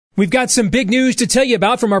We've got some big news to tell you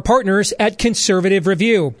about from our partners at Conservative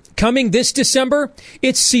Review. Coming this December,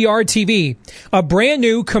 it's CRTV, a brand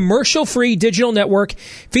new commercial-free digital network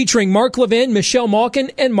featuring Mark Levin, Michelle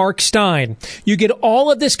Malkin, and Mark Stein. You get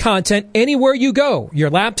all of this content anywhere you go,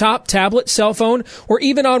 your laptop, tablet, cell phone, or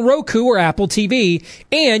even on Roku or Apple TV.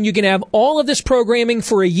 And you can have all of this programming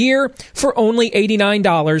for a year for only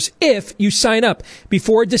 $89 if you sign up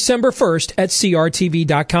before December 1st at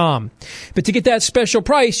crtv.com. But to get that special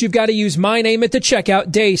price, you've got to use my name at the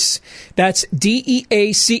checkout, DEACE. That's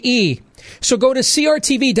DEACE. So go to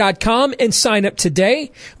crtv.com and sign up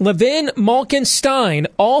today. Levin, Malkin, Stein,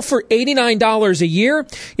 all for $89 a year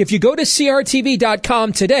if you go to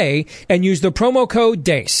crtv.com today and use the promo code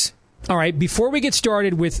DEACE. All right, before we get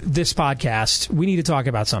started with this podcast, we need to talk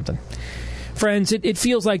about something. Friends, it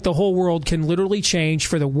feels like the whole world can literally change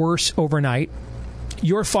for the worse overnight.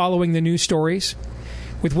 You're following the news stories.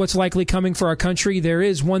 With what's likely coming for our country, there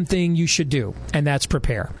is one thing you should do, and that's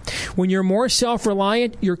prepare. When you're more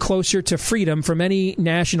self-reliant, you're closer to freedom from any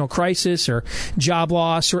national crisis or job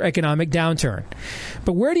loss or economic downturn.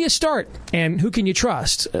 But where do you start, and who can you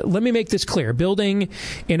trust? Let me make this clear. Building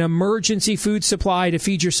an emergency food supply to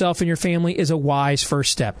feed yourself and your family is a wise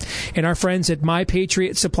first step, and our friends at My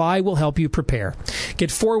Patriot Supply will help you prepare.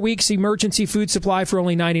 Get 4 weeks emergency food supply for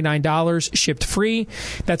only $99, shipped free.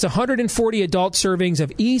 That's 140 adult servings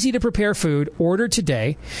of easy-to-prepare food. Order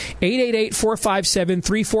today.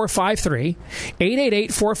 888-457-3453.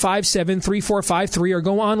 888-457-3453, or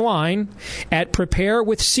go online at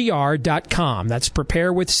preparewithcr.com. That's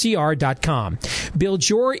preparewithcr.com. Build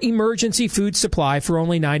your emergency food supply for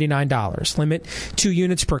only $99. Limit 2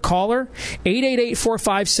 units per caller.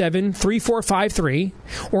 888-457-3453,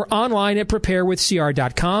 or online at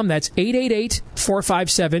preparewithcr.com. That's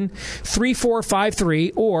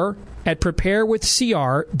 888-457-3453, or at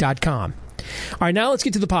preparewithcr.com. All right, now let's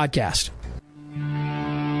get to the podcast.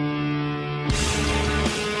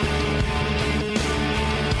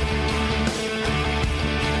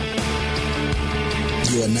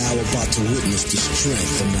 You are now about to witness the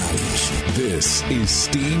strength of knowledge. This is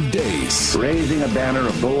Steve Deace. Raising a banner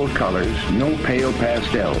of bold colors, no pale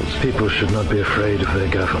pastels. People should not be afraid of their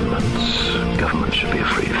governments. Governments should be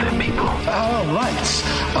afraid of their people. Our rights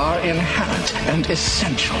are inherent and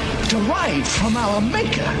essential, derived from our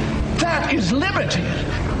Maker. That is liberty.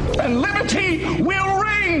 And liberty will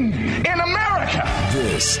reign in America.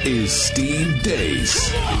 This is Steve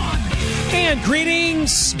Deace. And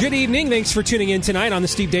greetings. Good evening. Thanks for tuning in tonight on the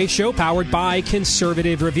Steve Deace Show, powered by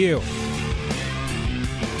Conservative Review.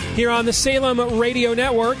 Here on the Salem Radio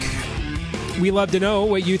Network, we love to know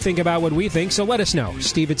what you think about what we think, so let us know.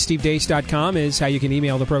 Steve at stevedeace.com is how you can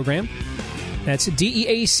email the program. That's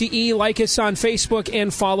DEACE. Like us on Facebook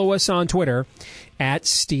and follow us on Twitter at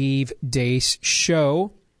Steve Deace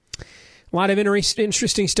Show. A lot of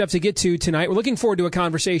interesting stuff to get to tonight. We're looking forward to a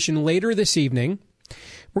conversation later this evening.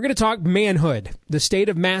 We're going to talk manhood, the state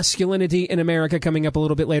of masculinity in America, coming up a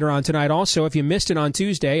little bit later on tonight. Also, if you missed it on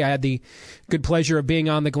Tuesday, I had the good pleasure of being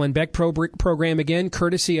on the Glenn Beck Program again,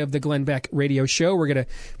 courtesy of the Glenn Beck Radio Show. We're going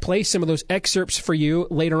to play some of those excerpts for you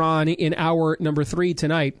later on in hour number 3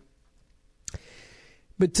 tonight.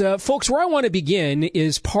 But, folks, where I want to begin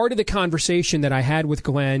is part of the conversation that I had with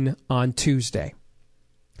Glenn on Tuesday.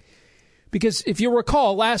 Because if you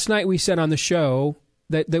recall, last night we said on the show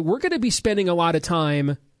that we're going to be spending a lot of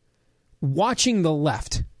time watching the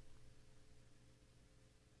left.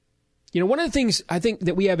 You know, one of the things I think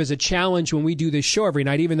that we have as a challenge when we do this show every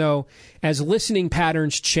night, even though as listening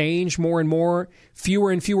patterns change more and more,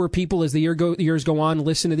 fewer and fewer people as the years go on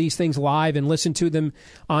listen to these things live and listen to them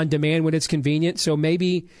on demand when it's convenient. So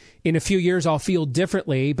maybe in a few years I'll feel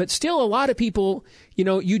differently. But still, a lot of people, you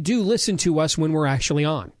know, you do listen to us when we're actually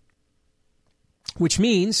on. Which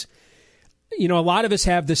means, you know, a lot of us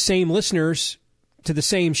have the same listeners to the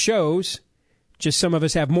same shows. Just some of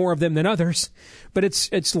us have more of them than others. But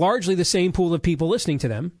it's largely the same pool of people listening to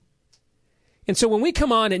them. And so when we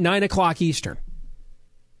come on at 9 o'clock Eastern,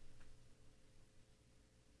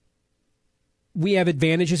 we have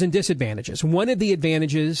advantages and disadvantages. One of the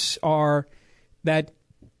advantages are that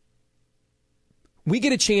we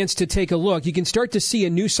get a chance to take a look. You can start to see a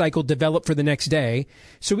news cycle develop for the next day,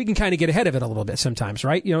 so we can kind of get ahead of it a little bit sometimes,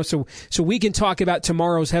 right? You know, so we can talk about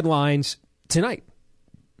tomorrow's headlines tonight.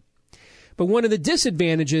 But one of the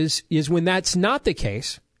disadvantages is when that's not the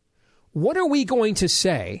case, what are we going to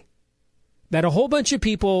say that a whole bunch of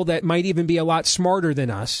people that might even be a lot smarter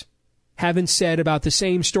than us haven't said about the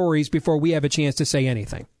same stories before we have a chance to say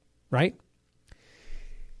anything, right?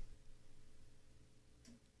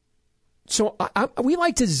 So we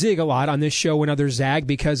like to zig a lot on this show when others zag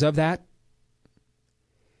because of that.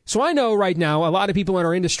 So I know right now a lot of people in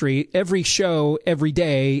our industry, every show, every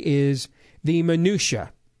day is the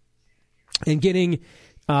minutia and getting,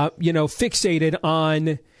 fixated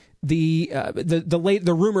on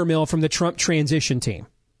the rumor mill from the Trump transition team.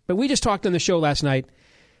 But we just talked on the show last night.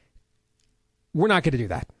 We're not going to do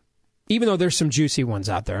that, even though there's some juicy ones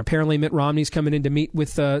out there. Apparently, Mitt Romney's coming in to meet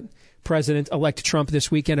with President-elect Trump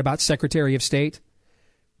this weekend about Secretary of State.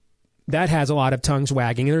 That has a lot of tongues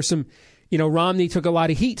wagging. And there's some, Romney took a lot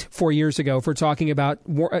of heat 4 years ago for talking about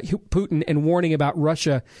Putin and warning about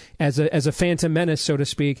Russia as a phantom menace, so to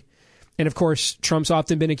speak. And, of course, Trump's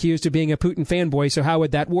often been accused of being a Putin fanboy, so how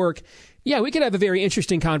would that work? Yeah, we could have a very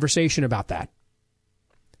interesting conversation about that.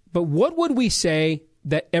 But what would we say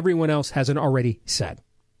that everyone else hasn't already said?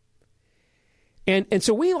 And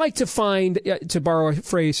so we like to find, to borrow a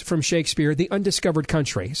phrase from Shakespeare, the undiscovered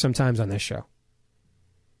country sometimes on this show.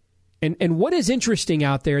 And what is interesting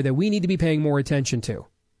out there that we need to be paying more attention to?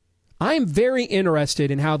 I am very interested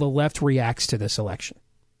in how the left reacts to this election.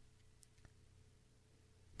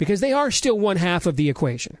 Because they are still one half of the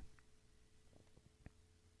equation.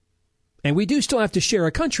 And we do still have to share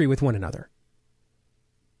a country with one another.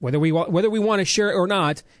 Whether we want to share it or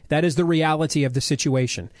not, that is the reality of the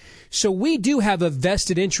situation. So we do have a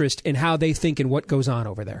vested interest in how they think and what goes on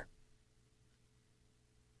over there.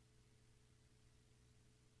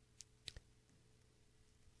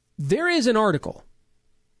 There is an article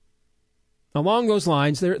along those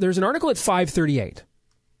lines. There's an article at 538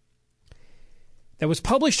 that was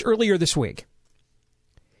published earlier this week.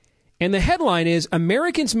 And the headline is,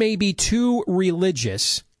 Americans may be too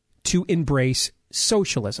religious to embrace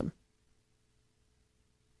socialism.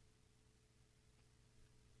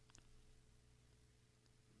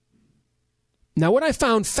 Now, what I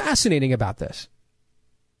found fascinating about this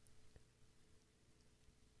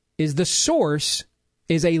is the source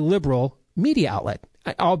is a liberal media outlet,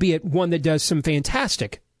 albeit one that does some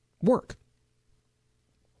fantastic work,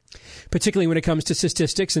 particularly when it comes to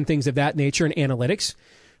statistics and things of that nature and analytics.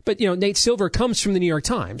 But, Nate Silver comes from the New York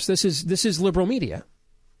Times. This is liberal media.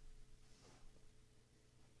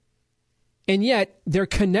 And yet, they're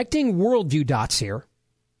connecting worldview dots here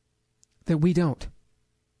that we don't.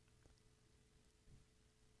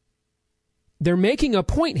 They're making a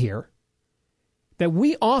point here that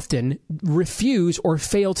we often refuse or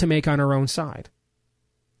fail to make on our own side.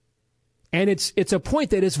 And it's a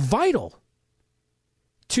point that is vital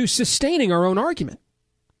to sustaining our own argument.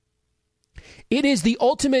 It is the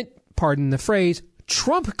ultimate, pardon the phrase,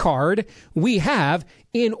 trump card we have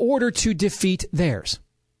in order to defeat theirs.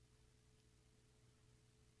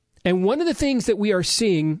 And one of the things that we are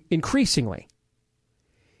seeing increasingly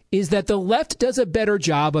is that the left does a better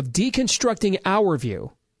job of deconstructing our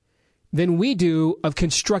view than we do of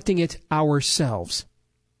constructing it ourselves.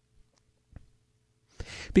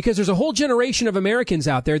 Because there's a whole generation of Americans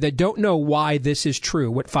out there that don't know why this is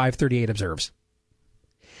true, what 538 observes.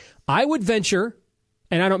 I would venture,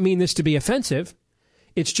 and I don't mean this to be offensive,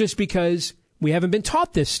 it's just because we haven't been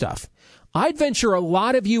taught this stuff. I'd venture a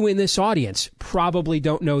lot of you in this audience probably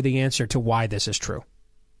don't know the answer to why this is true.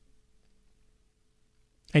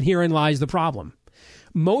 And herein lies the problem.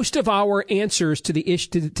 Most of our answers to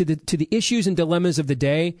the issues and dilemmas of the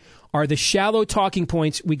day are the shallow talking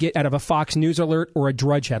points we get out of a Fox News alert or a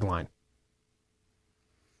Drudge headline.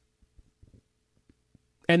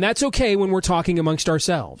 And that's okay when we're talking amongst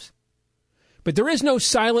ourselves. But there is no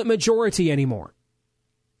silent majority anymore.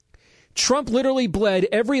 Trump literally bled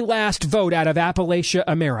every last vote out of Appalachia,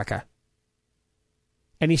 America.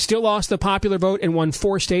 And he still lost the popular vote and won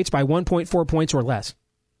 4 states by 1.4 points or less.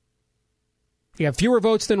 He had fewer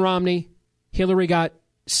votes than Romney. Hillary got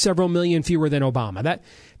several million fewer than Obama.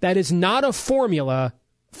 That is not a formula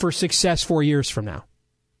for success 4 years from now.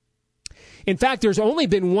 In fact, there's only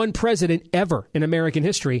been one president ever in American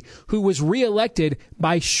history who was reelected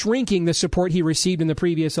by shrinking the support he received in the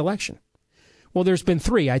previous election. Well, there's been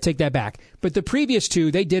 3. I take that back. But the previous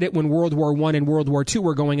 2, they did it when World War I and World War II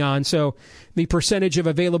were going on. So the percentage of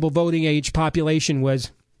available voting age population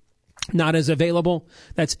was not as available.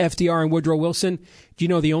 That's FDR and Woodrow Wilson. Do you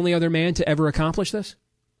know the only other man to ever accomplish this?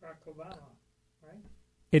 Barack Obama, right?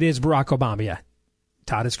 It is Barack Obama, yeah.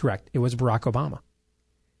 Todd is correct. It was Barack Obama.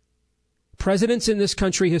 Presidents in this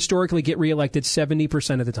country historically get reelected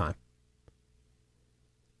 70% of the time.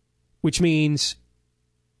 Which means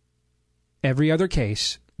every other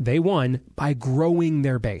case, they won by growing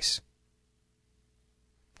their base.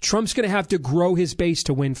 Trump's going to have to grow his base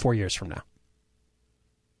to win 4 years from now.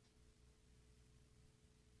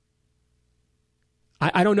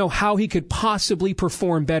 I don't know how he could possibly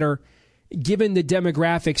perform better given the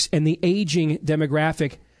demographics and the aging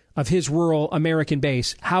demographic of his rural American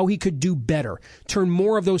base how he could do better, turn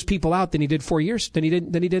more of those people out than he did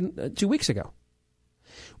 2 weeks ago.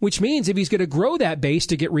 Which means if he's going to grow that base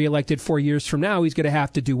to get reelected 4 years from now, he's going to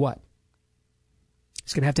have to do what?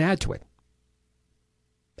 He's going to have to add to it.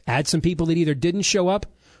 Add some people that either didn't show up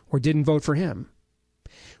or didn't vote for him.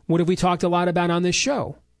 What have we talked a lot about on this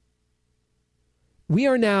show? We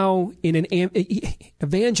are now in an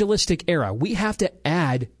evangelistic era. We have to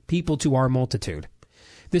add people to our multitude.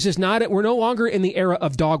 We're no longer in the era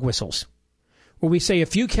of dog whistles, where we say a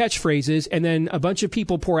few catchphrases and then a bunch of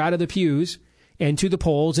people pour out of the pews and to the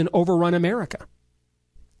polls and overrun America.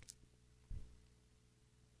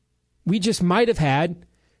 We just might have had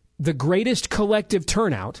the greatest collective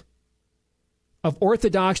turnout of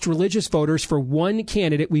Orthodox religious voters for one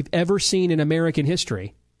candidate we've ever seen in American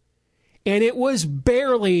history. And it was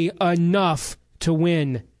barely enough to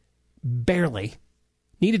win. Barely.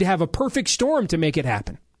 Needed to have a perfect storm to make it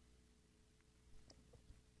happen.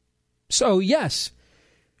 So, yes,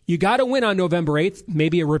 you got to win on November 8th.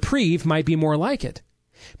 Maybe a reprieve might be more like it.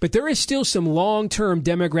 But there is still some long-term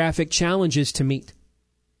demographic challenges to meet.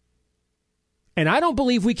 And I don't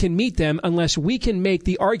believe we can meet them unless we can make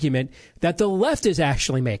the argument that the left is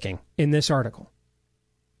actually making in this article.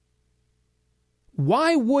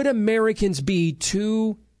 Why would Americans be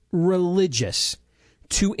too religious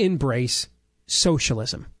to embrace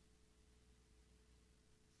socialism?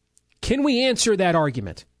 Can we answer that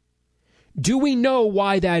argument? Do we know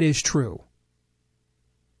why that is true?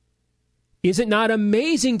 Is it not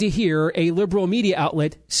amazing to hear a liberal media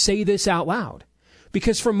outlet say this out loud?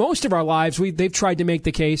 Because for most of our lives, they've tried to make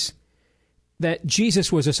the case that Jesus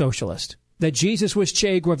was a socialist, that Jesus was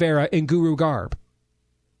Che Guevara in guru garb,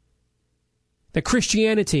 that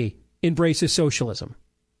Christianity embraces socialism.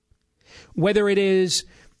 Whether it is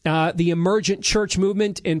the emergent church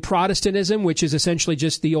movement in Protestantism, which is essentially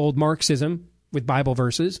just the old Marxism with Bible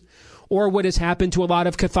verses, or what has happened to a lot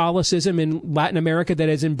of Catholicism in Latin America that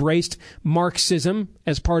has embraced Marxism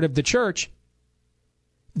as part of the church,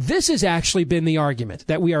 this has actually been the argument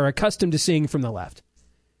that we are accustomed to seeing from the left.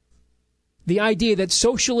 The idea that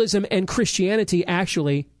socialism and Christianity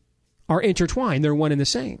actually are intertwined. They're one and the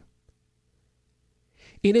same.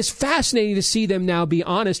 It is fascinating to see them now be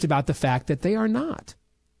honest about the fact that they are not.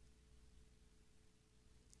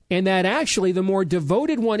 And that actually the more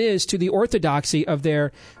devoted one is to the orthodoxy of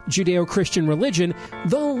their Judeo-Christian religion,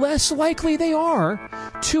 the less likely they are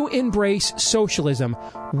to embrace socialism.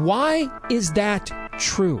 Why is that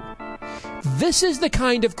true? This is the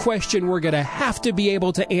kind of question we're going to have to be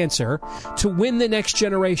able to answer to win the next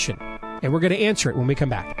generation. And we're going to answer it when we come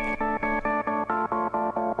back.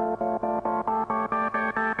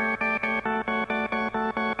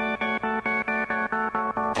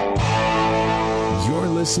 You're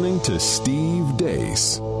listening to Steve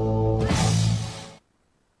Deace.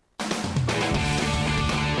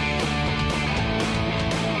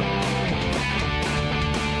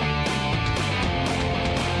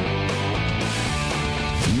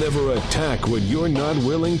 Never attack what you're not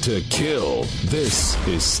willing to kill. This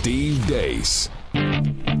is Steve Deace.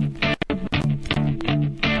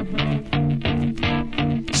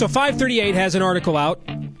 So 538 has an article out,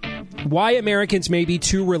 Why Americans May Be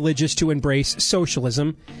Too Religious to Embrace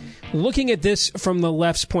Socialism. Looking at this from the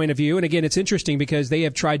left's point of view, and again, it's interesting because they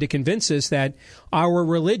have tried to convince us that our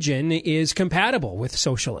religion is compatible with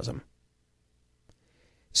socialism.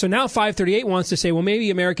 So now 538 wants to say, well, maybe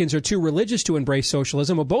Americans are too religious to embrace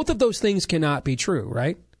socialism. Well, both of those things cannot be true,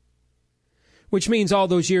 right? Which means all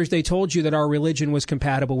those years they told you that our religion was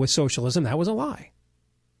compatible with socialism, that was a lie.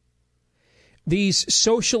 These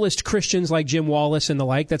socialist Christians like Jim Wallace and the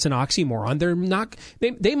like, that's an oxymoron. They're not,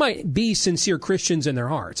 they might be sincere Christians in their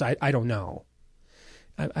hearts. I don't know.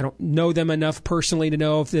 I don't know them enough personally to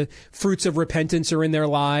know if the fruits of repentance are in their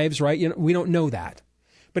lives, right? You know, we don't know that.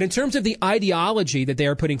 But in terms of the ideology that they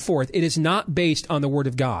are putting forth, it is not based on the Word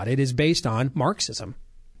of God. It is based on Marxism.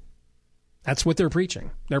 That's what they're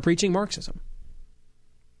preaching. They're preaching Marxism.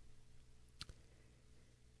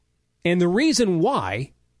 And the reason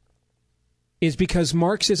why is because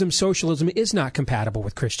Marxism, socialism is not compatible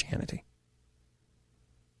with Christianity.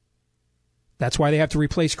 That's why they have to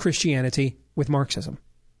replace Christianity with Marxism.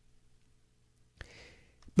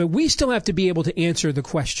 But we still have to be able to answer the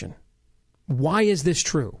question, why is this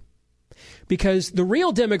true? Because the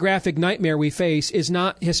real demographic nightmare we face is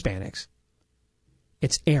not Hispanics.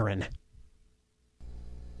 It's Aaron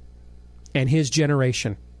and his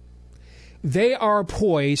generation. They are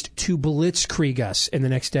poised to blitzkrieg us in the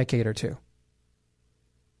next decade or two.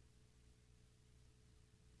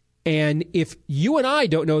 And if you and I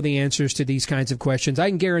don't know the answers to these kinds of questions, I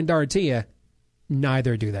can guarantee you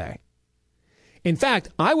Neither do they. In fact,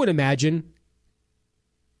 I would imagine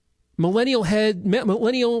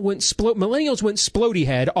millennials went splody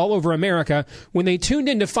head all over America when they tuned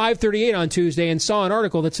into 538 on Tuesday and saw an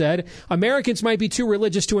article that said Americans might be too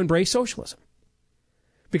religious to embrace socialism.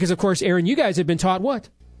 Because, of course, Aaron, you guys have been taught what?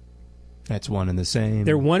 That's one and the same.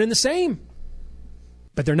 They're one and the same.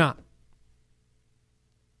 But they're not.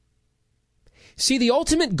 See, the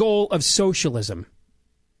ultimate goal of socialism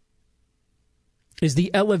is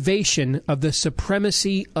the elevation of the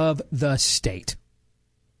supremacy of the state.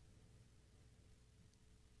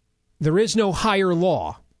 There is no higher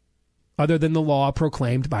law other than the law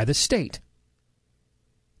proclaimed by the state.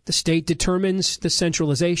 The state determines the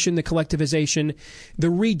centralization, the collectivization, the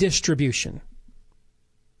redistribution.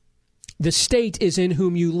 The state is in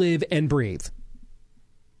whom you live and breathe.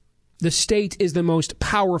 The state is the most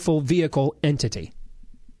powerful vehicle entity.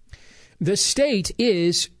 The state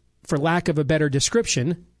is, for lack of a better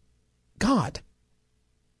description, God.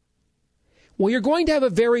 Well, you're going to have a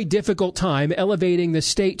very difficult time elevating the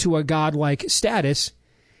state to a God-like status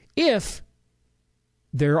if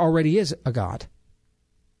there already is a God.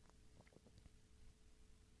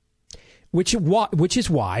 Which is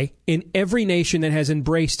why, in every nation that has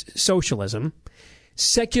embraced socialism,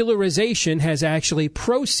 secularization has actually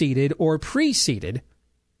proceeded or preceded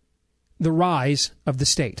the rise of the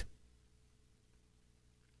state.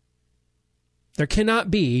 There cannot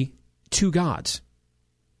be two gods.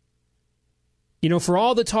 You know, for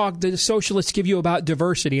all the talk the socialists give you about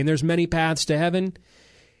diversity, and there's many paths to heaven,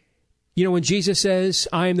 you know, when Jesus says,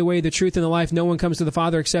 I am the way, the truth, and the life, no one comes to the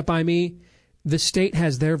Father except by me, the state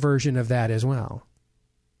has their version of that as well.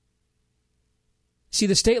 See,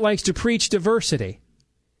 the state likes to preach diversity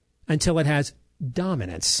until it has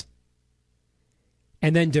dominance.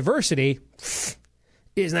 And then diversity,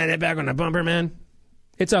 isn't that back on the bumper, man?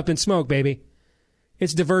 It's up in smoke, baby.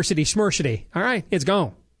 It's diversity schmershity. All right, it's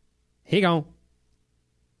gone. Here you go.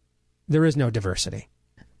 There is no diversity.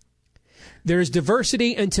 There is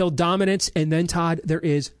diversity until dominance, and then, Todd, there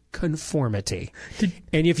is conformity.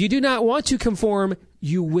 And if you do not want to conform,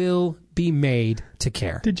 you will be made to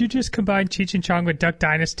care. Did you just combine Cheech and Chong with Duck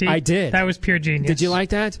Dynasty? I did. That was pure genius. Did you like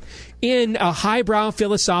that? In a highbrow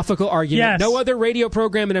philosophical argument. Yes. No other radio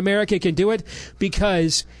program in America can do it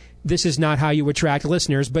because this is not how you attract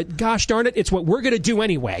listeners. But gosh darn it, it's what we're going to do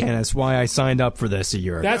anyway. And that's why I signed up for this a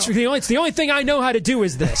year ago. It's the only thing I know how to do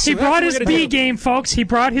is this. He brought his B game, folks. He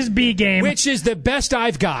brought his B game. Which is the best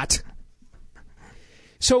I've got.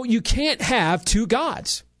 So you can't have two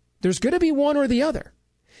gods. There's going to be one or the other.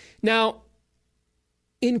 Now,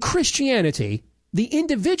 in Christianity, the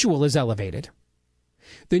individual is elevated.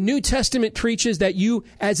 The New Testament preaches that you,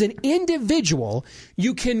 as an individual,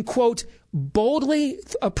 you can, quote, boldly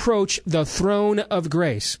approach the throne of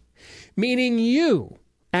grace. Meaning you,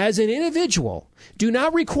 as an individual, do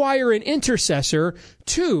not require an intercessor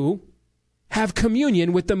to have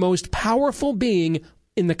communion with the most powerful being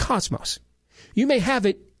in the cosmos. You may have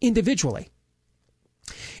it individually.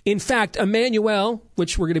 In fact, Emmanuel,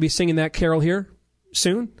 which we're going to be singing that carol here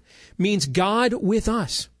soon, means God with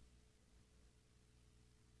us.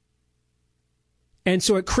 And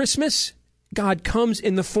so at Christmas, God comes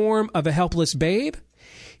in the form of a helpless babe.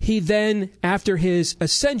 He then, after his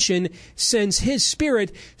ascension, sends his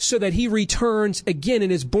Spirit so that he returns again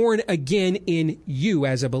and is born again in you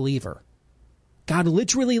as a believer. God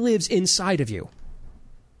literally lives inside of you.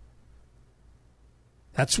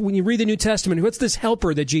 That's when you read the New Testament. What's this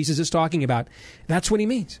helper that Jesus is talking about? That's what he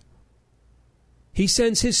means. He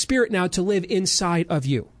sends his Spirit now to live inside of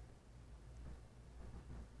you.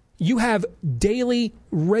 You have daily,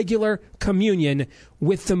 regular communion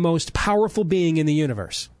with the most powerful being in the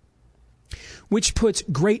universe, which puts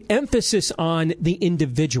great emphasis on the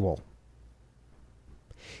individual.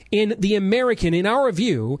 In the American, in our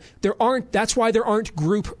view, that's why there aren't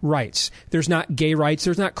group rights. There's not gay rights.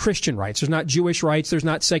 There's not Christian rights. There's not Jewish rights. There's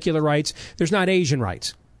not secular rights. There's not Asian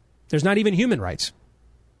rights. There's not even human rights.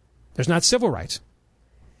 There's not civil rights.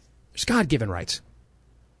 There's God-given rights.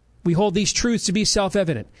 We hold these truths to be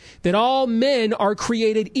self-evident, that all men are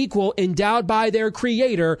created equal, endowed by their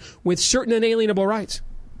Creator with certain inalienable rights.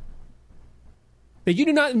 That you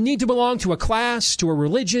do not need to belong to a class, to a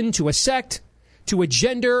religion, to a sect, to a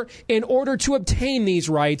gender in order to obtain these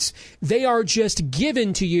rights. They are just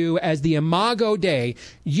given to you as the Imago Dei.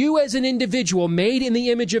 You as an individual made in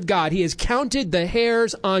the image of God, He has counted the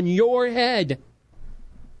hairs on your head.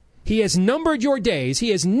 He has numbered your days. He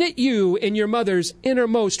has knit you in your mother's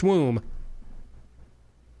innermost womb.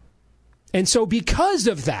 And so because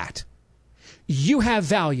of that, you have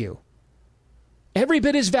value. every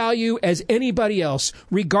bit as valuable as anybody else,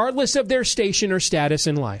 regardless of their station or status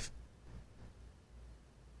in life.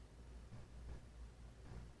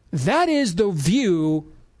 That is the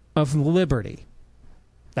view of liberty.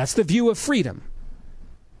 That's the view of freedom.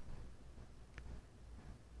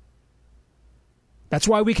 That's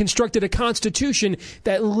why we constructed a constitution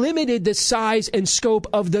that limited the size and scope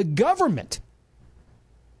of the government,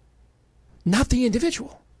 not the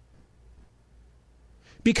individual.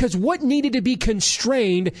 Because what needed to be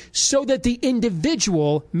constrained so that the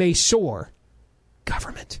individual may soar?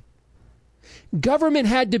 Government. Government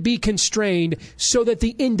had to be constrained so that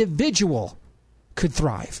the individual could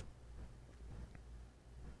thrive.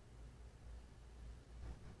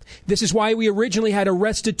 This is why we originally had a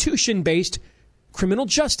restitution-based criminal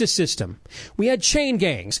justice system. We had chain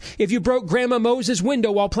gangs. If you broke Grandma Moses'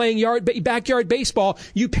 window while playing backyard baseball,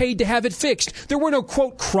 you paid to have it fixed. There were no,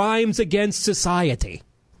 quote, crimes against society.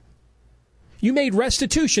 You made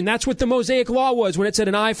restitution. That's what the Mosaic Law was when it said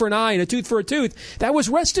an eye for an eye and a tooth for a tooth. That was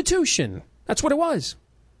restitution. That's what it was.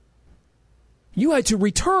 You had to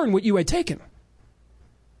return what you had taken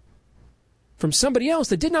from somebody else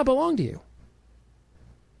that did not belong to you.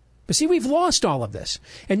 But see, we've lost all of this.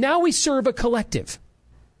 And now we serve a collective.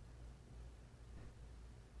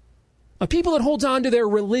 A people that holds on to their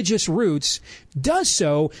religious roots does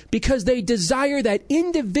so because they desire that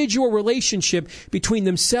individual relationship between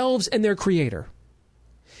themselves and their Creator.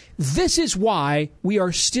 This is why we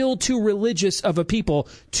are still too religious of a people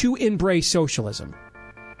to embrace socialism.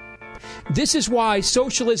 This is why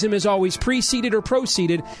socialism is always preceded or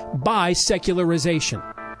proceeded by secularization.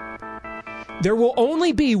 There will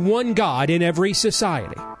only be one God in every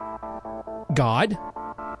society. God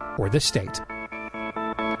or the state.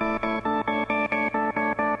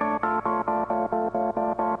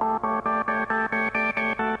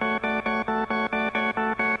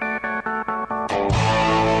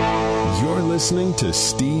 You're listening to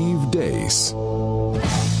Steve Deace.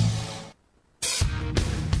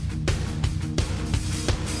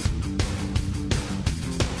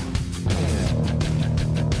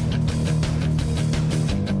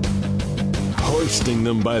 Hoisting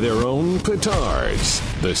them by their own petards.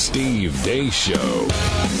 The Steve Deace Show.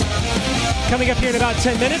 Coming up here in about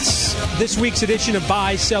 10 minutes, this week's edition of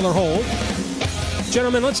Buy, Sell, or Hold.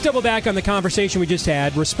 Gentlemen, let's double back on the conversation we just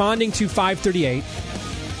had, responding to 538.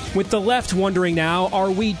 With the left wondering now,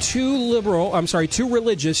 are we too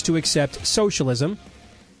religious to accept socialism?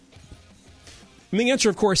 And the answer,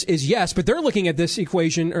 of course, is yes, but they're looking at this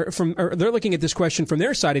equation, or they're looking at this question from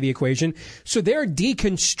their side of the equation, so they're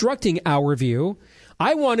deconstructing our view.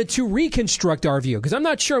 I wanted to reconstruct our view, because I'm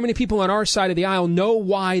not sure how many people on our side of the aisle know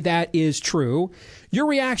why that is true. Your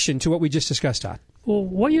reaction to what we just discussed, Todd? Well,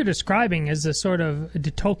 what you're describing is a sort of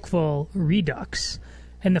de Tocqueville redux.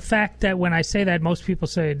 And the fact that when I say that, most people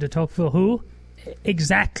say de Tocqueville who?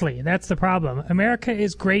 Exactly. That's the problem. America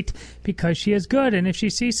is great because she is good, and if she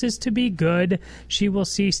ceases to be good, she will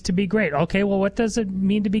cease to be great. Okay, well, what does it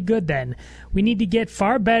mean to be good then? We need to get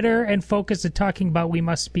far better and focus at talking about we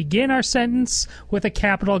must begin our sentence with a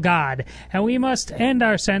capital God, and we must end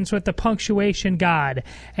our sentence with the punctuation God,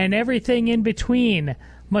 and everything in between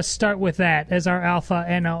must start with that as our alpha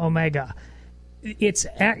and our omega. It's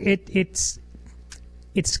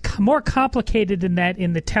more complicated than that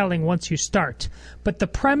in the telling once you start. But the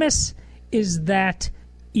premise is that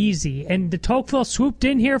easy. And de Tocqueville swooped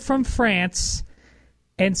in here from France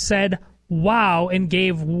and said, wow, and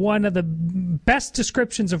gave one of the best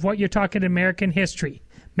descriptions of what you're talking in American history.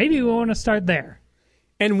 Maybe we want to start there.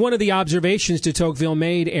 And one of the observations de Tocqueville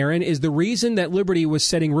made, Aaron, is the reason that liberty was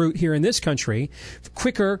setting root here in this country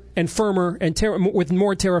quicker and firmer and with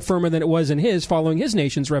more terra firma than it was in his following his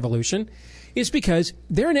nation's revolution is because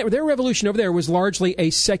their revolution over there was largely a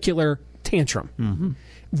secular tantrum. Mm-hmm.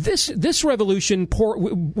 This revolution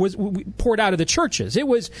was poured out of the churches. It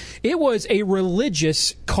was a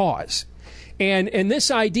religious cause. And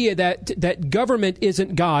this idea that government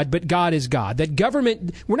isn't God, but God is God. That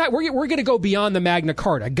government, we're going to go beyond the Magna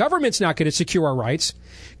Carta. Government's not going to secure our rights.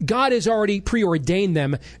 God has already preordained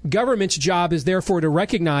them. Government's job is therefore to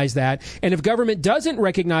recognize that. And if government doesn't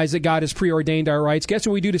recognize that God has preordained our rights, guess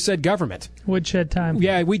what we do to said government? Woodshed time.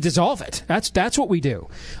 Yeah, we dissolve it. That's what we do.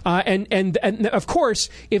 And of course,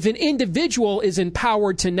 if an individual is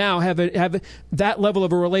empowered to now have that level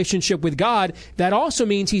of a relationship with God, that also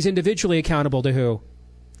means he's individually accountable to who?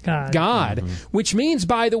 God. Mm-hmm. Which means,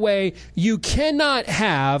 by the way, you cannot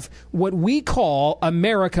have what we call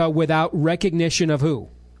America without recognition of who?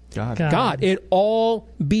 God. It all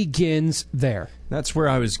begins there. That's where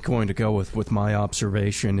I was going to go with my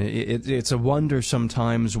observation. It's a wonder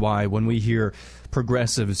sometimes why, when we hear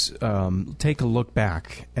progressives take a look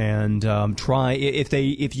back and try,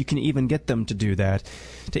 if you can even get them to do that,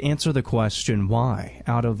 to answer the question why,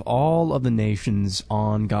 out of all of the nations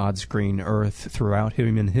on God's green earth throughout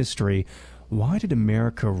human history, why did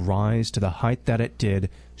America rise to the height that it did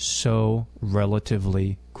so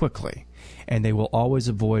relatively quickly? And they will always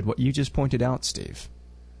avoid what you just pointed out, Steve.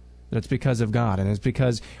 That's because of God, and it's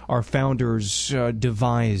because our founders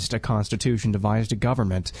devised a constitution, devised a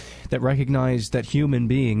government that recognized that human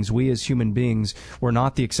beings, we as human beings, were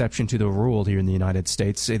not the exception to the rule here in the United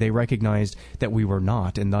States. They recognized that we were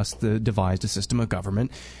not, and thus devised a system of government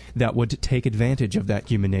that would take advantage of that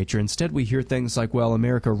human nature. Instead, we hear things like, well,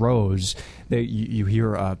 America rose. You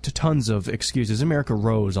hear tons of excuses. America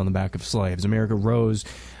rose on the back of slaves. America rose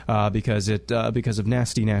because of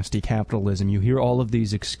nasty capitalism. You hear all of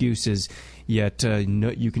these excuses, yet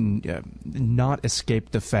you can not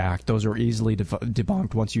escape the fact. Those are easily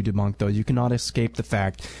debunked once you debunk those. You cannot escape the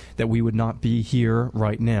fact that we would not be here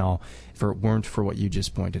right now if it weren't for what you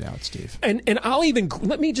just pointed out, Steve. And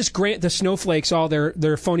let me just grant the snowflakes all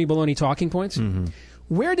their phony baloney talking points. Mm-hmm.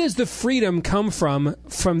 Where does the freedom come from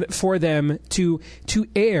for them to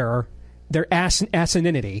air their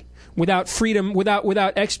asininity without freedom,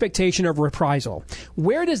 without expectation of reprisal?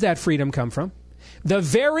 Where does that freedom come from? The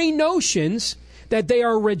very notions that they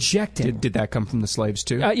are rejecting. Did that come from the slaves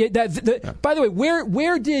too? Yeah. By the way,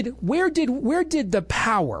 where did the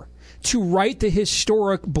power to right the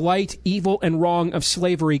historic blight, evil, and wrong of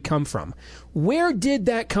slavery come from? Where did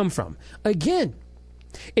that come from? Again,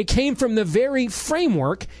 it came from the very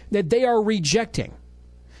framework that they are rejecting.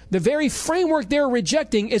 The very framework they're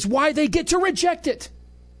rejecting is why they get to reject it.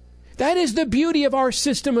 That is the beauty of our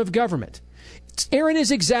system of government. Aaron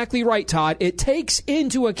is exactly right, Todd. It takes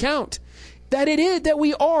into account that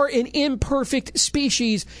we are an imperfect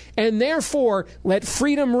species, and therefore let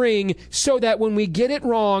freedom ring so that when we get it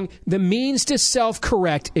wrong, the means to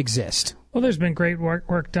self-correct exist. Well, there's been great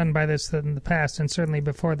work done by this in the past, and certainly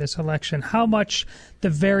before this election. How much the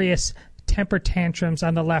various temper tantrums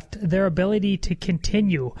on the left, their ability to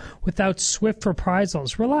continue without swift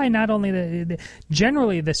reprisals, rely not only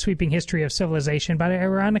generally the sweeping history of civilization, but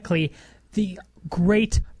ironically the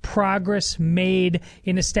great progress made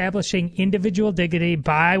in establishing individual dignity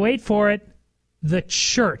by, wait for it, the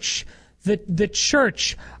church. The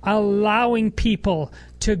church allowing people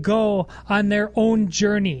to go on their own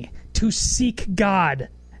journey, to seek God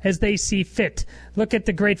as they see fit. Look at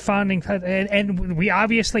the great founding, and we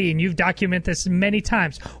obviously, and you've documented this many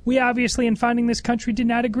times, we obviously in founding this country did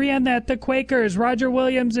not agree on that. The Quakers, Roger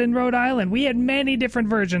Williams in Rhode Island, we had many different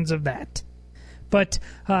versions of that. But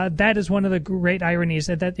that is one of the great ironies,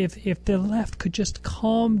 that if the left could just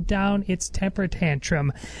calm down its temper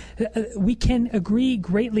tantrum, we can agree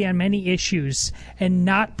greatly on many issues and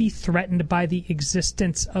not be threatened by the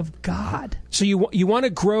existence of God. So you want to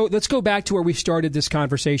grow. Let's go back to where we started this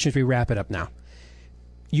conversation as we wrap it up now.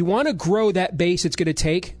 You want to grow that base it's going to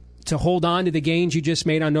take to hold on to the gains you just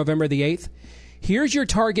made on November the 8th. Here's your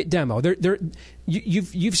target demo.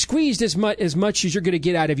 You've squeezed as much as you're going to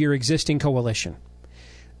get out of your existing coalition.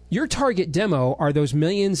 Your target demo are those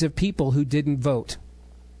millions of people who didn't vote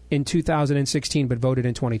in 2016 but voted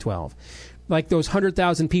in 2012. Like those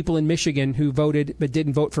 100,000 people in Michigan who voted but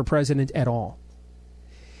didn't vote for president at all.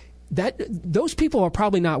 Those people are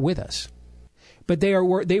probably not with us. But they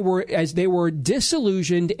were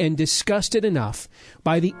disillusioned and disgusted enough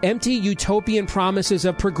by the empty utopian promises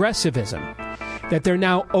of progressivism that they're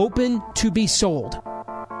now open to be sold.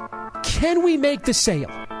 Can we make the sale?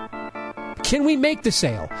 Can we make the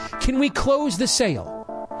sale? Can we close the sale?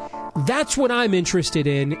 That's what I'm interested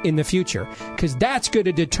in the future, because that's going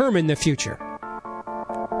to determine the future.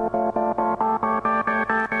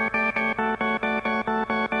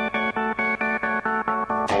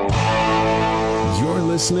 You're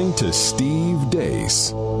listening to Steve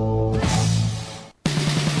Deace.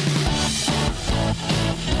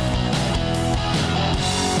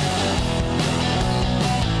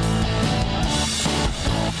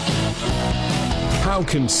 How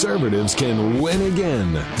conservatives can win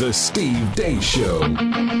again. The Steve Deace Show. All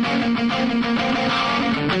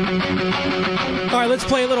right, let's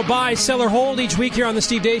play a little buy, sell, or hold each week here on the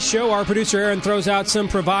Steve Deace Show. Our producer Aaron throws out some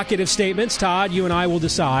provocative statements. Todd, you and I will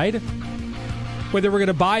decide whether we're going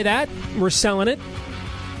to buy that, we're selling it,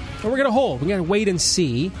 or we're going to hold. We're going to wait and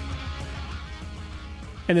see.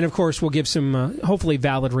 And then, of course, we'll give some hopefully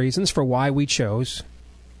valid reasons for why we chose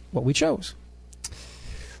what we chose.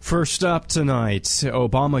 First up tonight,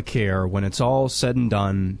 Obamacare, when it's all said and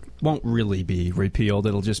done, won't really be repealed.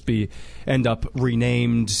 It'll just end up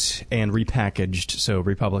renamed and repackaged so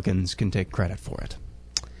Republicans can take credit for it.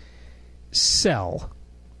 Sell.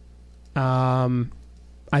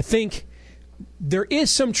 I think there is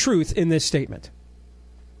some truth in this statement.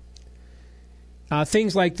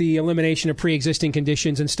 Things like the elimination of pre-existing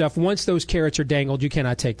conditions and stuff, once those carrots are dangled, you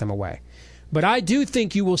cannot take them away. But I do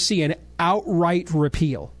think you will see an outright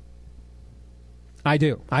repeal. I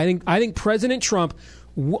do. I think President Trump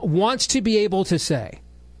wants to be able to say,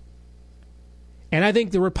 and I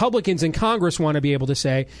think the Republicans in Congress want to be able to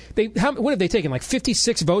say, what have they taken, like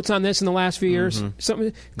 56 votes on this in the last few years?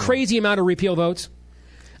 Some crazy amount of repeal votes.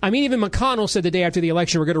 I mean, even McConnell said the day after the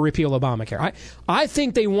election we're going to repeal Obamacare. I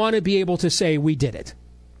think they want to be able to say we did it.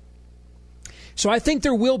 So I think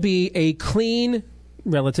there will be a clean,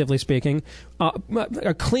 relatively speaking,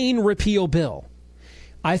 a clean repeal bill.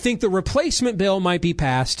 I think the replacement bill might be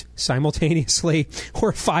passed simultaneously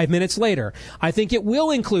or 5 minutes later. I think it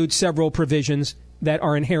will include several provisions that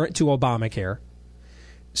are inherent to Obamacare.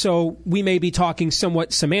 So we may be talking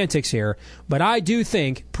somewhat semantics here, but I do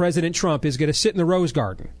think President Trump is going to sit in the Rose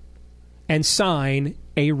Garden and sign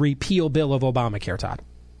a repeal bill of Obamacare, Todd.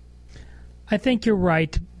 I think you're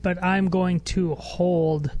right, but I'm going to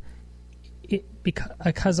hold it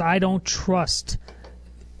because I don't trust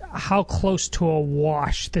how close to a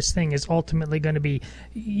wash this thing is ultimately going to be.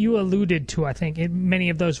 You alluded to, I think, many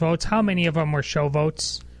of those votes. How many of them were show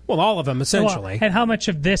votes? Well, all of them, essentially. And how much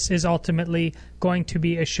of this is ultimately going to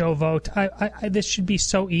be a show vote? This should be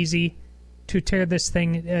so easy to tear this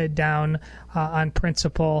thing down on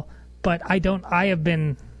principle, but I don't. I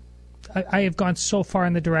have gone so far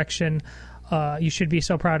in the direction. You should be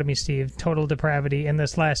so proud of me, Steve. Total depravity in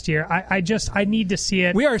this last year. I need to see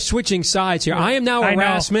it. We are switching sides here. I am now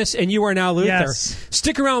Erasmus, and you are now Luther. Yes.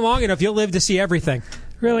 Stick around long enough, you'll live to see everything.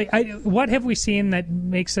 Really, what have we seen that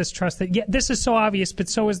makes us trust that? Yeah, this is so obvious, but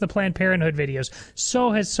so is the Planned Parenthood videos.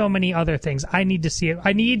 So has so many other things. I need to see it.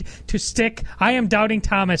 I need to stick. I am doubting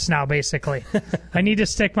Thomas now, basically. I need to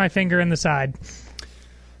stick my finger in the side.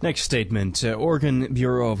 Next statement. Oregon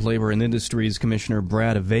Bureau of Labor and Industries Commissioner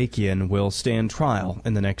Brad Avakian will stand trial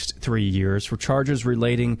in the next 3 years for charges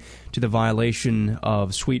relating to the violation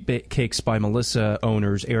of Sweet Cakes by Melissa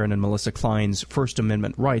owners Aaron and Melissa Klein's First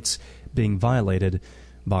Amendment rights being violated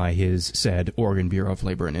by his said Oregon Bureau of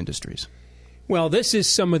Labor and Industries. Well, this is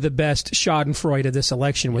some of the best schadenfreude of this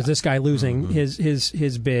election, was this guy losing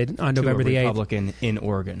his bid on November the 8th. Republican in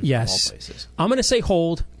Oregon, yes. of all places. I'm going to say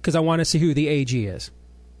hold because I want to see who the AG is.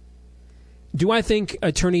 Do I think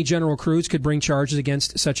Attorney General Cruz could bring charges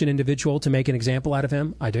against such an individual to make an example out of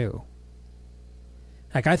him? I do.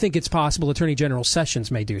 I think it's possible Attorney General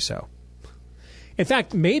Sessions may do so. In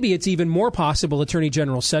fact, maybe it's even more possible Attorney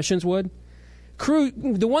General Sessions would. Cruz,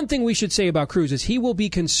 the one thing we should say about Cruz is he will be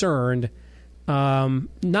concerned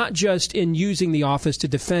not just in using the office to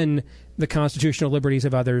defend the constitutional liberties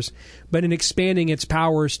of others, but in expanding its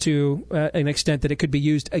powers to an extent that it could be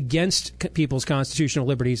used against people's constitutional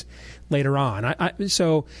liberties later on. I'm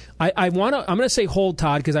going to say hold,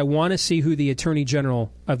 Todd, because I want to see who the Attorney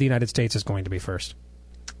General of the United States is going to be first.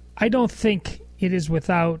 I don't think it is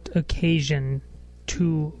without occasion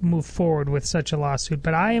to move forward with such a lawsuit,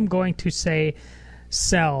 but I am going to say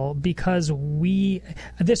sell because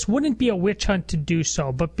this wouldn't be a witch hunt to do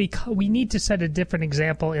so, but because we need to set a different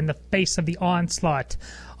example in the face of the onslaught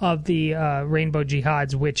of the Rainbow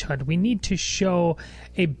Jihad's witch hunt. We need to show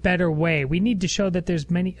a better way. We need to show that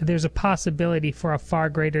there's a possibility for a far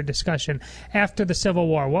greater discussion. After the Civil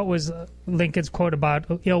War, what was Lincoln's quote about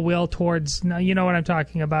ill will towards, you know what I'm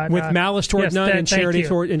talking about? With malice toward none and charity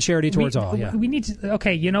towards all. Yeah. We need to,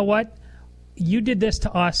 okay, you know what? You did this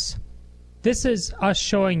to us. This is us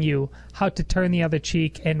showing you how to turn the other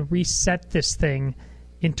cheek and reset this thing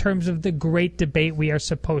in terms of the great debate we are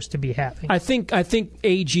supposed to be having. I think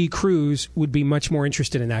AG Cruz would be much more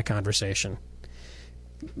interested in that conversation.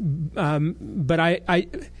 But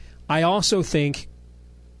I also think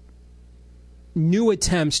new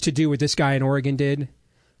attempts to do what this guy in Oregon did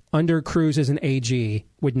under Cruz as an AG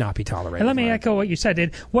would not be tolerated. And let me echo what you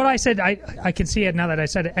said. What I said, I can see it now that I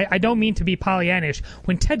said it. I don't mean to be Pollyannish.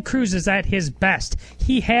 When Ted Cruz is at his best,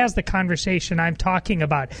 he has the conversation I'm talking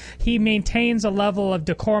about. He maintains a level of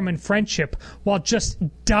decorum and friendship while just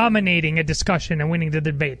dominating a discussion and winning the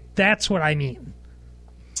debate. That's what I mean.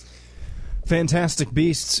 Fantastic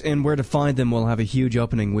beasts, and where to find them will have a huge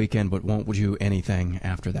opening weekend, but won't do anything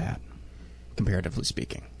after that, comparatively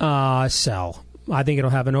speaking. Sell. I think it'll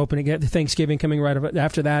have an opening. Thanksgiving coming right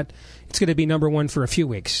after that. It's going to be number one for a few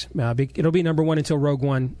weeks. It'll be number one until Rogue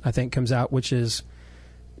One, I think, comes out, which is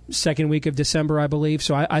second week of December, I believe.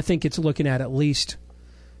 So I think it's looking at least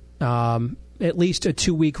a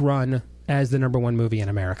 2-week run as the number one movie in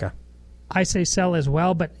America. I say sell as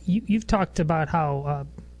well, but you've talked about how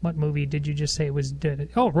what movie did you just say was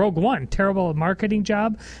Rogue One, terrible marketing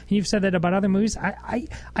job. And you've said that about other movies. I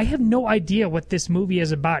have no idea what this movie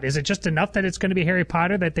is about. Is it just enough that it's going to be Harry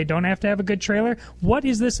Potter that they don't have to have a good trailer? What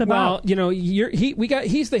is this about? Well,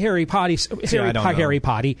 he's the Harry Potter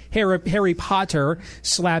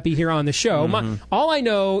slappy here on the show. Mm-hmm. All I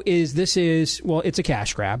know is it's a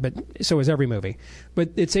cash grab, but so is every movie. But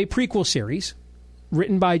it's a prequel series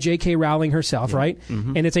written by J.K. Rowling herself, right?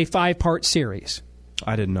 Mm-hmm. And it's a 5-part series.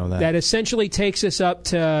 I didn't know that. That essentially takes us up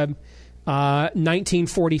to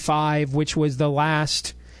 1945, which was the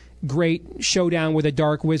last great showdown with a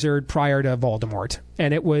dark wizard prior to Voldemort.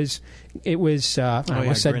 And it was I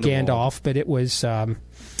almost said Gandalf, but it was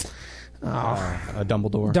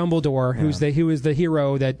Dumbledore. Dumbledore, who was the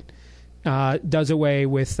hero that does away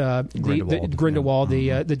with Grindelwald,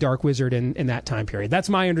 the dark wizard in that time period. That's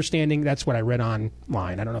my understanding. That's what I read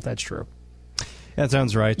online. I don't know if that's true. That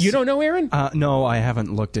sounds right. You don't know, Aaron? No, I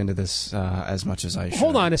haven't looked into this as much as I should.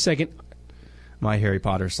 Hold on a second. My Harry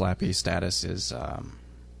Potter slappy status is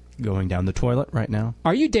going down the toilet right now.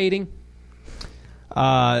 Are you dating?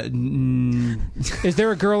 Is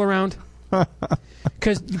there a girl around?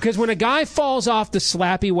 Because when a guy falls off the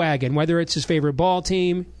slappy wagon, whether it's his favorite ball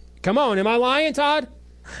team... Come on, am I lying, Todd?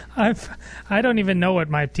 I don't even know what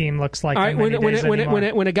my team looks like. All right,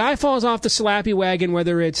 when a guy falls off the slappy wagon,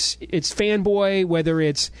 whether it's fanboy, whether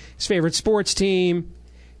it's his favorite sports team,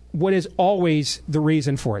 what is always the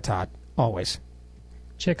reason for it, Todd? Always.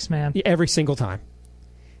 Chicks, man. Every single time.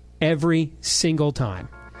 Every single time.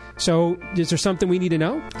 So, is there something we need to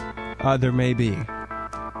know? There may be.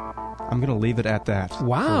 I'm going to leave it at that.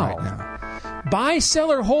 Wow. For right now. Buy,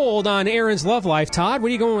 sell, or hold on Aaron's love life. Todd, where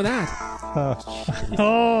are you going with that?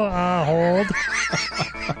 Hold.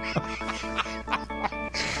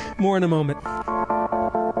 More in a moment.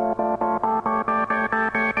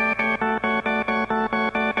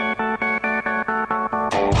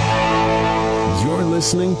 You're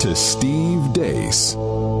listening to Steve Deace.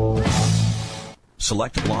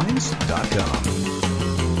 SelectBlinds.com.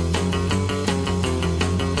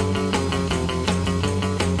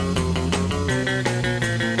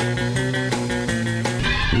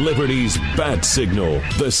 Liberty's Bat Signal,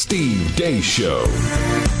 The Steve Deace Show.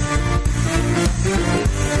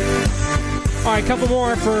 All right, a couple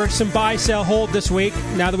more for some buy, sell, hold this week,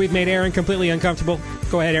 now that we've made Aaron completely uncomfortable.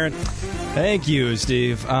 Go ahead, Aaron. Thank you,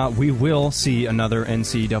 Steve. We will see another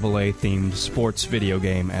NCAA-themed sports video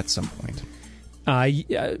game at some point.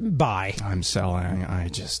 Buy. I'm selling.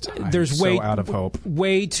 There's so out of hope.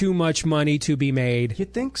 Way too much money to be made. You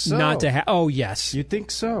think so? Not to have. Oh, yes. You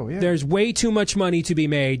think so? Yeah. There's way too much money to be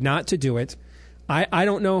made not to do it. I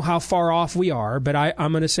don't know how far off we are, but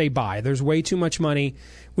I'm going to say buy. There's way too much money.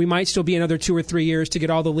 We might still be another 2 or 3 years to get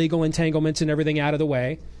all the legal entanglements and everything out of the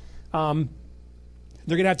way. They're going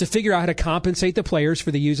to have to figure out how to compensate the players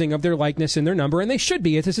for the using of their likeness and their number, and they should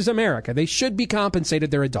be. This is America. They should be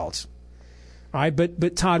compensated. They're adults. All right,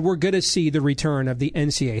 but Todd, we're going to see the return of the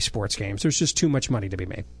NCAA sports games. There's just too much money to be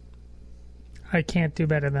made. I can't do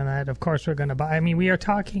better than that. Of course we're going to buy. I mean, we are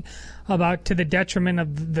talking about to the detriment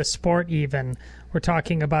of the sport even. We're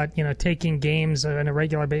talking about, taking games on a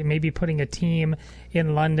regular basis, maybe putting a team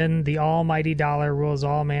in London. The almighty dollar rules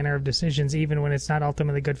all manner of decisions, even when it's not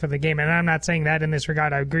ultimately good for the game. And I'm not saying that in this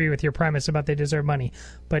regard. I agree with your premise about they deserve money.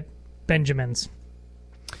 But Benjamins.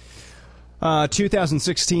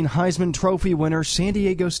 2016 Heisman Trophy winner, San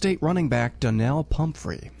Diego State running back Donnell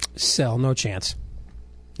Pumphrey. Sell, no chance.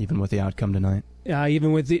 Even with the outcome tonight?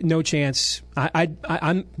 Even with no chance. I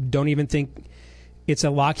don't even think it's a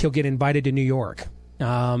lock he'll get invited to New York.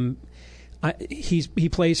 He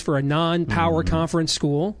plays for a non-power conference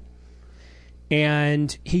school,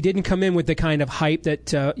 and he didn't come in with the kind of hype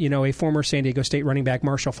that a former San Diego State running back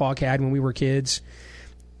Marshall Faulk had when we were kids.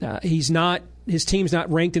 His team's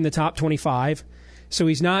not ranked in the top 25, so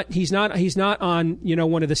he's not on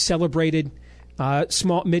one of the celebrated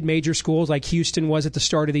small mid-major schools like Houston was at the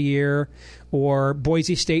start of the year, or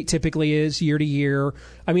Boise State typically is year to year.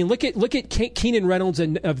 I mean, look at Keenan Reynolds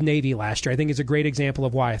of Navy last year. I think is a great example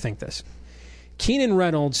of why I think this. Keenan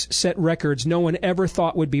Reynolds set records no one ever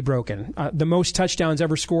thought would be broken. The most touchdowns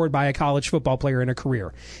ever scored by a college football player in a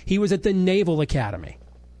career. He was at the Naval Academy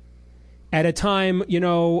at a time,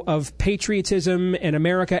 of patriotism and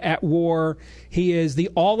America at war. He is the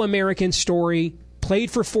all-American story.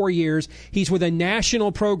 Played for 4 years. He's with a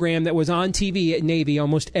national program that was on TV at Navy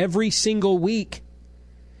almost every single week.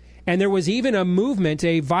 And there was even a movement,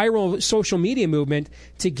 a viral social media movement,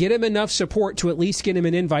 to get him enough support to at least get him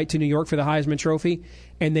an invite to New York for the Heisman Trophy.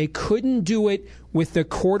 And they couldn't do it with the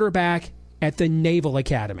quarterback at the Naval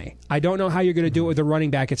Academy. I don't know how you're going to do it with the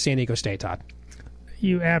running back at San Diego State, Todd.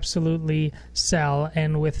 You absolutely sell.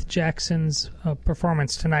 And with Jackson's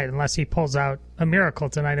performance tonight, unless he pulls out a miracle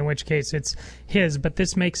tonight, in which case it's his, but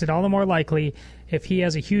this makes it all the more likely if he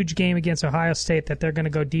has a huge game against Ohio State that they're going to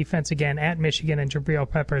go defense again at Michigan, and Jabril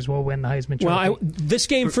Peppers will win the Heisman Trophy. Well, this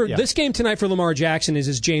game tonight for Lamar Jackson is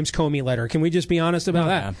his James Comey letter. Can we just be honest about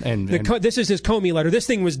that? This is his Comey letter. This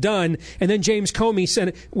thing was done, and then James Comey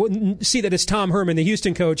see that it's Tom Herman, the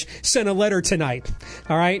Houston coach, sent a letter tonight.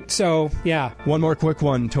 All right, so yeah. One more quick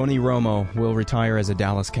one. Tony Romo will retire as a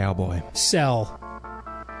Dallas Cowboy. Sell.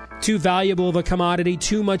 Too valuable of a commodity,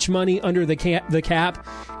 too much money under the cap,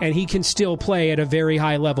 and he can still play at a very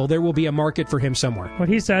high level. There will be a market for him somewhere. What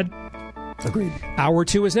he said. Agreed. Hour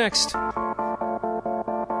 2 is next.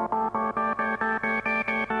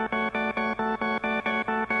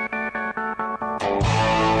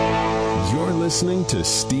 You're listening to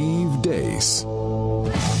Steve Deace.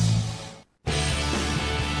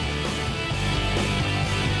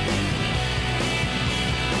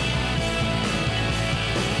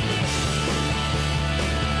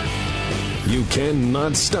 You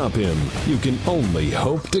cannot stop him. You can only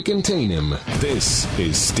hope to contain him. This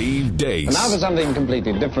is Steve Deace. Now for something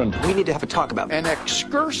completely different. We need to have a talk about an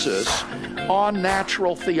excursus on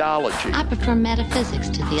natural theology. I prefer metaphysics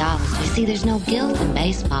to theology. You see, there's no guilt in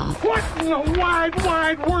baseball. What in the wide,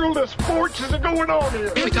 wide world of sports is going on here?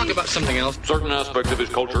 Can we talk about something else? Certain aspects of his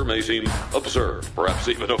culture may seem absurd, perhaps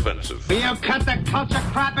even offensive. Will you cut the culture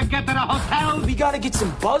crap and get to the hotel? We gotta get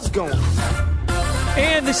some buzz going.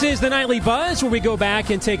 And this is the Nightly Buzz, where we go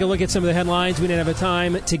back and take a look at some of the headlines we didn't have a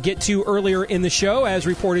time to get to earlier in the show, as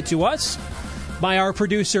reported to us by our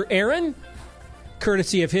producer, Aaron,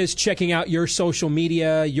 courtesy of his checking out your social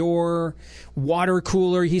media, your water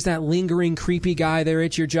cooler. He's that lingering, creepy guy there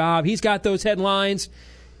at your job. He's got those headlines,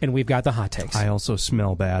 and we've got the hot takes. I also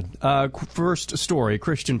smell bad. First story,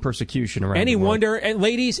 Christian persecution around any the world. wonder, and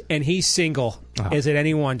ladies, and he's single. Is it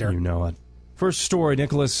any wonder? You know it. First story,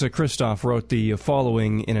 Nicholas Kristof wrote the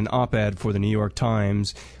following in an op-ed for the New York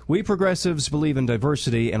Times. We progressives believe in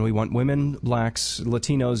diversity, and we want women, blacks,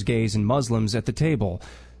 Latinos, gays, and Muslims at the table,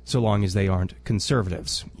 so long as they aren't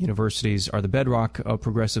conservatives. Universities are the bedrock of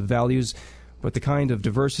progressive values, but the kind of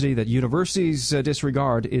diversity that universities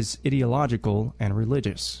disregard is ideological and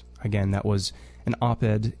religious. Again, that was an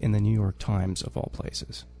op-ed in the New York Times, of all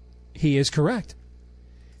places. He is correct.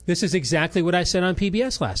 This is exactly what I said on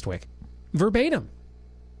PBS last week. Verbatim.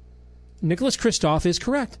 Nicholas Kristof is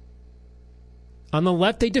correct. On the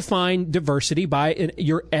left, they define diversity by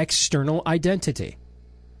your external identity,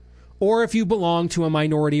 or if you belong to a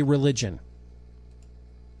minority religion,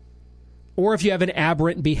 or if you have an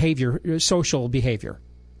aberrant behavior, social behavior.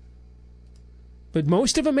 But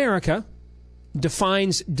most of America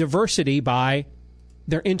defines diversity by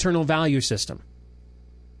their internal value system.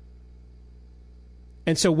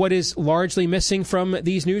 And so what is largely missing from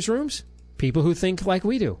these newsrooms? People who think like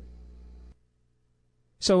we do.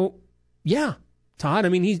 So, yeah, Todd, I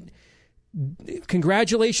mean,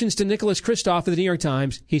 congratulations to Nicholas Kristof of the New York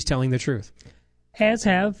Times. He's telling the truth. As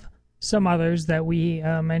have some others that we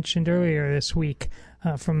mentioned earlier this week.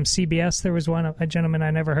 From CBS, there was a gentleman I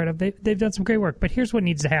never heard of. They've done some great work, but here's what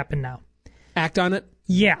needs to happen now. Act on it?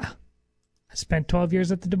 Yeah. I spent 12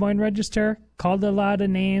 years at the Des Moines Register, called a lot of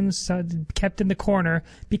names, kept in the corner,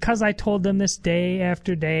 because I told them this day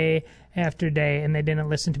after day after day, and they didn't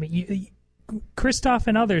listen to me. Kristof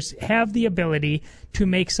and others have the ability to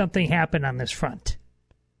make something happen on this front.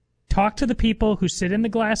 Talk to the people who sit in the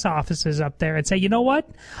glass offices up there and say, you know what?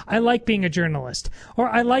 I like being a journalist, or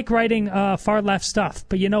I like writing far-left stuff,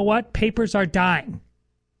 but you know what? Papers are dying.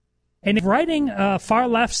 And if writing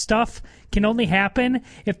far-left stuff can only happen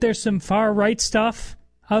if there's some far-right stuff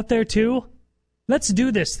out there too, let's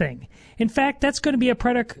do this thing. In fact, that's going to be a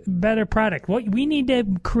better product. What we need to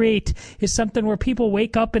create is something where people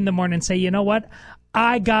wake up in the morning and say, you know what?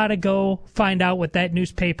 I got to go find out what that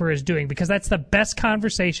newspaper is doing, because that's the best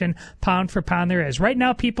conversation pound for pound there is. Right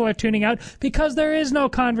now, people are tuning out because there is no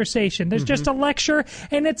conversation. There's just a lecture,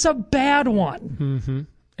 and it's a bad one.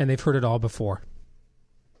 And they've heard it all before.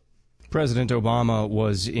 President Obama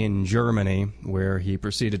was in Germany, where he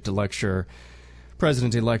proceeded to lecture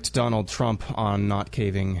President-elect Donald Trump on not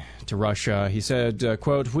caving to Russia. He said,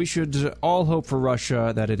 quote, "We should all hope for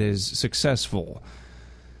Russia that it is successful.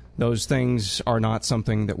 those things are not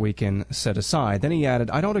something that we can set aside. Then he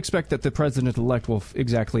added, I don't expect that the president-elect will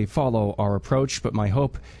exactly follow our approach, but my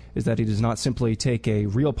hope is that he does not simply take a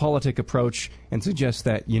realpolitik approach and suggest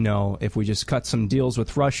that, if we just cut some deals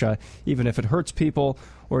with Russia, even if it hurts people,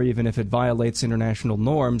 or even if it violates international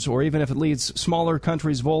norms, or even if it leaves smaller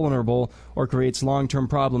countries vulnerable or creates long-term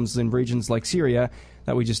problems in regions like Syria,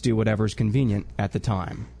 that we just do whatever's convenient at the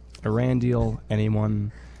time. Iran deal,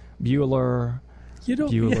 anyone? Bueller?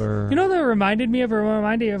 Bueller. You know what that reminded me of? It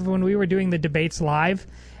reminded me of when we were doing the debates live,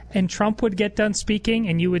 and Trump would get done speaking,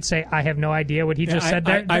 and you would say, I have no idea what he just said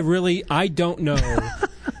there. I don't know.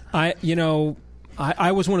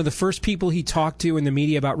 I was one of the first people he talked to in the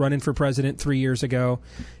media about running for president 3 years ago.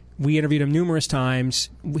 We interviewed him numerous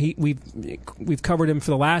times. We've covered him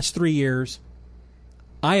for the last 3 years.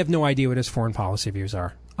 I have no idea what his foreign policy views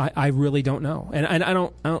are. I really don't know, and I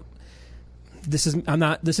don't. I'm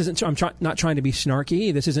not trying to be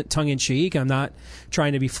snarky. This isn't tongue in cheek. I'm not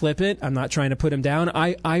trying to be flippant. I'm not trying to put him down.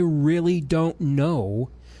 I really don't know.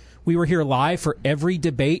 We were here live for every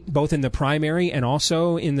debate, both in the primary and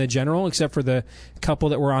also in the general, except for the couple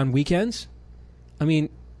that were on weekends. I mean,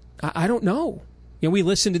 I don't know. We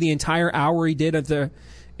listened to the entire hour he did at the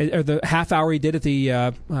half hour he did at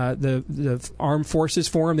the Armed Forces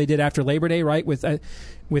Forum they did after Labor Day, right? With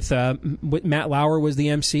Matt Lauer was the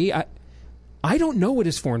MC. I don't know what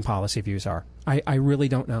his foreign policy views are. I really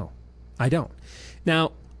don't know. I don't.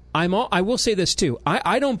 Now, I will say this too.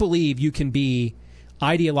 I don't believe you can be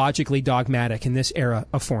ideologically dogmatic in this era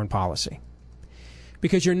of foreign policy,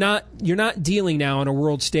 because you're not dealing now on a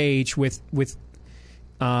world stage with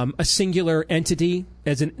a singular entity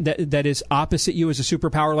that is opposite you as a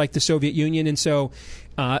superpower like the Soviet Union, and so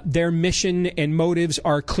their mission and motives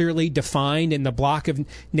are clearly defined, and the block of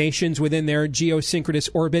nations within their geosynchronous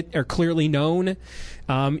orbit are clearly known.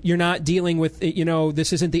 You're not dealing with,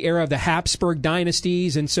 this isn't the era of the Habsburg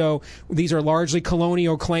dynasties, and so these are largely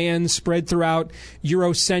colonial clans spread throughout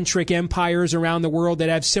Eurocentric empires around the world that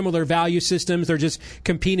have similar value systems. They're just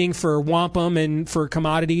competing for wampum and for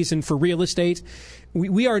commodities and for real estate.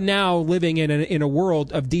 We are now living in a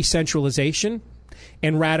world of decentralization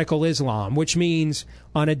and radical Islam, which means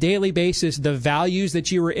on a daily basis, the values that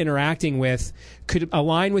you were interacting with could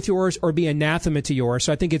align with yours or be anathema to yours.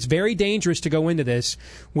 So I think it's very dangerous to go into this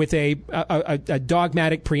with a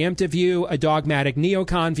dogmatic preemptive view, a dogmatic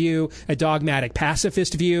neocon view, a dogmatic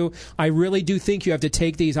pacifist view. I really do think you have to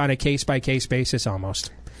take these on a case-by-case basis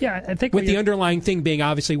almost. Yeah, I think with the underlying thing being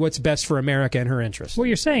obviously what's best for America and her interests. What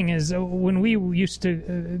you're saying is when we used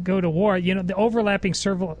to go to war, the overlapping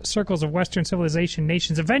circles of Western civilization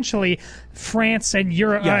nations, eventually France and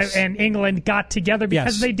Europe and England got together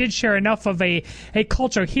because they did share enough of a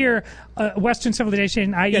culture. Here, Western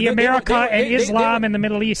civilization, i.e. America and Islam and the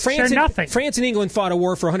Middle East, share nothing. France and England fought a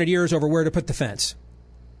war for 100 years over where to put the fence.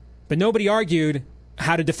 But nobody argued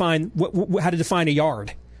how to define a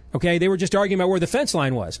yard. Okay, they were just arguing about where the fence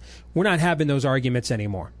line was. We're not having those arguments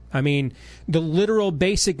anymore. I mean, the literal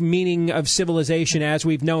basic meaning of civilization as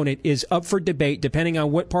we've known it is up for debate depending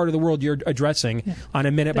on what part of the world you're addressing on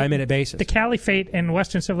a minute-by-minute basis. The caliphate and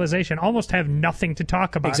Western civilization almost have nothing to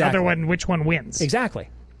talk about other than which one wins. Exactly.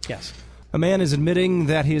 Yes. A man is admitting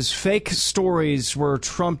that his fake stories were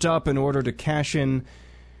trumped up in order to cash in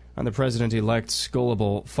on the president-elect's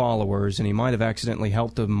gullible followers, and he might have accidentally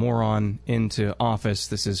helped a moron into office.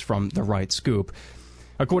 This is from The Right Scoop.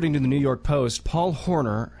 According to the New York Post, Paul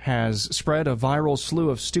Horner has spread a viral slew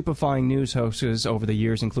of stupefying news hoaxes over the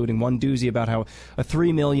years, including one doozy about how a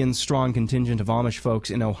 3 million-strong contingent of Amish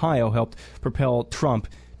folks in Ohio helped propel Trump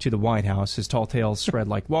to the White House. His tall tales spread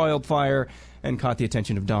like wildfire and caught the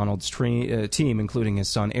attention of Donald's team, including his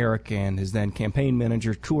son Eric and his then campaign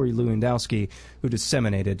manager Corey Lewandowski, who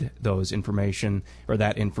disseminated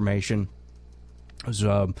that information. It was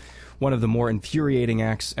one of the more infuriating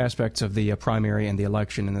aspects of the primary and the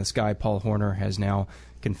election, and this guy, Paul Horner, has now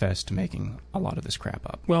confessed to making a lot of this crap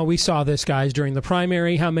up. Well, we saw this, guys, during the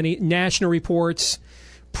primary. How many national reports,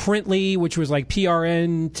 Printly, which was like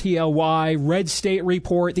PRN, TLY, Red State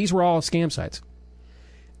Report, these were all scam sites.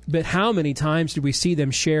 But how many times did we see them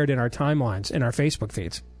shared in our timelines, in our Facebook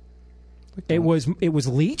feeds? It was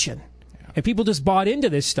legion. Yeah. And people just bought into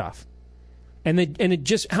this stuff. And it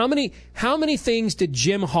just how many things did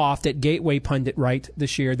Jim Hoft at Gateway Pundit write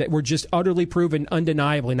this year that were just utterly proven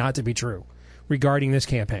undeniably not to be true regarding this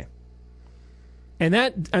campaign? And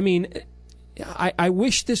that, I mean, I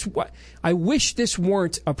wish this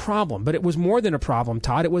weren't a problem, but it was more than a problem,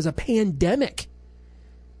 Todd. It was a pandemic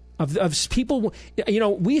of people.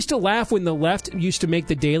 We used to laugh when the left used to make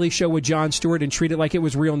the Daily Show with Jon Stewart and treat it like it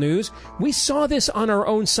was real news. We saw this on our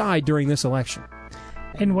own side during this election.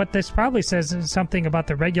 And what this probably says is something about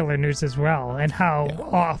the regular news as well, and how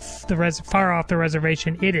far off the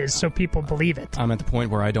reservation it is, so people believe it. I'm at the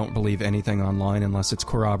point where I don't believe anything online unless it's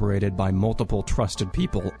corroborated by multiple trusted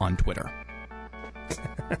people on Twitter.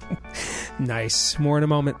 Nice. More in a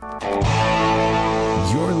moment.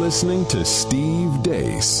 You're listening to Steve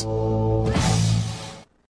Deace.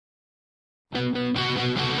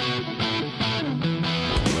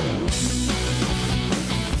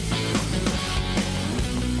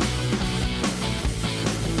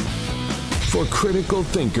 For critical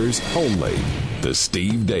thinkers only, The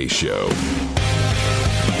Steve Deace Show.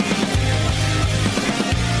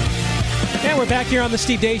 And we're back here on The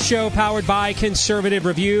Steve Deace Show, powered by Conservative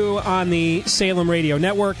Review on the Salem Radio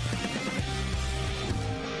Network.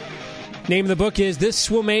 Name of the book is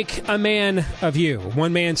This Will Make a Man of You.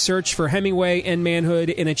 One man's search for Hemingway and manhood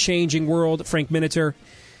in a changing world. Frank Miniter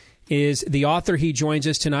is the author. He joins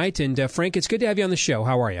us tonight. And Frank, it's good to have you on the show.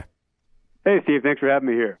 How are you? Hey, Steve. Thanks for having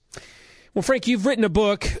me here. Well, Frank, you've written a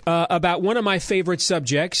book about one of my favorite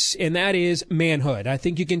subjects, and that is manhood. I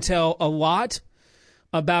think you can tell a lot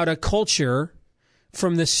about a culture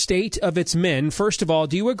from the state of its men. First of all,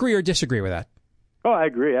 do you agree or disagree with that? Oh, I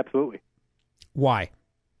agree. Absolutely. Why?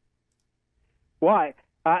 Why?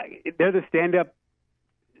 They're the stand-up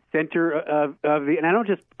center of the, and I don't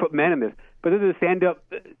just put men in this, but they're the stand-up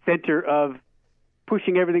center of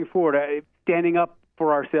pushing everything forward, standing up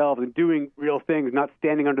for ourselves and doing real things, not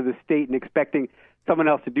standing under the state and expecting someone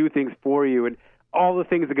else to do things for you, and all the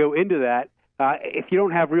things that go into that. If you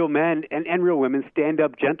don't have real men and real women,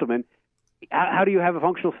 stand-up gentlemen, how do you have a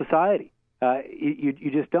functional society?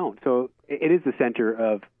 You just don't. So it is the center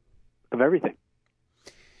of everything.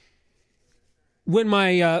 When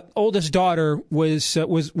my oldest daughter was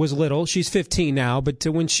little, she's 15 now, but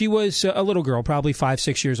when she was a little girl, probably 5,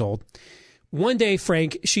 6 years old, one day,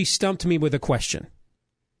 Frank, she stumped me with a question.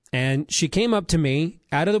 And she came up to me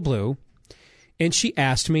out of the blue, and she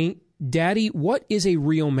asked me, "Daddy, what is a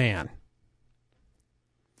real man?"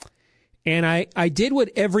 And I did what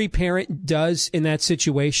every parent does in that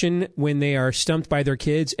situation when they are stumped by their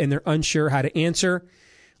kids and they're unsure how to answer.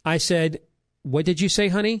 I said, "What did you say,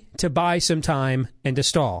 honey?" "To buy some time and to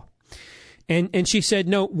stall." And she said,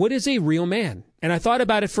 "No, what is a real man?" And I thought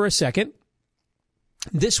about it for a second.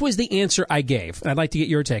 This was the answer I gave. I'd like to get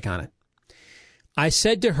your take on it. I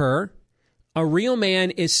said to her, a real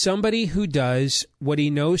man is somebody who does what he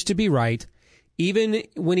knows to be right, even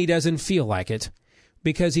when he doesn't feel like it,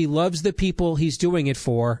 because he loves the people he's doing it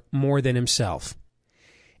for more than himself.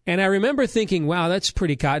 And I remember thinking, wow, that's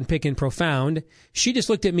pretty cotton-picking profound. She just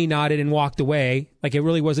looked at me, nodded, and walked away like it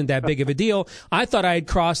really wasn't that big of a deal. I thought I had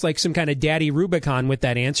crossed like some kind of daddy Rubicon with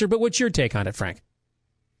that answer, but what's your take on it, Frank?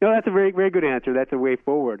 No, that's a very, very good answer. That's a way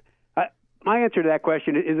forward. My answer to that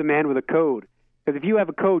question is a man with a code. Because if you have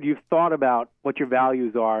a code, you've thought about what your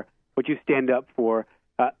values are, what you stand up for,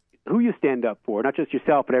 who you stand up for, not just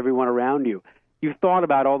yourself, but everyone around you. You've thought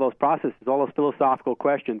about all those processes, all those philosophical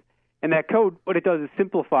questions. And that code, what it does is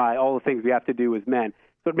simplify all the things we have to do as men.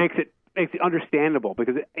 So it makes it understandable,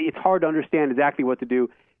 because it's hard to understand exactly what to do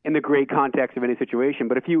in the great context of any situation.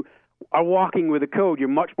 But if you are walking with a code, you're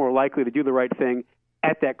much more likely to do the right thing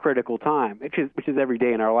at that critical time, which is every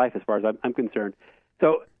day in our life as far as I'm concerned.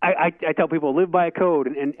 So I tell people, live by a code.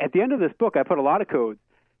 And at the end of this book, I put a lot of codes,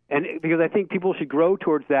 and because I think people should grow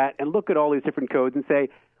towards that and look at all these different codes and say,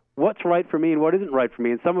 what's right for me and what isn't right for me.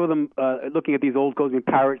 And some of them, looking at these old codes,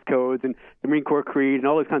 Pirates codes and the Marine Corps Creed and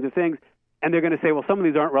all those kinds of things, and they're going to say, well, some of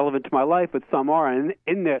these aren't relevant to my life, but some are. And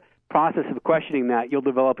in the process of questioning that, you'll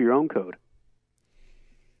develop your own code.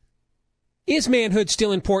 Is manhood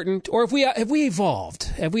still important, or have we evolved?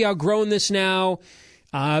 Have we outgrown this now?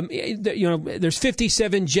 There's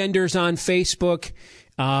 57 genders on Facebook.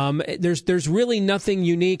 There's really nothing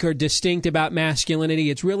unique or distinct about masculinity.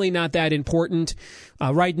 It's really not that important.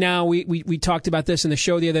 Right now, we talked about this in the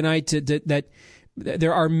show the other night, that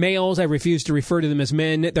there are males, I refuse to refer to them as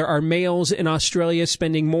men, there are males in Australia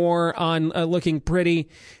spending more on looking pretty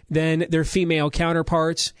than their female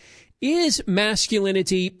counterparts. Is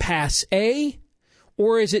masculinity passé,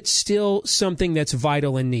 or is it still something that's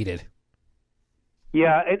vital and needed?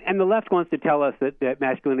 Yeah, and the left wants to tell us that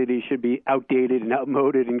masculinity should be outdated and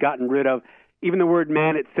outmoded and gotten rid of. Even the word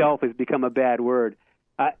man itself has become a bad word.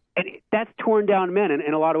 And that's torn down men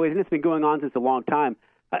in a lot of ways, and it's been going on since a long time.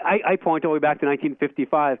 I point all the way back to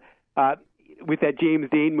 1955 with that James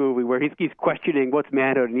Dean movie where he's questioning what's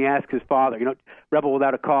manhood, and he asks his father, Rebel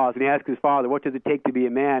Without a Cause, and he asks his father, what does it take to be a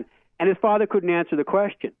man? And his father couldn't answer the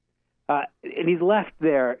question. And he's left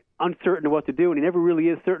there uncertain of what to do, and he never really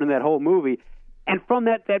is certain in that whole movie. And from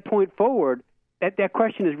that point forward, that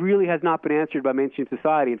question really has not been answered by mainstream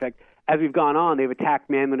society. In fact, as we've gone on, they've attacked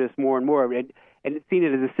manliness more and more, and seen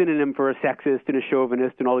it as a synonym for a sexist and a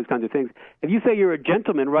chauvinist and all these kinds of things. If you say you're a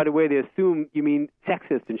gentleman, right away they assume you mean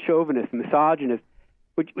sexist and chauvinist and misogynist,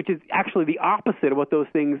 which is actually the opposite of what those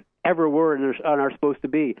things ever were and are supposed to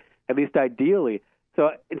be, at least ideally. So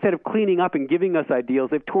instead of cleaning up and giving us ideals,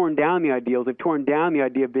 they've torn down the ideals. They've torn down the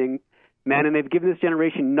idea of being men, and they've given this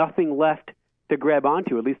generation nothing left to grab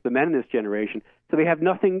onto, at least the men in this generation. So they have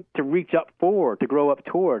nothing to reach up for, to grow up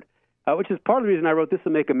toward, which is part of the reason I wrote This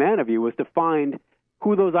Will Make a Man of You, was to find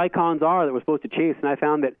who those icons are that we're supposed to chase. And I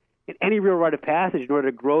found that in any real rite of passage, in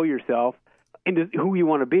order to grow yourself into who you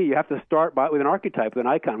want to be, you have to start with an archetype, with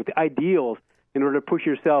an icon, with the ideals in order to push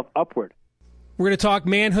yourself upward. We're going to talk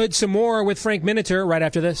manhood some more with Frank Miniter right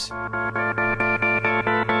after this.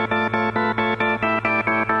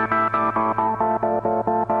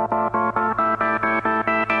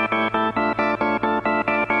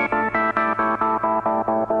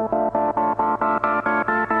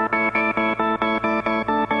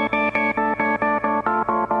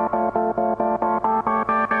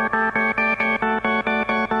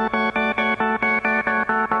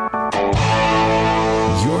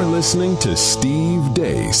 Listening to Steve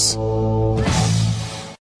Deace.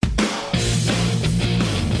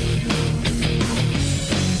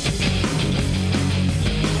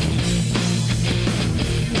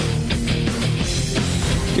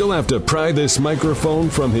 You'll have to pry this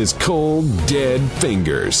microphone from his cold, dead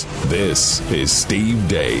fingers. This is Steve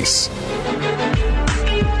Deace.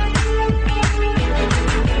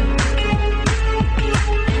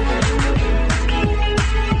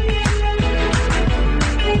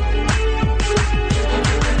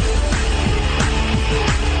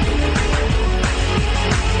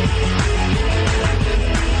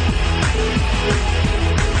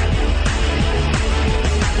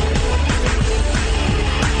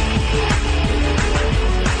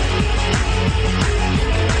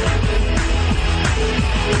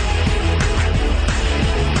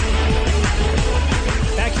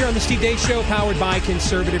 Steve Deace Show, powered by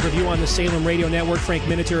Conservative Review on the Salem Radio Network. Frank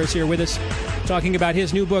Miniter is here with us, talking about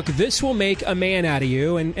his new book, This Will Make a Man Out of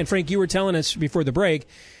You. And Frank, you were telling us before the break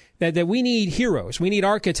that we need heroes. We need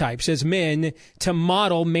archetypes as men to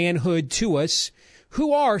model manhood to us.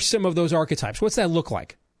 Who are some of those archetypes? What's that look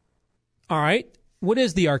like? All right. What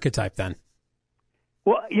is the archetype then?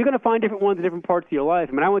 Well, you're going to find different ones in different parts of your life.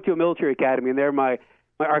 I mean, I went to a military academy, and there my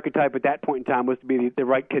archetype at that point in time was to be the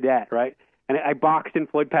right cadet, right? And I boxed in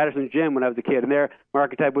Floyd Patterson's gym when I was a kid, and there my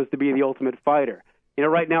archetype was to be the ultimate fighter. You know,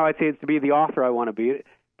 right now I'd say it's to be the author I want to be.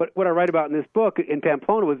 But what I write about in this book in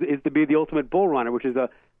Pamplona is to be the ultimate bull runner, which is a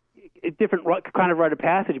different kind of rite of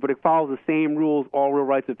passage, but it follows the same rules all real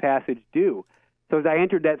rites of passage do. So as I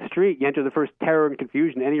entered that street, you enter the first terror and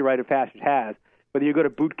confusion any rite of passage has. Whether you go to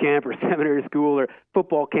boot camp or seminary school or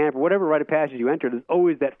football camp or whatever rite of passage you enter, there's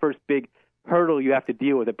always that first big hurdle you have to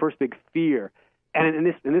deal with, that first big fear. And in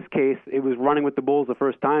this case, it was running with the bulls the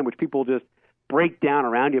first time, which people just break down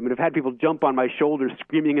around you. I mean, I've had people jump on my shoulders,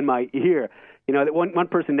 screaming in my ear. You know, that one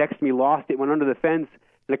person next to me lost it, went under the fence,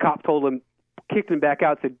 and the cop told him, kicked him back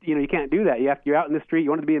out, said, you know, you can't do that. You're out in the street. You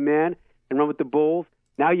wanted to be a man and run with the bulls.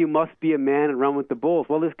 Now you must be a man and run with the bulls.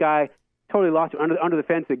 Well, this guy totally lost it, under the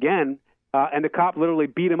fence again, and the cop literally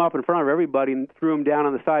beat him up in front of everybody and threw him down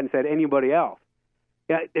on the side and said, anybody else.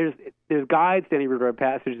 Yeah, there's guides to any rite of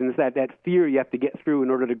passage, and it's that fear you have to get through in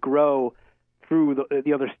order to grow through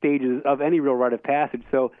the other stages of any real rite of passage.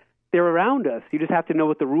 So they're around us. You just have to know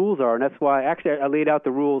what the rules are, and that's why actually I laid out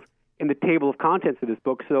the rules in the table of contents of this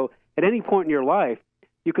book. So at any point in your life,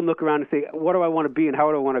 you can look around and say, what do I want to be and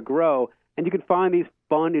how do I want to grow? And you can find these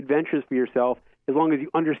fun adventures for yourself. As long as you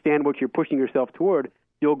understand what you're pushing yourself toward,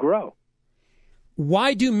 you'll grow.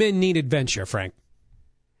 Why do men need adventure, Frank?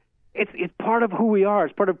 It's part of who we are.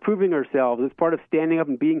 It's part of proving ourselves. It's part of standing up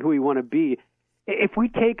and being who we want to be. If we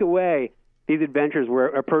take away these adventures where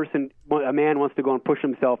a man wants to go and push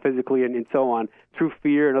himself physically and so on through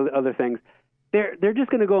fear and other things, they're just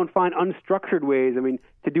going to go and find unstructured ways,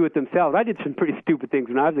 to do it themselves. I did some pretty stupid things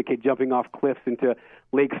when I was a kid, jumping off cliffs into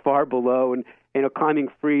lakes far below and climbing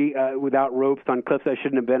free without ropes on cliffs I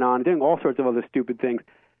shouldn't have been on, doing all sorts of other stupid things.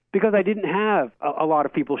 Because I didn't have a lot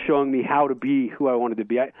of people showing me how to be who I wanted to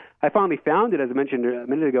be. I finally found it, as I mentioned a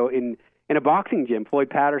minute ago, in a boxing gym. Floyd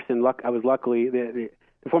Patterson, I was luckily, the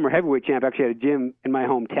former heavyweight champ, actually had a gym in my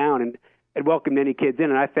hometown and had welcomed many kids in,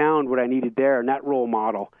 and I found what I needed there in that role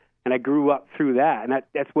model. And I grew up through that, and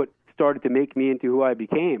that's what started to make me into who I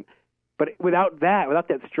became. But without that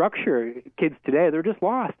structure, kids today, they're just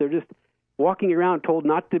lost. They're just walking around told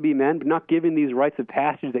not to be men, but not given these rites of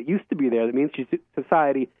passage that used to be there, that mainstream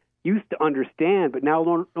society used to understand, but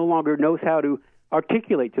now no longer knows how to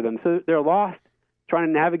articulate to them. So they're lost trying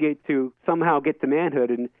to navigate to somehow get to manhood,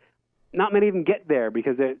 and not many of them get there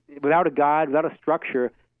because without a guide, without a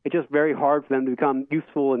structure, it's just very hard for them to become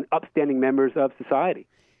useful and upstanding members of society.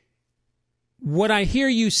 What I hear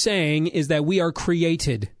you saying is that we are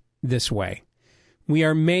created this way. We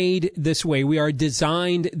are made this way. We are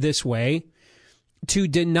designed this way. To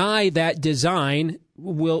deny that design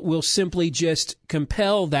will simply just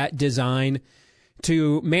compel that design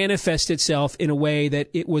to manifest itself in a way that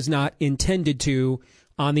it was not intended to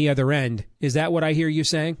on the other end. Is that what I hear you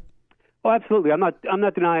saying? Oh, absolutely. I'm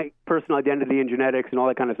not denying personal identity and genetics and all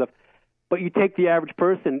that kind of stuff. But you take the average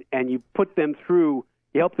person and you put them through,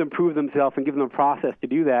 you help them prove themselves and give them a process to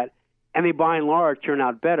do that, and they, by and large, turn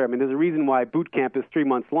out better. I mean, there's a reason why boot camp is 3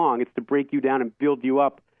 months long. It's to break you down and build you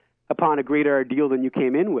up upon a greater ideal than you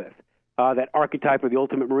came in with, that archetype of the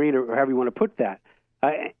ultimate Marine, or however you want to put that.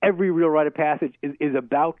 Every real rite of passage is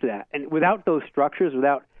about that. And without those structures,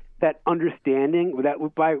 without that understanding, with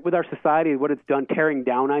our society and what it's done, tearing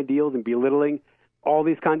down ideals and belittling all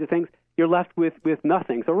these kinds of things, you're left with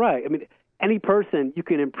nothing. So, right, I mean, any person, you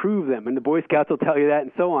can improve them, and the Boy Scouts will tell you that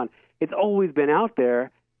and so on. It's always been out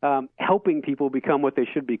there helping people become what they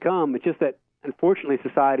should become. It's just that, unfortunately,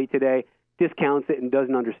 society today discounts it and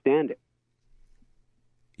doesn't understand it.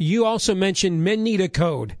 You also mentioned men need a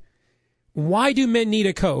code. Why do men need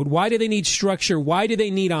a code? Why do they need structure? Why do they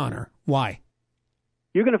need honor? Why?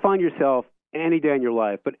 You're going to find yourself any day in your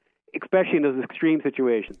life, but especially in those extreme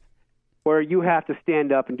situations where you have to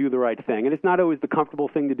stand up and do the right thing. And it's not always the comfortable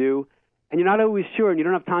thing to do, and you're not always sure, and you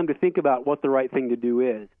don't have time to think about what the right thing to do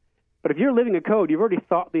is. But if you're living a code, you've already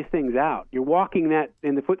thought these things out. You're walking that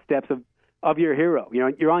in the footsteps of your hero. You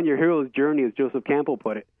know, you're on your hero's journey, as Joseph Campbell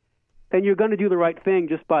put it. Then you're going to do the right thing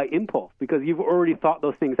just by impulse because you've already thought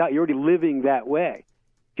those things out. You're already living that way.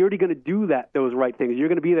 You're already going to do those right things. You're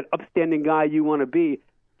going to be that upstanding guy you want to be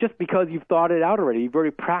just because you've thought it out already. You've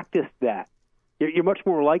already practiced that. You're much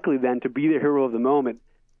more likely then to be the hero of the moment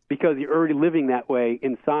because you're already living that way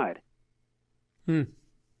inside. We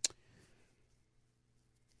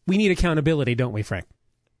need accountability, don't we, Frank?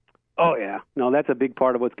 Oh, yeah. No, that's a big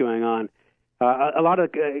part of what's going on. A lot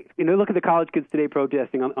of, look at the college kids today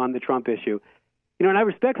protesting on the Trump issue. And I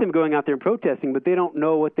respect them going out there and protesting, but they don't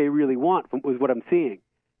know what they really want, was what I'm seeing.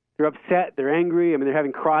 They're upset. They're angry. I mean, they're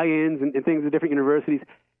having cry-ins and things at different universities.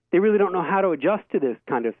 They really don't know how to adjust to this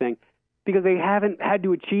kind of thing because they haven't had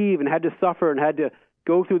to achieve and had to suffer and had to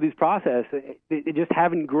go through these processes. They just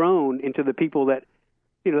haven't grown into the people that,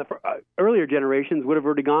 earlier generations would have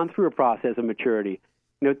already gone through a process of maturity.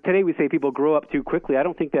 Today we say people grow up too quickly. I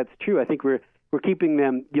don't think that's true. I think we're keeping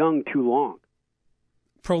them young too long.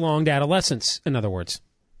 Prolonged adolescence, in other words.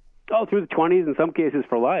 Oh, through the 20s, in some cases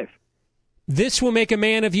for life. This will make a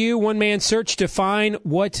man of you. One man's search to find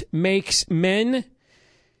what makes men.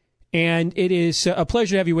 And it is a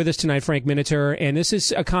pleasure to have you with us tonight, Frank Miniter. And this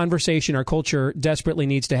is a conversation our culture desperately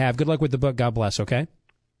needs to have. Good luck with the book. God bless, okay?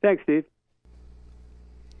 Thanks, Steve.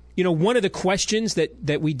 One of the questions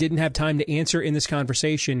that we didn't have time to answer in this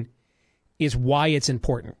conversation is why it's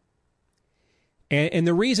important. And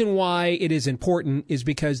the reason why it is important is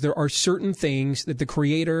because there are certain things that the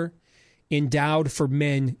Creator endowed for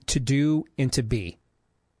men to do and to be.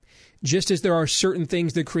 Just as there are certain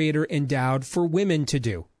things the Creator endowed for women to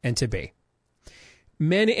do and to be.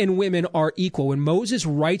 Men and women are equal. When Moses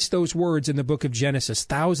writes those words in the book of Genesis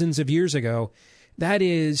thousands of years ago, that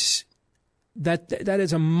is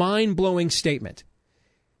a mind-blowing statement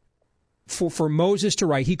for Moses to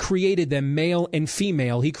write. He created them male and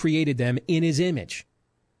female. He created them in his image.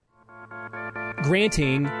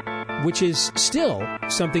 Granting, which is still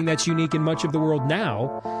something that's unique in much of the world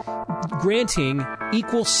now, granting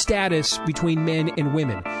equal status between men and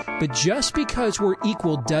women. But just because we're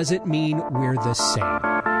equal doesn't mean we're the same.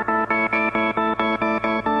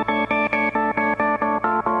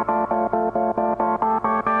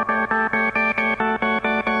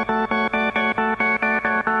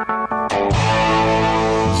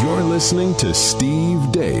 Listening to Steve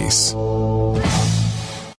Deace.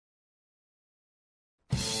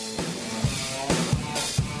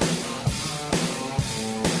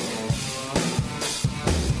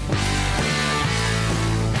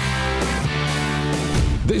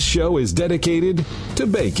 This show is dedicated to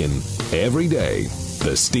bacon every day.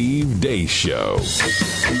 The Steve Deace Show.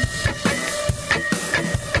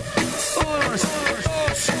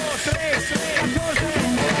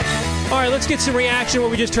 All right, let's get some reaction to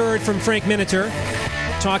what we just heard from Frank Miniter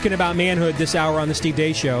talking about manhood this hour on the Steve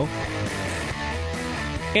Deace Show.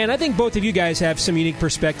 And I think both of you guys have some unique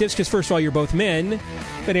perspectives because, first of all, you're both men.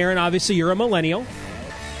 But, Aaron, obviously, you're a millennial.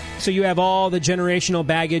 So you have all the generational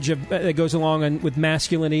baggage that goes along with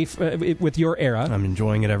masculinity with your era. I'm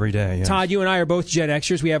enjoying it every day. Yes. Todd, you and I are both Gen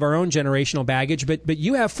Xers. We have our own generational baggage, but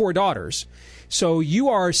you have 4 daughters. So you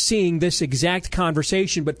are seeing this exact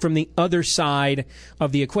conversation, but from the other side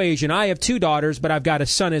of the equation. I have 2 daughters, but I've got a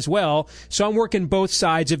son as well. So I'm working both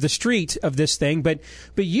sides of the street of this thing. But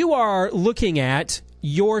you are looking at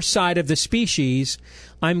your side of the species,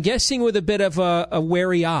 I'm guessing with a bit of a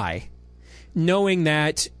wary eye, knowing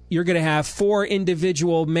that you're going to have 4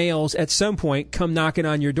 individual males at some point come knocking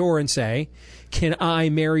on your door and say, "Can I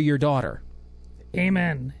marry your daughter?"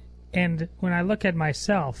 Amen. And when I look at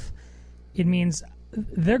myself, it means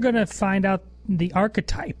they're going to find out the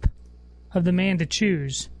archetype of the man to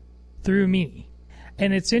choose through me.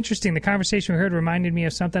 And it's interesting. The conversation we heard reminded me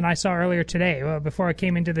of something I saw earlier today before I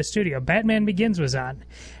came into the studio. Batman Begins was on.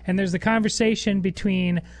 And there's the conversation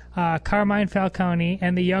between Carmine Falcone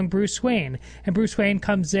and the young Bruce Wayne. And Bruce Wayne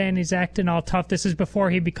comes in. He's acting all tough. This is before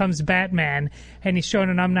he becomes Batman. And he's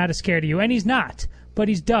showing, I'm not as scared of you. And he's not. But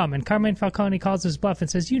he's dumb. And Carmine Falcone calls his bluff and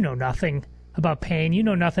says, "You know nothing about pain. You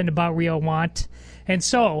know nothing about real want." And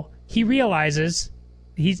so he realizes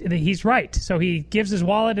he's right. So he gives his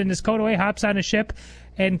wallet and his coat away, hops on a ship,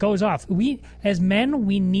 and goes off. We, as men,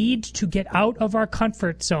 we need to get out of our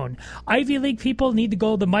comfort zone. Ivy League people need to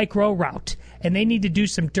go the Mike Rowe route, and they need to do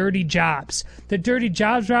some dirty jobs. The dirty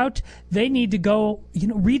jobs route, they need to go,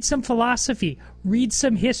 read some philosophy, read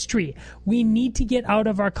some history. We need to get out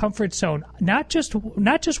of our comfort zone, not just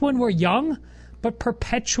when we're young, but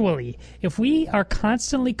perpetually. If we are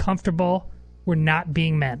constantly comfortable, we're not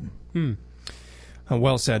being men.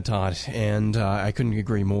 Well said, Todd, and I couldn't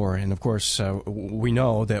agree more. And, of course, we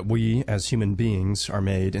know that we, as human beings, are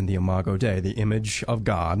made in the imago Dei, the image of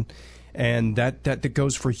God, and that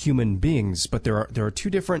goes for human beings. But there are 2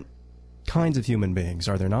 different kinds of human beings,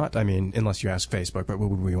 are there not? I mean, unless you ask Facebook, but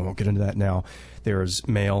we won't get into that now. There's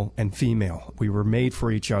male and female. We were made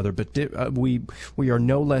for each other, but we are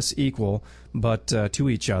no less equal but to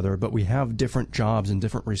each other, but we have different jobs and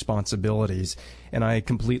different responsibilities. And I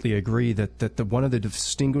completely agree that one of the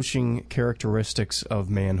distinguishing characteristics of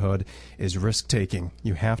manhood is risk-taking.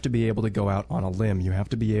 You have to be able to go out on a limb. You have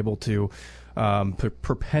to be able to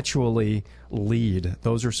perpetually lead.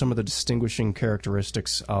 Those are some of the distinguishing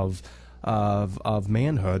characteristics of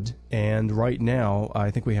manhood. And right now,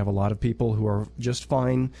 I think we have a lot of people who are just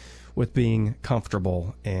fine with being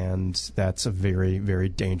comfortable, and that's a very, very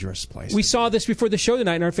dangerous place. We saw this before the show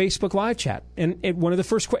tonight in our Facebook live chat, and one of the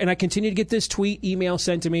first, and I continue to get this email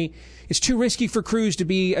sent to me. It's too risky for Cruz to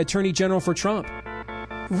be Attorney General for Trump.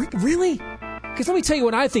 Really? Because let me tell you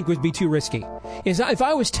what I think would be too risky. Is if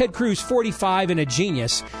I was Ted Cruz, 45 and a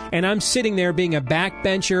genius, and I'm sitting there being a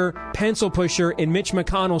backbencher, pencil pusher in Mitch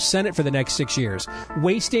McConnell's Senate for the next 6 years,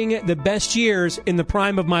 wasting the best years in the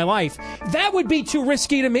prime of my life, that would be too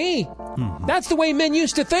risky to me. Mm-hmm. That's the way men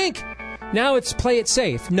used to think. Now it's play it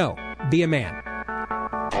safe. No, be a man.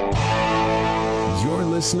 You're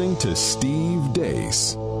listening to Steve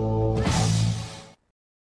Deace.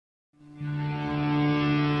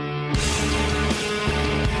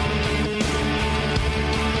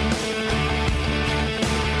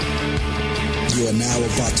 You are now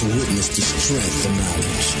about to witness the strength of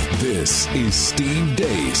knowledge. This is Steve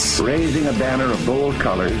Deace. Raising a banner of bold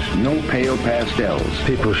colors, no pale pastels.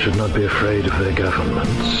 People should not be afraid of their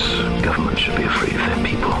governments. Governments should be afraid of their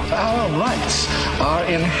people. Our rights are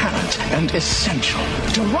inherent and essential,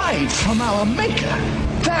 derived from our Maker.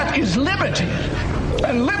 That is liberty.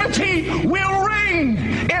 And liberty will reign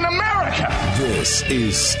in America. This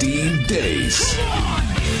is Steve Deace.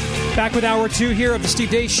 Back with Hour 2 here of the Steve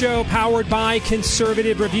Deace Show, powered by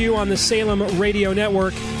Conservative Review on the Salem Radio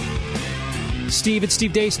Network. Steve at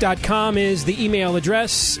stevedeace.com is the email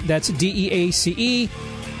address. That's DEACE.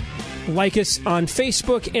 Like us on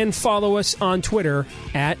Facebook and follow us on Twitter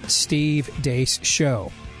at Steve Deace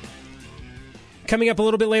Show. Coming up a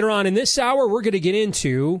little bit later on in this hour, we're going to get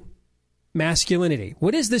into masculinity.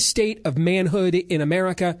 What is the state of manhood in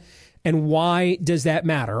America, and why does that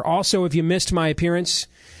matter? Also, if you missed my appearance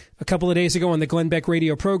a couple of days ago on the Glenn Beck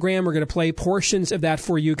Radio Program, we're going to play portions of that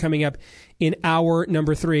for you coming up in hour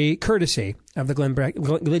number 3, courtesy of the Glenn Beck,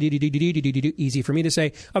 easy for me to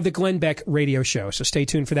say, of the Glenn Beck Radio Show. So stay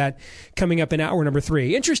tuned for that coming up in hour number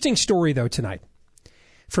 3. Interesting story, though, tonight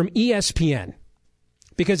from ESPN,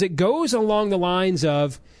 because it goes along the lines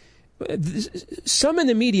of some in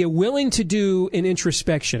the media willing to do an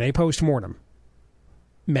introspection, a postmortem.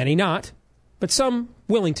 Many not, but some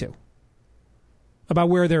willing to, about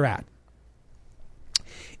where they're at.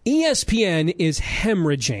 ESPN is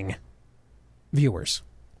hemorrhaging viewers.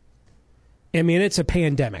 I mean, it's a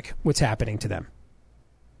pandemic, what's happening to them.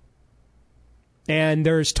 And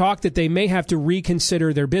there's talk that they may have to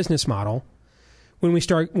reconsider their business model when we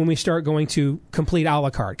start going to complete a la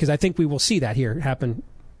carte, because I think we will see that here happen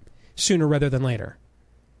sooner rather than later.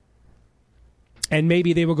 And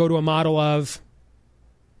maybe they will go to a model of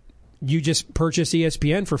you just purchase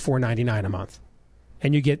ESPN for $4.99 a month,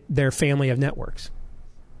 and you get their family of networks.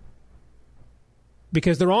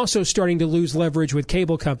 Because they're also starting to lose leverage with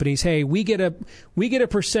cable companies. Hey, we get a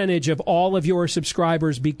percentage of all of your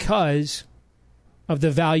subscribers because of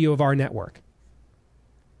the value of our network.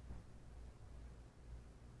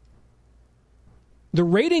 The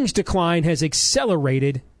ratings decline has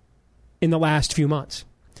accelerated in the last few months.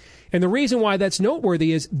 And the reason why that's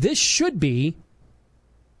noteworthy is this should be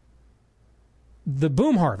the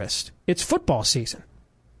boom harvest. It's football season.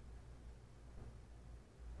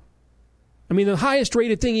 I mean, the highest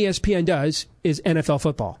rated thing ESPN does is NFL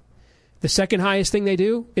football. The second highest thing they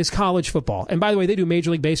do is college football. And by the way, they do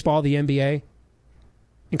Major League Baseball, the NBA,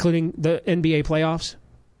 including the NBA playoffs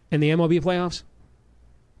and the MLB playoffs.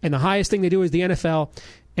 And the highest thing they do is the NFL,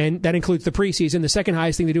 and that includes the preseason. The second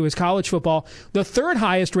highest thing they do is college football. The third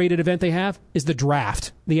highest rated event they have is the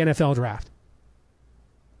draft, the NFL draft.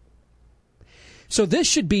 So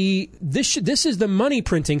this is the money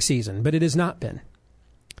printing season, but it has not been.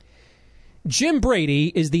 Jim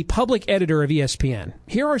Brady is the public editor of ESPN.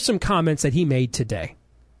 Here are some comments that he made today.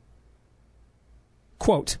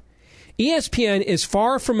 Quote, ESPN is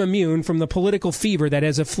far from immune from the political fever that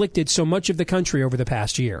has afflicted so much of the country over the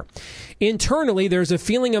past year. Internally, there's a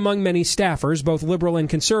feeling among many staffers, both liberal and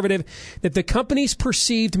conservative, that the company's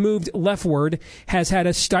perceived move leftward has had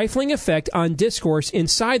a stifling effect on discourse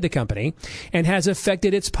inside the company and has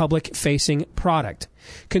affected its public-facing product.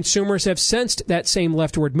 Consumers have sensed that same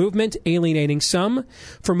leftward movement, alienating some.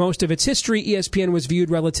 For most of its history, ESPN was viewed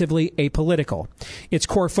relatively apolitical. Its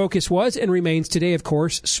core focus was and remains today, of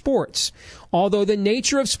course, sports. Although the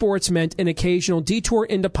nature of sports meant an occasional detour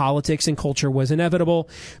into politics and culture was inevitable,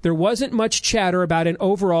 there wasn't much chatter about an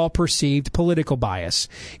overall perceived political bias.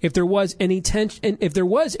 If there was any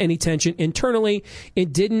tension internally,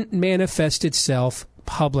 it didn't manifest itself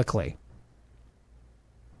publicly.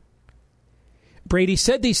 Brady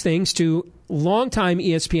said these things to longtime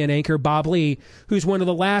ESPN anchor Bob Lee, who's one of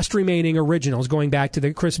the last remaining originals, going back to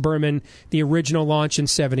the Chris Berman, the original launch in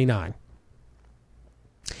 '79.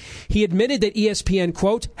 He admitted that ESPN,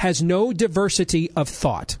 quote, has no diversity of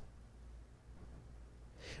thought.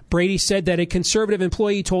 Brady said that a conservative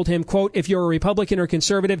employee told him, quote, if you're a Republican or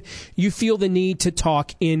conservative, you feel the need to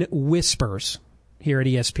talk in whispers here at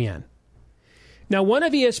ESPN. Now, one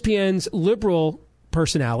of ESPN's liberal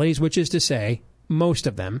personalities, which is to say, most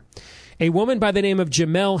of them, a woman by the name of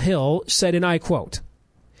Jamel Hill said, and I quote,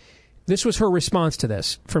 this was her response to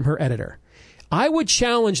this from her editor. I would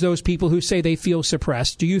challenge those people who say they feel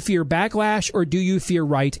suppressed. Do you fear backlash or do you fear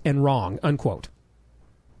right and wrong? Unquote.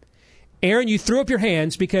 Aaron, you threw up your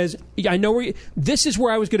hands because I know this is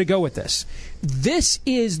where I was going to go with this. This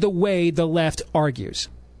is the way the left argues.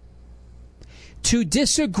 To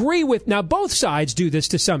disagree with, now both sides do this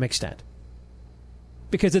to some extent,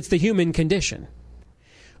 because it's the human condition.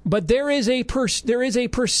 But there is a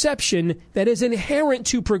perception that is inherent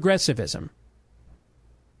to progressivism,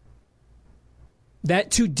 that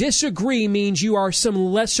to disagree means you are some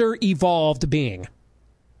lesser evolved being.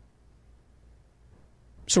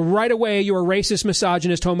 So right away, you're a racist,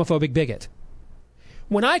 misogynist, homophobic bigot.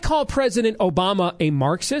 When I call President Obama a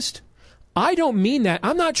Marxist, I don't mean that.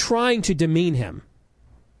 I'm not trying to demean him.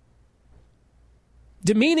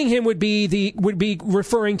 Demeaning him would be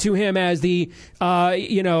referring to him as the guy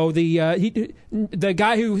who,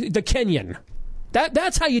 the Kenyan.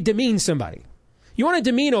 That's how you demean somebody. You want to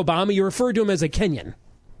demean Obama, you refer to him as a Kenyan.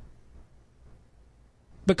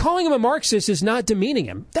 But calling him a Marxist is not demeaning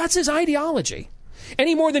him. That's his ideology.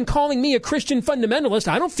 Any more than calling me a Christian fundamentalist,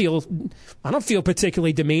 I don't feel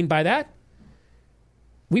particularly demeaned by that.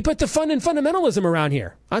 We put the fun in fundamentalism around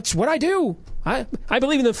here. That's what I do. I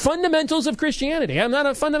believe in the fundamentals of Christianity. I'm not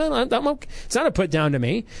a fundamentalist. It's not a put down to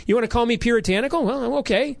me. You want to call me puritanical? Well, I'm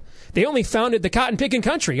okay. They only founded the cotton picking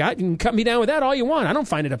country. You can cut me down with that all you want. I don't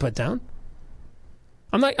find it a put down.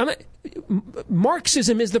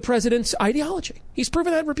 Marxism is the president's ideology. He's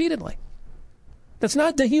proven that repeatedly. That's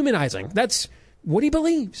not dehumanizing. That's what he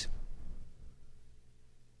believes.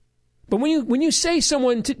 But when you say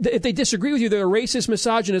someone, if they disagree with you, they're a racist,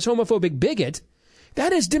 misogynist, homophobic bigot,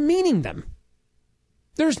 that is demeaning them.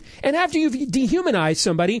 And after you've dehumanized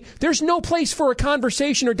somebody, there's no place for a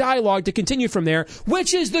conversation or dialogue to continue from there,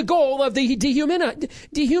 which is the goal of the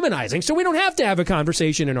dehumanizing. So we don't have to have a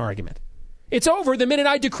conversation and argument. It's over the minute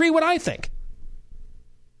I decree what I think.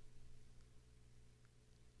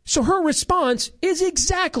 So her response is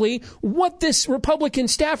exactly what this Republican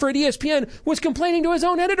staffer at ESPN was complaining to his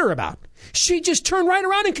own editor about. She just turned right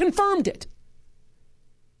around and confirmed it.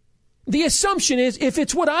 The assumption is, if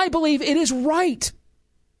it's what I believe, it is right.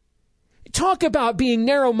 Talk about being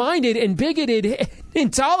narrow-minded and bigoted and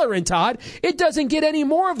intolerant, Todd. It doesn't get any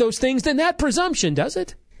more of those things than that presumption, does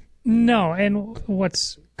it? No, and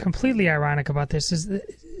what's completely ironic about this is that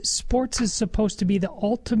sports is supposed to be the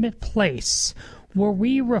ultimate place where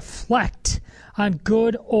we reflect on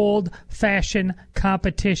good old-fashioned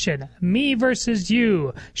competition. Me versus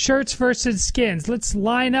you, shirts versus skins. Let's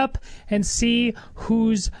line up and see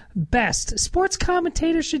who's best. Sports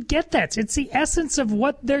commentators should get that. It's the essence of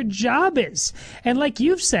what their job is. And like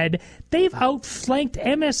you've said, they've outflanked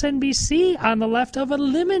MSNBC on the left of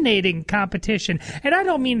eliminating competition. And I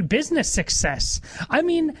don't mean business success. I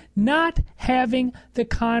mean not having the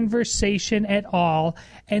conversation at all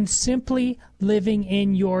and simply living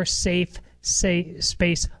in your safe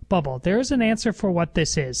space bubble. There's an answer for what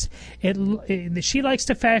this is. She likes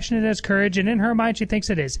to fashion it as courage, and in her mind she thinks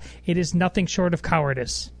it is. It is nothing short of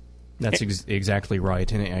cowardice. That's exactly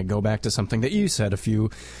right. And I go back to something that you said a few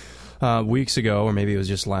weeks ago, or maybe it was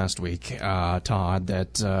just last week, Todd,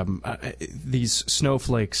 that these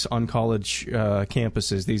snowflakes on college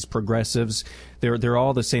campuses, these progressives, they're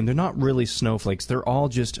all the same. They're not really snowflakes. They're all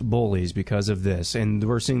just bullies because of this. And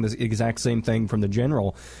we're seeing the exact same thing from the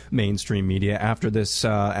general mainstream media after this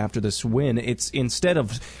win. It's instead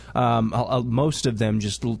of most of them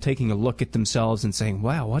just taking a look at themselves and saying,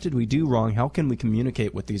 wow, what did we do wrong? How can we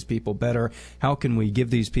communicate with these people better? How can we give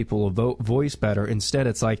these people a voice better? Instead,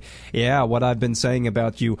 it's like, yeah, what I've been saying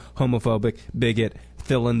about you, homophobic, bigot,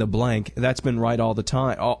 fill in the blank, that's been right all the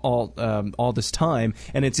time, all this time,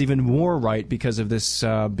 and it's even more right because of this,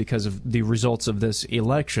 because of the results of this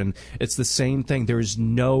election. It's the same thing. There is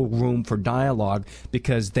no room for dialogue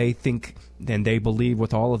because they think and they believe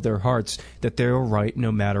with all of their hearts that they're right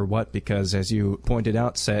no matter what. Because, as you pointed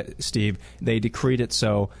out, Steve, they decreed it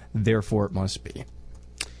so, therefore it must be.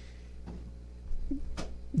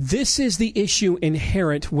 This is the issue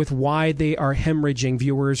inherent with why they are hemorrhaging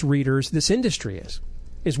viewers, readers, this industry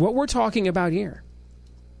is what we're talking about here.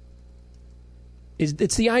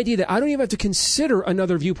 It's the idea that I don't even have to consider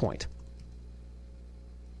another viewpoint.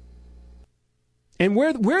 And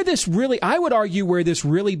where this really, I would argue where this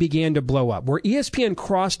really began to blow up, where ESPN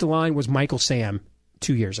crossed the line was Michael Sam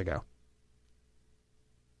 2 years ago.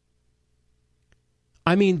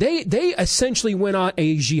 I mean, they essentially went on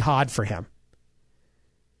a jihad for him.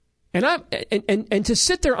 And to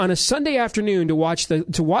sit there on a Sunday afternoon to watch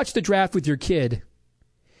the draft with your kid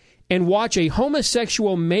and watch a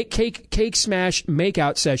homosexual cake smash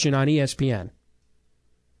makeout session on ESPN,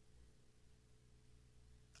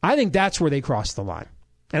 I think that's where they crossed the line.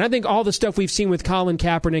 And I think all the stuff we've seen with Colin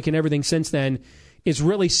Kaepernick and everything since then is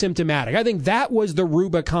really symptomatic. I think that was the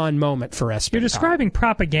Rubicon moment for ESPN. You're describing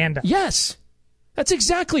propaganda. Yes. That's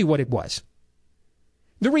exactly what it was.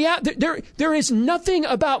 There is nothing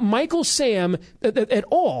about Michael Sam at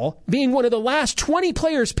all being one of the last 20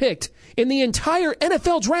 players picked in the entire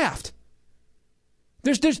NFL draft.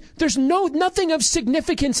 There's nothing of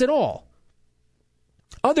significance at all,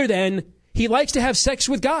 other than he likes to have sex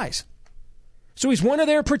with guys. So he's one of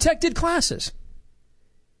their protected classes.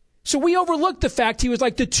 So we overlooked the fact he was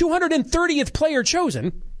like the 230th player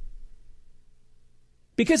chosen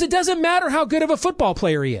because it doesn't matter how good of a football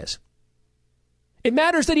player he is. It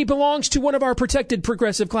matters that he belongs to one of our protected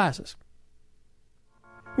progressive classes.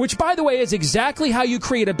 Which, by the way, is exactly how you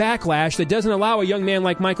create a backlash that doesn't allow a young man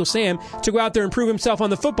like Michael Sam to go out there and prove himself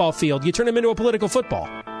on the football field. You turn him into a political football.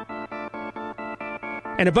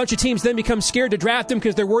 And a bunch of teams then become scared to draft him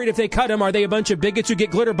because they're worried if they cut him, are they a bunch of bigots who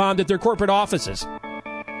get glitter bombed at their corporate offices?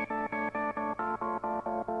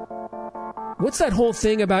 What's that whole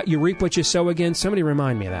thing about you reap what you sow again? Somebody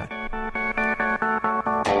remind me of that.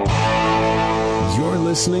 You're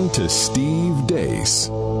listening to Steve Deace.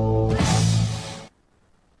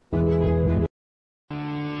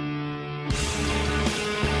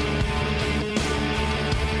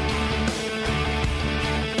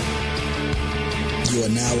 You are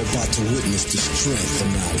now about to witness the strength of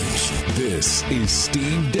knowledge. This is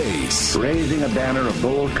Steve Deace. Raising a banner of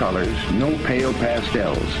bold colors, no pale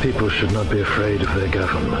pastels. People should not be afraid of their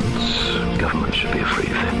governments. Governments should be afraid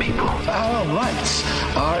of their people. Our rights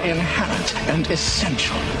are inherent and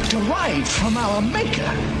essential, derived from our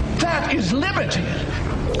Maker. That is liberty.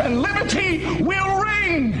 And liberty will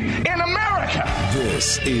reign in America.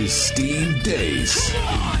 This is Steve Deace.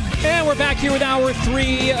 And we're back here with Hour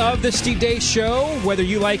 3 of the Steve Deace Show, whether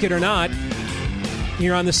you like it or not,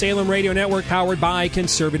 here on the Salem Radio Network, powered by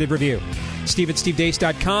Conservative Review.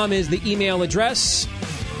 Steve@stevedeace.com is the email address.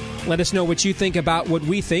 Let us know what you think about what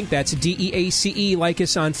we think. That's DEACE. Like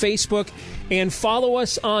us on Facebook and follow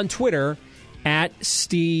us on Twitter at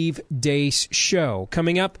Steve Deace Show.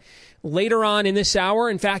 Coming up later on in this hour,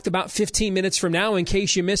 in fact, about 15 minutes from now, in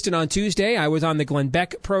case you missed it on Tuesday, I was on the Glenn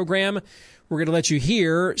Beck Program. We're going to let you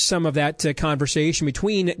hear some of that conversation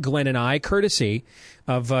between Glenn and I, courtesy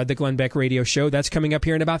of the Glenn Beck Radio Show. That's coming up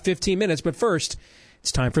here in about 15 minutes. But first,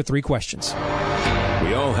 it's time for 3 questions.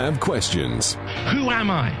 We all have questions. Who am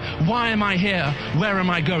I? Why am I here? Where am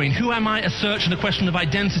I going? Who am I? A search and a question of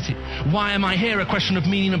identity. Why am I here? A question of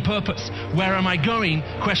meaning and purpose. Where am I going?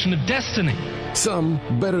 Question of destiny. Some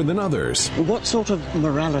better than others. What sort of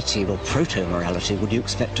morality or proto-morality would you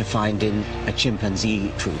expect to find in a chimpanzee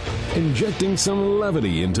troop? Injecting some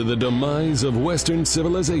levity into the demise of Western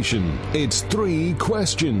civilization. It's 3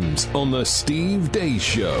 questions on the Steve Deace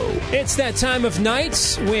Show. It's that time of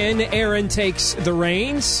night when Aaron takes the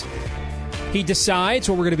reins. He decides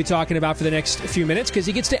what we're going to be talking about for the next few minutes because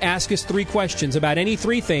he gets to ask us 3 questions about any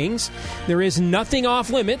 3 things. There is nothing off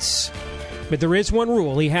limits. But there is one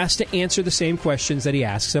rule. He has to answer the same questions that he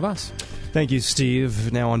asks of us. Thank you,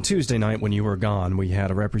 Steve. Now, on Tuesday night when you were gone, we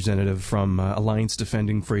had a representative from Alliance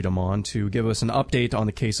Defending Freedom on to give us an update on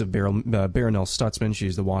the case of Barronelle Stutzman.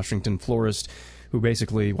 She's the Washington florist who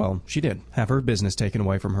basically, well, she did have her business taken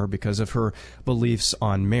away from her because of her beliefs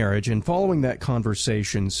on marriage. And following that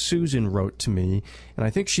conversation, Susan wrote to me, and I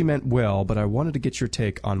think she meant well, but I wanted to get your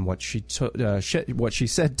take on what she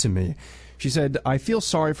said to me. She said, I feel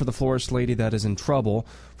sorry for the florist lady that is in trouble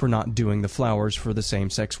for not doing the flowers for the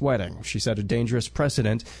same-sex wedding. She set a dangerous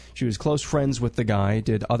precedent. She was close friends with the guy,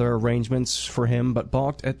 did other arrangements for him, but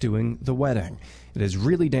balked at doing the wedding. It is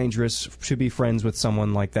really dangerous to be friends with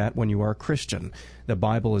someone like that when you are a Christian. The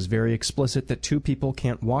Bible is very explicit that 2 people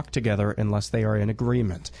can't walk together unless they are in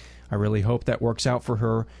agreement. I really hope that works out for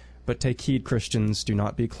her, but take heed, Christians. Do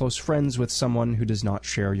not be close friends with someone who does not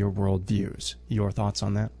share your worldviews. Your thoughts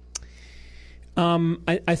on that?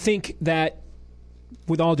 I think that,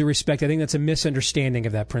 with all due respect, I think that's a misunderstanding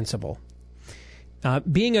of that principle.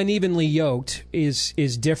 Being unevenly yoked is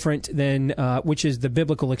different than, which is the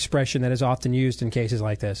biblical expression that is often used in cases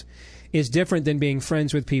like this, is different than being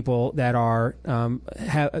friends with people that are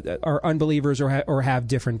unbelievers or have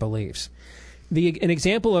different beliefs. An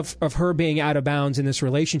example of her being out of bounds in this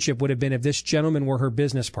relationship would have been if this gentleman were her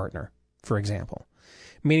business partner, for example.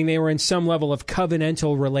 Meaning they were in some level of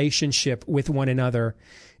covenantal relationship with one another,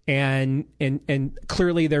 and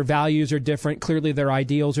clearly their values are different, clearly their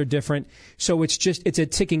ideals are different. So it's a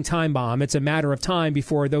ticking time bomb. It's a matter of time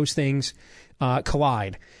before those things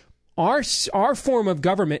collide. Our form of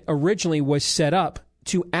government originally was set up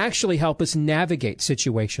to actually help us navigate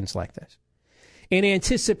situations like this. In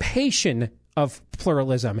anticipation of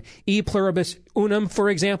pluralism, e pluribus unum,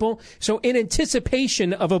 for example. So in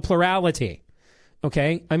anticipation of a plurality.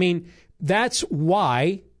 Okay, I mean that's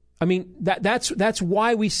why. I mean that's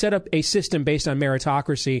why we set up a system based on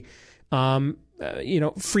meritocracy,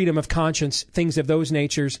 freedom of conscience, things of those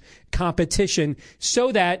natures, competition,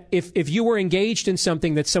 so that if you were engaged in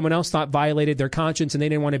something that someone else thought violated their conscience and they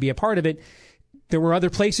didn't want to be a part of it, there were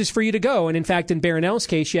other places for you to go. And in fact, in Barronelle's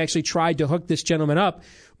case, she actually tried to hook this gentleman up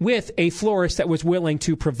with a florist that was willing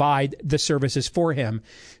to provide the services for him.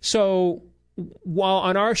 So, while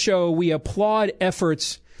on our show we applaud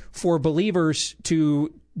efforts for believers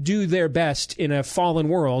to do their best in a fallen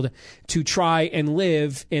world to try and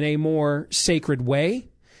live in a more sacred way,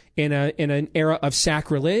 in an era of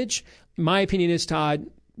sacrilege, my opinion is, Todd,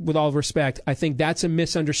 with all respect, I think that's a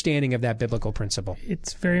misunderstanding of that biblical principle.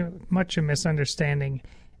 It's very much a misunderstanding.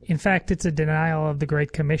 In fact, it's a denial of the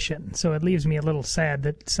Great Commission. So it leaves me a little sad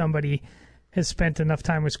that somebody has spent enough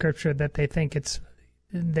time with Scripture that they think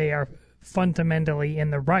they are fundamentally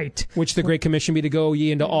in the right. Which the Great Commission be to go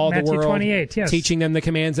ye into all Matthew the world, 28, yes. teaching them the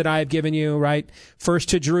commands that I have given you, right? First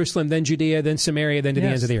to Jerusalem, then Judea, then Samaria, then to the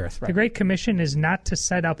ends of the earth. Right? The Great Commission is not to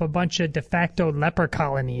set up a bunch of de facto leper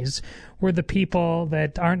colonies where the people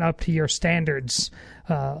that aren't up to your standards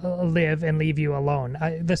live and leave you alone.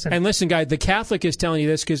 Listen, guys, the Catholic is telling you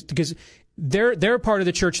this because they're part of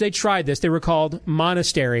the church. They tried this. They were called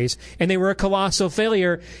monasteries, and they were a colossal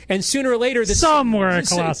failure. And sooner or later, some were a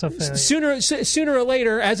colossal failure. Sooner or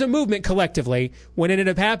later, as a movement collectively, what ended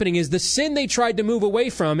up happening is the sin they tried to move away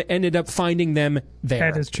from ended up finding them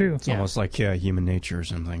there. That is true. It's almost like human nature or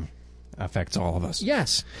something. Affects all of us.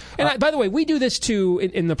 Yes. And by the way, we do this too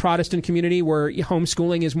in the Protestant community, where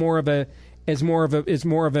homeschooling is more of a is more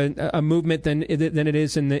of a movement than it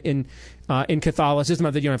is in Catholicism.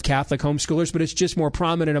 Not that you don't have Catholic homeschoolers, but it's just more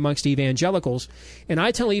prominent amongst evangelicals. And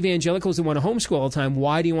I tell evangelicals that want to homeschool all the time,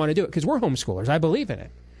 why do you want to do it? Because we're homeschoolers. I believe in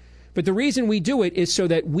it. But the reason we do it is so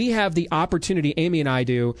that we have the opportunity, Amy and I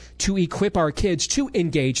do, to equip our kids to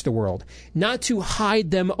engage the world, not to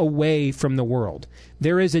hide them away from the world.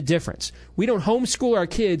 There is a difference. We don't homeschool our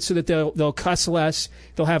kids so that they'll cuss less,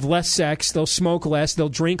 they'll have less sex, they'll smoke less, they'll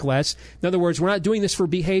drink less. In other words, we're not doing this for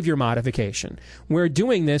behavior modification. We're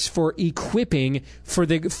doing this for equipping so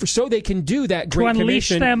they can do that Great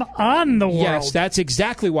Commission. To unleash them on the world. Yes, that's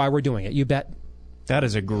exactly why we're doing it. You bet. That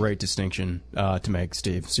is a great distinction to make,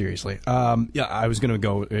 Steve. Seriously. I was going to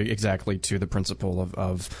go exactly to the principle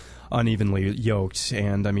of unevenly yoked.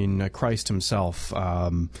 And, I mean, Christ himself,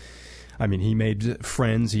 he made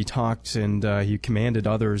friends, he talked, and he commanded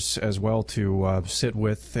others as well to sit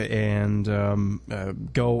with and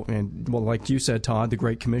go. And, well, like you said, Todd, the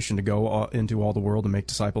Great Commission to go into all the world and make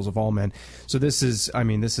disciples of all men. So this is,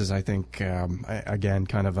 I think, again,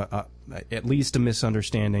 kind of at least a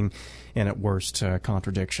misunderstanding and at worst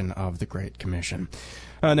contradiction of the Great Commission.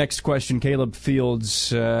 Next question, Caleb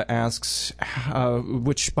Fields asks,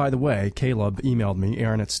 which, by the way, Caleb emailed me,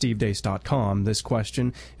 Aaron@stevedeace.com, this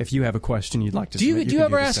question. If you have a question you'd like to submit, do you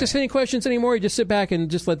ever ask us any questions anymore? Or you just sit back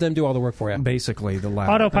and just let them do all the work for you? Basically, the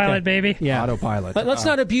latter. Autopilot, baby. Yeah. Autopilot. Let's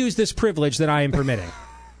not abuse this privilege that I am permitting.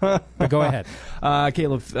 But go ahead.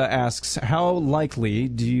 Caleb asks, how likely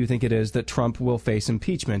do you think it is that Trump will face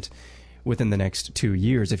impeachment within the next 2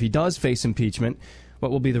 years? If he does face impeachment,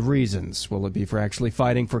 what will be the reasons? Will it be for actually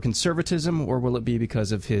fighting for conservatism, or will it be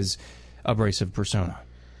because of his abrasive persona?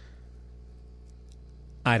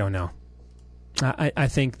 I don't know. I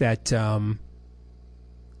think that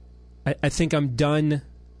I think I'm done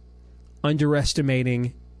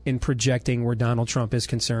underestimating and projecting where Donald Trump is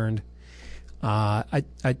concerned. I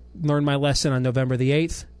learned my lesson on November the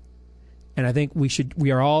 8th, and I think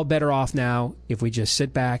we are all better off now if we just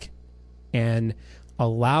sit back and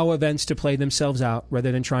allow events to play themselves out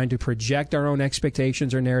rather than trying to project our own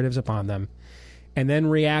expectations or narratives upon them, and then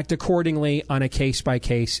react accordingly on a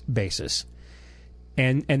case-by-case basis.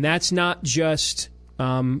 And that's not just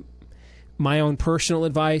my own personal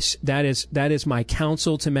advice. That is my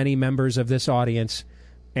counsel to many members of this audience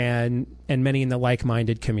and many in the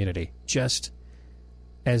like-minded community. Just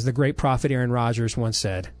as the great prophet Aaron Rodgers once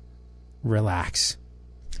said, relax.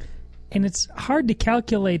 And it's hard to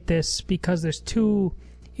calculate this because there's two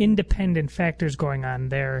independent factors going on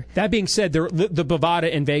there. That being said, the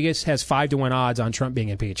Bovada in Vegas has 5-1 odds on Trump being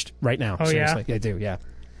impeached right now. Oh, seriously. yeah? They do, yeah.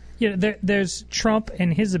 There's Trump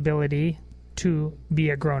and his ability to be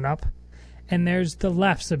a grown-up, and there's the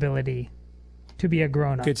left's ability to be a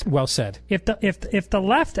grown-up. Good, well said. If the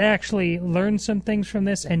left actually learns some things from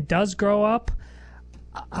this and does grow up,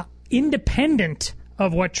 independent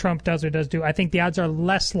of what Trump does or does do, I think the odds are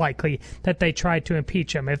less likely that they try to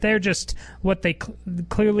impeach him. If they're just what they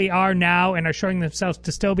clearly are now and are showing themselves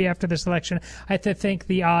to still be after this election, I think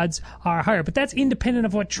the odds are higher. But that's independent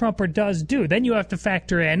of what Trump or does do. Then you have to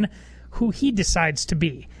factor in who he decides to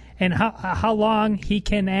be and how long he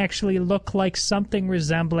can actually look like something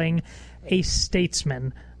resembling a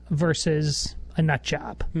statesman versus a nut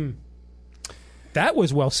job. That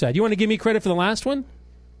was well said. You want to give me credit for the last one?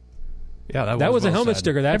 Yeah, that was well a helmet said.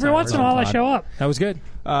 sticker. That Every once in a while I show up. That was good.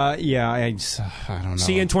 Yeah, I don't know.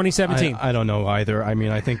 See you in 2017. I don't know either. I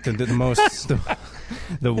mean, I think the most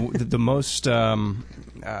the most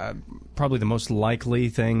probably the most likely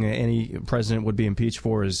thing any president would be impeached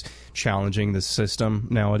for is challenging the system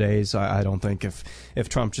nowadays. I don't think if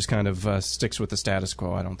Trump just kind of sticks with the status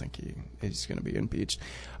quo, I don't think he's going to be impeached.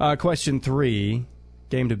 Question 3,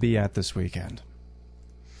 game to be at this weekend.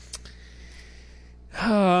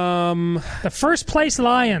 The first place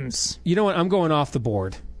Lions. You know what? I'm going off the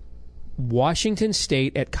board. Washington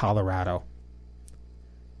State at Colorado.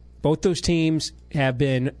 Both those teams have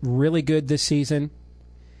been really good this season.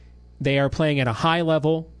 They are playing at a high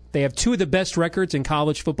level. They have 2 of the best records in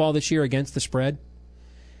college football this year against the spread.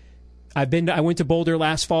 I went to Boulder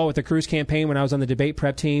last fall with the Cruise campaign when I was on the debate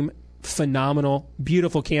prep team. Phenomenal,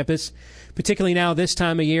 beautiful campus, particularly now this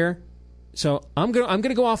time of year. So I'm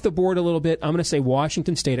gonna go off the board a little bit. I'm gonna say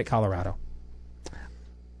Washington State at Colorado.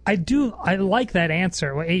 I like that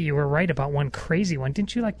answer. Well, hey, you were right about one crazy one.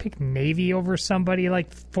 Didn't you pick Navy over somebody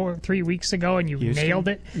 3 weeks ago and you Houston? nailed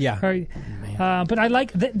it? Yeah. But I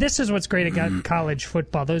like this is what's great about college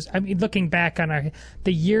football. Looking back on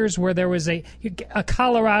the years where there was a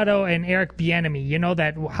Colorado and Eric Bieniemy,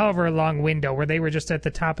 that however long window where they were just at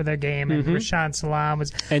the top of their game, and Rashawn Salam was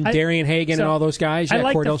Darian Hagan and all those guys.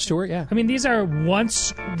 Yeah, Cordell Stewart. Yeah. These are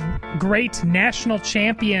once great national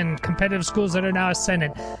champion competitive schools that are now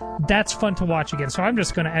ascendant. That's fun to watch again. So I'm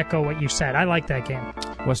just going to echo what you said. I like that game.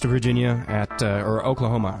 West Virginia or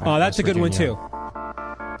Oklahoma. Oh, that's a good one, too.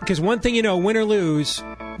 Because one thing win or lose,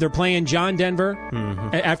 they're playing John Denver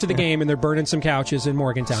after the game, and they're burning some couches in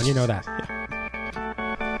Morgantown. You know that. Yeah.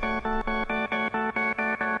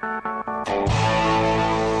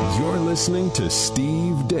 You're listening to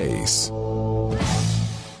Steve Deace.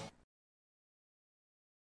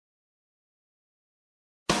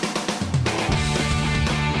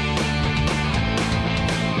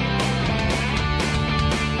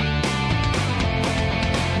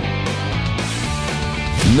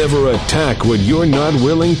 Never attack what you're not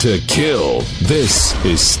willing to kill. This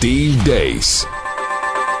is Steve Deace.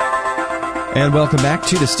 And welcome back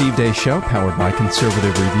to the Steve Deace Show, powered by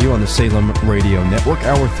Conservative Review on the Salem Radio Network.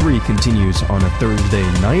 Hour 3 continues on a Thursday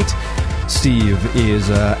night. Steve is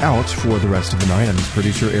out for the rest of the night. I'm his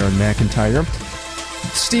producer, Aaron McIntyre.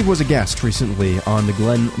 Steve was a guest recently on the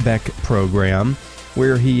Glenn Beck Program,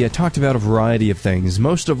 where he talked about a variety of things.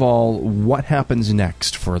 Most of all, what happens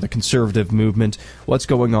next for the conservative movement, what's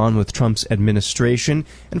going on with Trump's administration,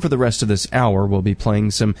 and for the rest of this hour, we'll be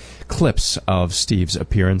playing some clips of Steve's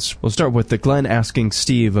appearance. We'll start with Glenn asking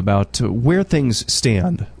Steve about where things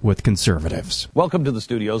stand with conservatives. Welcome to the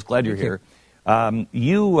studios. Glad you're here.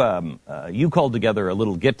 You called together a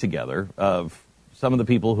little get-together of some of the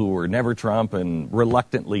people who were never Trump and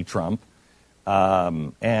reluctantly Trump,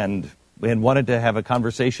 and wanted to have a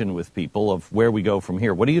conversation with people of where we go from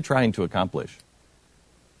here. What are you trying to accomplish?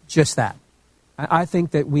 Just that. I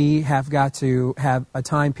think that we have got to have a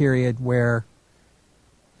time period where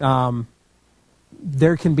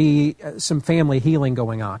there can be some family healing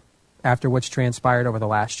going on after what's transpired over the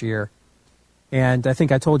last year. And I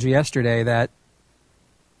think I told you yesterday that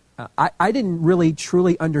I didn't really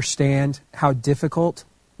truly understand how difficult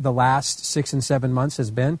the last 6 and 7 months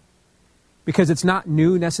has been, because it's not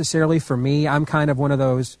new necessarily for me. I'm kind of one of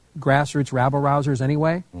those grassroots rabble-rousers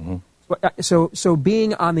anyway. So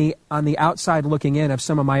being on the outside looking in of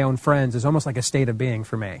some of my own friends is almost like a state of being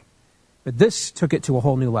for me. But this took it to a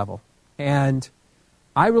whole new level. And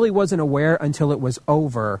I really wasn't aware until it was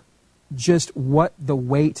over just what the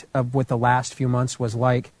weight of what the last few months was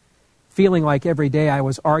like, feeling like every day I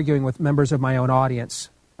was arguing with members of my own audience.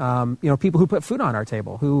 People who put food on our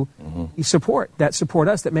table, who support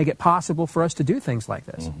us, that make it possible for us to do things like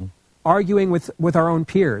this. Arguing with our own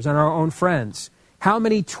peers and our own friends. How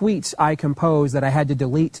many tweets I composed that I had to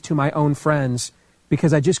delete to my own friends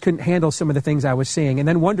because I just couldn't handle some of the things I was seeing. And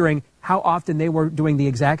then wondering how often they were doing the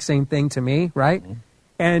exact same thing to me, right?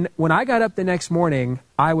 And when I got up the next morning,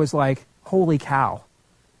 I was like, holy cow.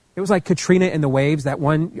 It was like Katrina and the Waves, that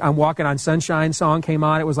one I'm Walking on Sunshine song came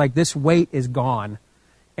on. It was like, this weight is gone.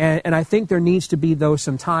 And I think there needs to be, though,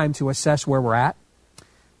 some time to assess where we're at,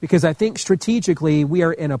 because I think strategically we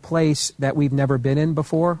are in a place that we've never been in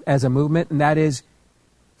before as a movement, and that is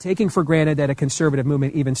taking for granted that a conservative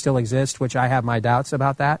movement even still exists, which I have my doubts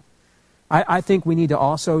about that. I think we need to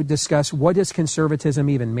also discuss, what does conservatism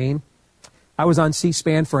even mean? I was on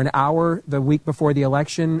C-SPAN for an hour the week before the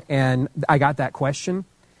election, and I got that question,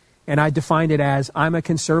 and I defined it as, I'm a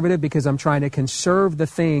conservative because I'm trying to conserve the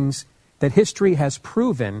things that history has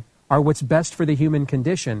proven are what's best for the human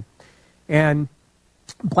condition. And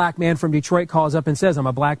black man from Detroit calls up and says, I'm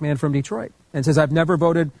a black man from Detroit, and says, I've never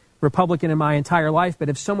voted Republican in my entire life, but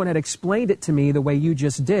if someone had explained it to me the way you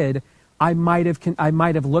just did, I might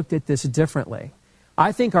have looked at this differently.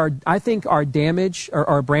 I think our damage, or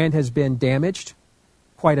our brand, has been damaged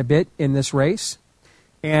quite a bit in this race,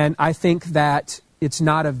 and I think that it's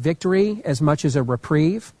not a victory as much as a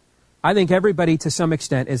reprieve. I think everybody, to some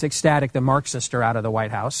extent, is ecstatic the Marxists are out of the White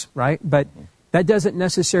House, right? But that doesn't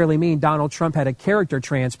necessarily mean Donald Trump had a character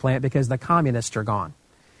transplant because the communists are gone.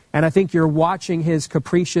 And I think you're watching his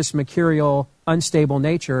capricious, mercurial, unstable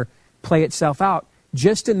nature play itself out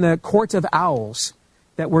just in the court of owls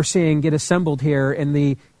that we're seeing get assembled here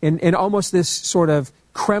in almost this sort of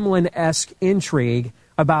Kremlin-esque intrigue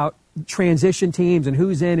about transition teams and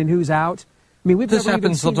who's in and who's out. I mean, this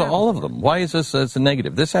happens to all of them. Why is this as a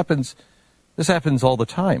negative? This happens all the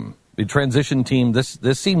time. The transition team. This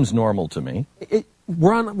seems normal to me.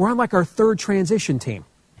 We're on like our third transition team.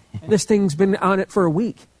 This thing's been on it for a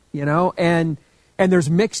week. and there's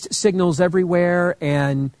mixed signals everywhere,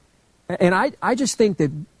 and I just think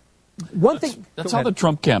that that's how the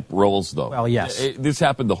Trump camp rolls, though. Well, yes, this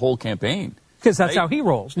happened the whole campaign. Because that's how he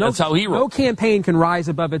rolls. That's how he rolls. No campaign can rise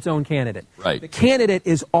above its own candidate. Right. The candidate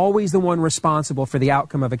is always the one responsible for the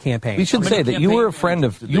outcome of a campaign. We should say that you were a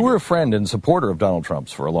friend and supporter of Donald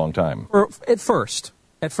Trump's for a long time. At first.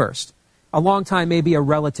 A long time may be a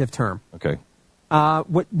relative term. Okay.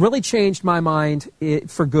 What really changed my mind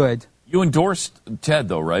for good. You endorsed Ted,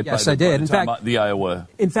 though, right? Yes, I did. In fact, the Iowa.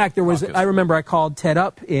 In fact, there was. caucus. I remember I called Ted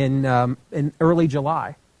up in early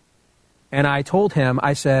July, and I told him,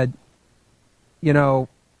 I said,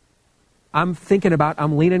 I'm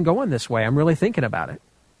leaning going this way. I'm really thinking about it.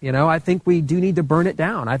 I think we do need to burn it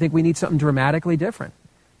down. I think we need something dramatically different.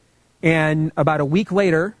 And about a week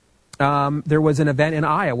later, there was an event in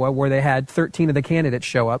Iowa where they had 13 of the candidates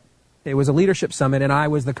show up. It was a leadership summit, and I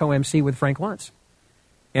was the co-MC with Frank Luntz.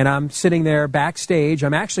 And I'm sitting there backstage.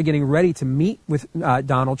 I'm actually getting ready to meet with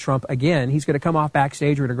Donald Trump again. He's going to come off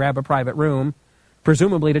backstage or to grab a private room,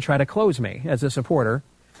 presumably to try to close me as a supporter.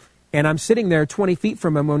 And I'm sitting there 20 feet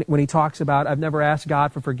from him when he talks about, I've never asked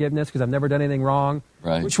God for forgiveness because I've never done anything wrong.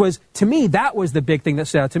 Right. Which was, to me, that was the big thing that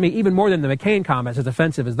stood out to me, even more than the McCain comments, as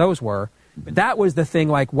offensive as those were. But that was the thing,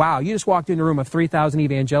 like, wow, you just walked into a room of 3,000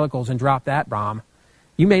 evangelicals and dropped that bomb.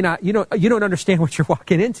 You don't understand what you're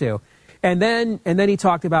walking into. And then he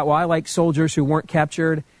talked about, well, I like soldiers who weren't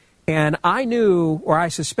captured. And I knew, or I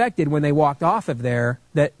suspected when they walked off of there,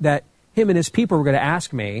 that him and his people were going to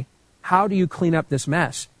ask me, how do you clean up this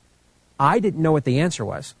mess? I didn't know what the answer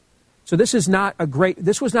was. So this was not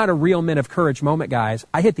a real men of courage moment, guys.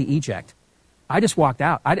 I hit the eject. I just walked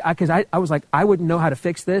out. Because I was like, I wouldn't know how to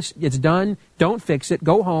fix this. It's done. Don't fix it.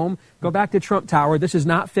 Go home. Go back to Trump Tower. This is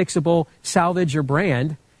not fixable. Salvage your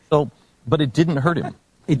brand. But it didn't hurt him.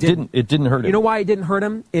 It didn't hurt him. You know why it didn't hurt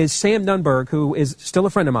him? Is Sam Nunberg, who is still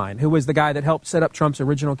a friend of mine, who was the guy that helped set up Trump's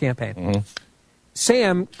original campaign. Mm-hmm.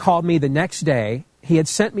 Sam called me the next day. He had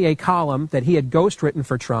sent me a column that he had ghostwritten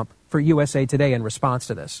for Trump for USA Today in response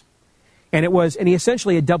to this. And he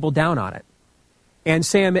essentially had doubled down on it. And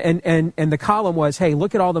Sam, and the column was, hey,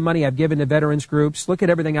 look at all the money I've given to veterans groups. Look at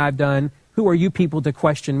everything I've done. Who are you people to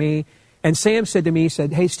question me? And Sam said to me,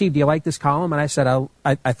 hey, Steve, do you like this column? And I said,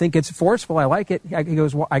 I think it's forceful. I like it. I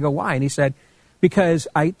go, why? And he said, because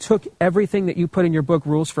I took everything that you put in your book,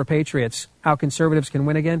 Rules for Patriots, How Conservatives Can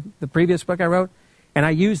Win Again, the previous book I wrote, and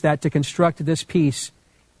I used that to construct this piece.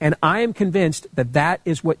 And I am convinced that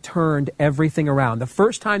is what turned everything around. The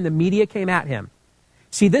first time the media came at him.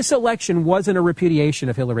 See, this election wasn't a repudiation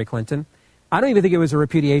of Hillary Clinton. I don't even think it was a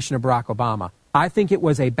repudiation of Barack Obama. I think it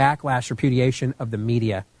was a backlash repudiation of the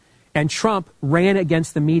media. And Trump ran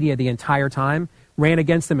against the media the entire time, ran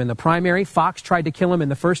against them in the primary. Fox tried to kill him in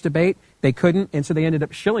the first debate. They couldn't, and so they ended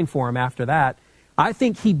up shilling for him after that. I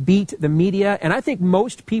think he beat the media, and I think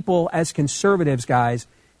most people as conservatives, guys,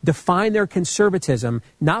 define their conservatism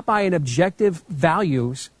not by an objective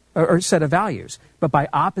values or set of values, but by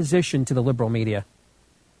opposition to the liberal media.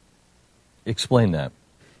 Explain that.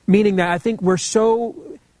 Meaning that I think first of all,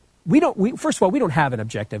 we don't have an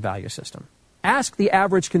objective value system. Ask the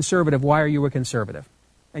average conservative, why are you a conservative?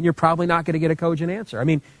 And you're probably not going to get a cogent answer. I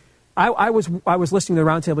mean, I was listening to the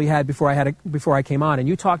roundtable you had before I came on, and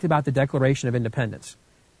you talked about the Declaration of Independence.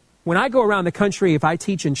 When I go around the country, if I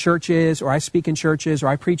teach in churches, or I speak in churches, or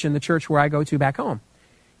I preach in the church where I go to back home,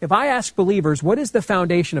 if I ask believers, what is the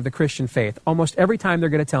foundation of the Christian faith? Almost every time they're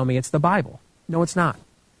going to tell me it's the Bible. No, it's not.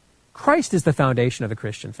 Christ is the foundation of the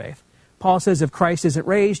Christian faith. Paul says if Christ isn't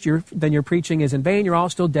raised, then your preaching is in vain. You're all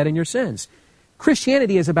still dead in your sins.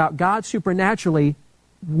 Christianity is about God supernaturally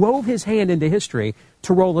wove his hand into history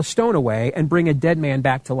to roll a stone away and bring a dead man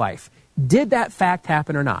back to life. Did that fact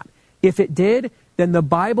happen or not? If it did, then the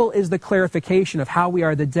Bible is the clarification of how we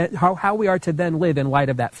are to then live in light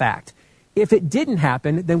of that fact. If it didn't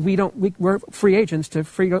happen, then we're free agents to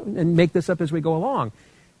and make this up as we go along.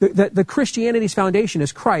 The Christianity's foundation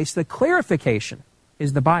is Christ. The clarification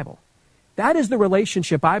is the Bible. That is the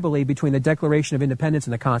relationship, I believe, between the Declaration of Independence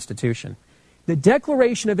and the Constitution. The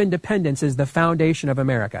Declaration of Independence is the foundation of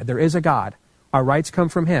America. There is a God. Our rights come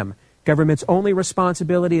from him. Government's only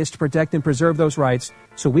responsibility is to protect and preserve those rights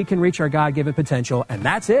so we can reach our God-given potential, and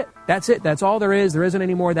that's it. That's it. That's all there is. There isn't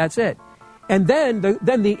any more. That's it. And then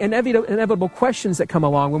the inevitable questions that come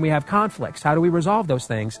along when we have conflicts. How do we resolve those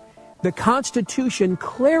things? The Constitution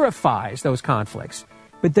clarifies those conflicts,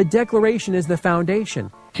 but the Declaration is the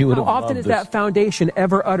foundation. How often is that foundation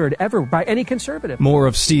ever uttered, ever, by any conservative? More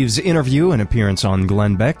of Steve's interview and appearance on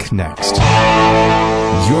Glenn Beck next.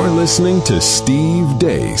 You're listening to Steve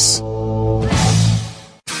Deace.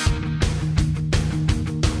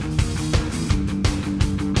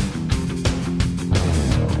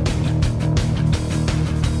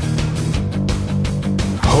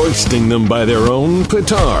 roasting them by their own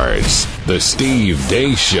petards. The Steve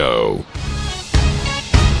Deace Show.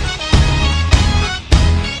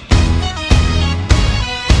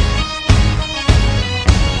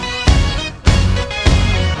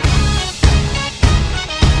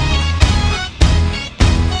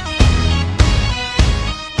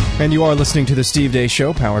 And you are listening to the Steve Deace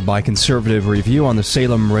Show, powered by Conservative Review on the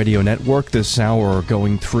Salem Radio Network. This hour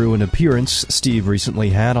going through an appearance Steve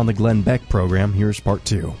recently had on the Glenn Beck Program. Here's part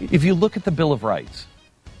two. If you look at the Bill of Rights,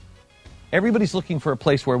 everybody's looking for a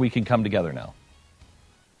place where we can come together now.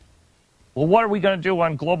 Well, what are we going to do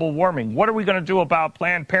on global warming? What are we going to do about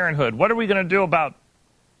Planned Parenthood? What are we going to do about...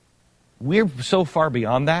 We're so far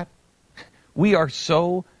beyond that. We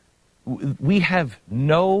have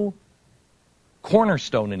no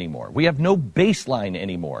cornerstone anymore. We have no baseline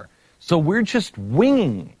anymore. So we're just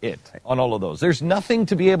winging it on all of those. There's nothing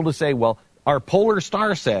to be able to say, well, our polar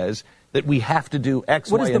star says that we have to do X,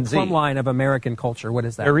 Y, and Z. What is the plumb line of American culture? What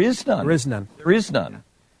is that? There is none. There is none. There is none.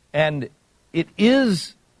 And it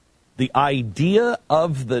is the idea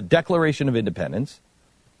of the Declaration of Independence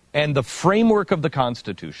and the framework of the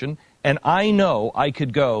Constitution. And I know I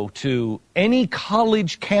could go to any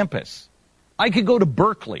college campus. I could go to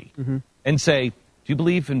Berkeley and say, do you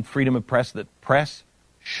believe in freedom of press, that press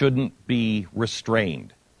shouldn't be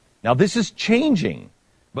restrained? Now, this is changing,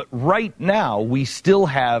 but right now we still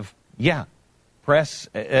have, press,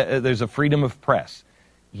 there's a freedom of press.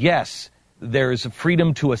 Yes, there's a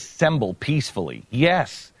freedom to assemble peacefully.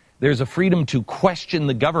 Yes, there's a freedom to question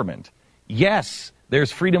the government. Yes,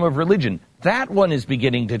 there's freedom of religion. That one is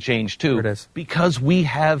beginning to change, too, it is. Because we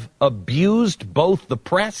have abused both the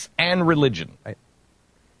press and religion. Right.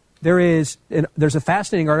 There's a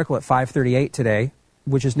fascinating article at 538 today,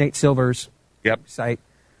 which is Nate Silver's site,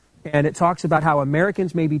 and it talks about how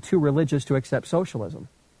Americans may be too religious to accept socialism.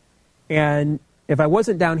 And if I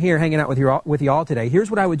wasn't down here hanging out with you all today,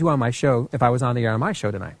 here's what I would do on my show if I was on the air on my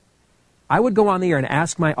show tonight. I would go on the air and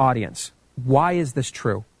ask my audience, why is this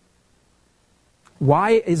true?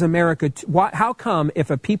 Why is America... how come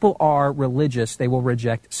if a people are religious, they will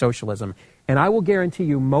reject socialism? And I will guarantee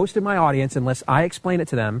you most of my audience, unless I explain it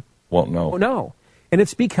to them, won't know. No. And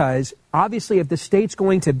it's because, obviously, if the state's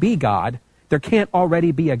going to be God, there can't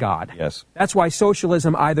already be a God. Yes. That's why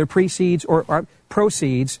socialism either precedes or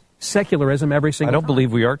proceeds secularism every single time. I don't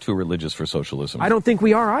believe we are too religious for socialism. I don't think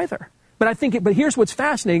we are either. But here's what's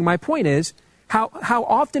fascinating. My point is how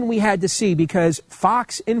often we had to see, because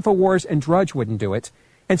Fox, InfoWars, and Drudge wouldn't do it.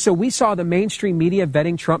 And so we saw the mainstream media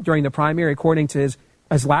vetting Trump during the primary according to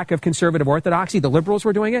his lack of conservative orthodoxy. The liberals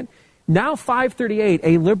were doing it. Now 538,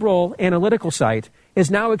 a liberal analytical site, is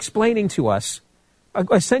now explaining to us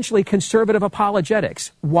essentially conservative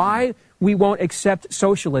apologetics. Why we won't accept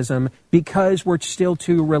socialism because we're still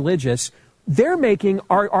too religious. They're making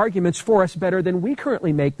our arguments for us better than we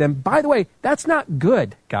currently make them. By the way, that's not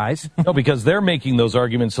good, guys. No, because they're making those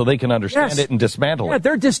arguments so they can understand it and dismantle it.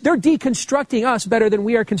 They're deconstructing us better than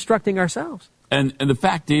we are constructing ourselves. And the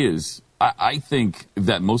fact is, I think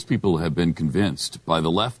that most people have been convinced by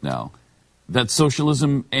the left now that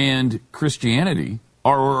socialism and Christianity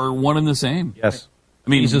are one and the same. Yes. I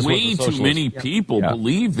mean, Jesus way too many people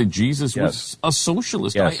believe that Jesus was a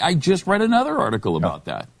socialist. Yes. I just read another article about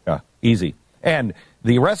that. Yeah, easy. And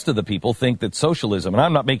the rest of the people think that socialism, and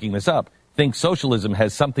I'm not making this up, think socialism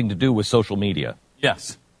has something to do with social media.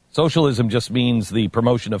 Yes. Socialism just means the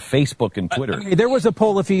promotion of Facebook and Twitter. There was a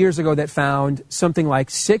poll a few years ago that found something like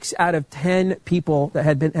 6 out of 10 people that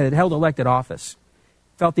had held elected office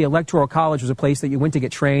felt the Electoral College was a place that you went to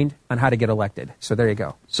get trained on how to get elected. So there you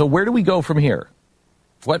go. So where do we go from here?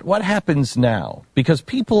 What happens now? Because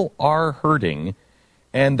people are hurting,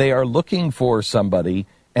 and they are looking for somebody,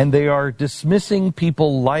 and they are dismissing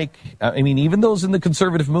people like, even those in the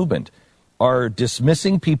conservative movement are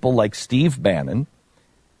dismissing people like Steve Bannon.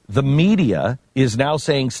 The media is now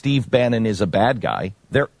saying Steve Bannon is a bad guy.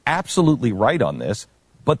 They're absolutely right on this,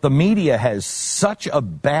 but the media has such a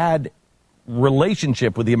bad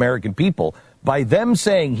relationship with the American people. By them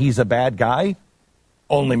saying he's a bad guy,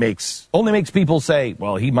 only makes people say,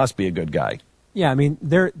 well, he must be a good guy. Yeah,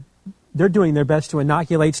 they're doing their best to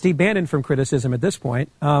inoculate Steve Bannon from criticism at this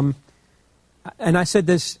point. And I said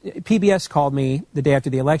this, PBS called me the day after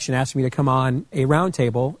the election, asked me to come on a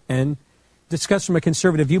roundtable and discuss from a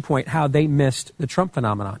conservative viewpoint how they missed the Trump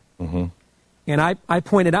phenomenon. Mm-hmm. And I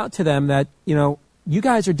pointed out to them that, you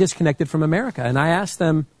guys are disconnected from America. And I asked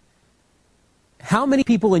them, how many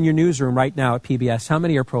people in your newsroom right now at PBS, how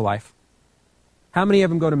many are pro-life? How many of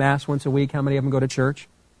them go to Mass once a week? How many of them go to church?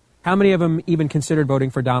 How many of them even considered voting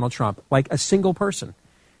for Donald Trump? Like a single person.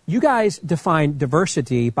 You guys define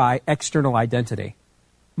diversity by external identity.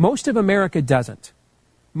 Most of America doesn't.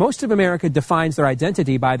 Most of America defines their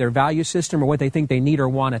identity by their value system or what they think they need or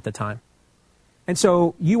want at the time. And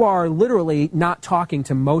so you are literally not talking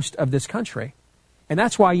to most of this country. And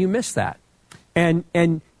that's why you miss that. And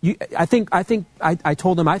you, I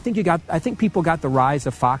told them, I think people got the rise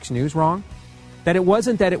of Fox News wrong. That it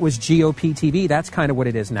wasn't that it was GOP TV, that's kind of what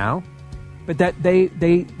it is now. But that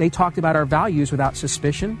they talked about our values without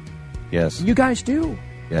suspicion. Yes. You guys do.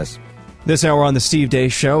 Yes. This hour on the Steve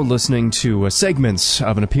Deace Show, listening to segments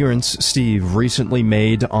of an appearance Steve recently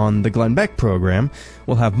made on the Glenn Beck Program.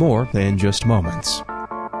 We'll have more in just moments.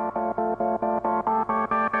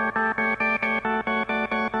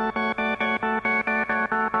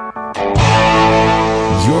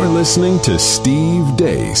 You're listening to Steve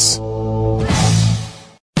Deace.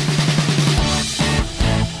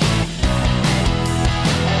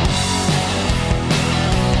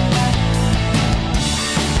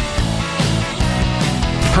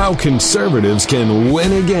 How conservatives can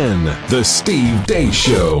win again. The Steve Deace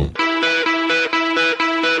Show.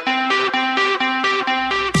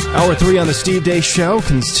 Hour 3 on the Steve Deace Show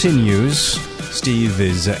continues. Steve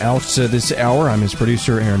is out this hour. I'm his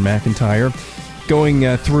producer, Aaron McIntyre,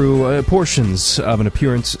 going through portions of an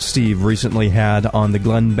appearance Steve recently had on the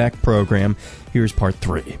Glenn Beck Program. Here's part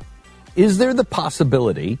 3. Is there the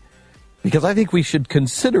possibility, because I think we should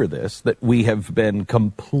consider this, that we have been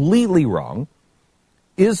completely wrong,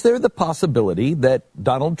 is there the possibility that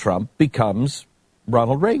Donald Trump becomes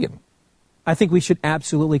Ronald Reagan? I think we should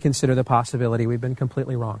absolutely consider the possibility we've been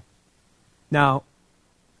completely wrong. Now,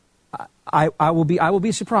 I will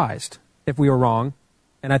be surprised if we were wrong,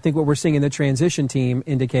 and I think what we're seeing in the transition team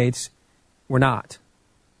indicates we're not.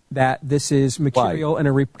 That this is material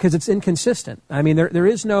because it's inconsistent. I mean, there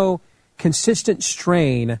is no consistent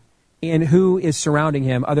strain in who is surrounding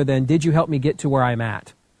him other than, did you help me get to where I'm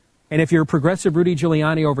at? And if you're progressive Rudy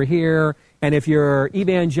Giuliani over here, and if you're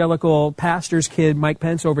evangelical pastor's kid Mike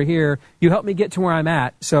Pence over here, you help me get to where I'm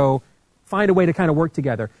at. So find a way to kind of work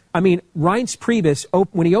together. I mean, Reince Priebus,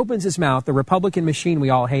 when he opens his mouth, the Republican machine we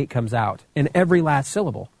all hate comes out in every last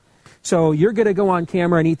syllable. So you're going to go on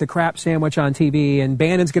camera and eat the crap sandwich on TV, and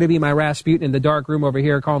Bannon's going to be my Rasputin in the dark room over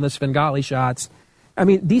here calling the Svengali shots. I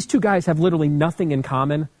mean, these two guys have literally nothing in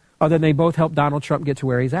common other than they both helped Donald Trump get to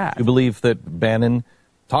where he's at. You believe that Bannon,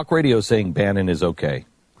 talk radio is saying Bannon is okay?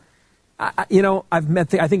 I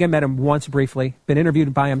think I met him once briefly, been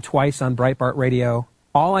interviewed by him twice on Breitbart Radio.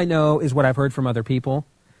 All I know is what I've heard from other people.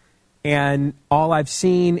 And all I've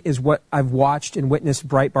seen is what I've watched and witnessed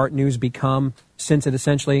Breitbart News become since it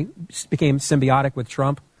essentially became symbiotic with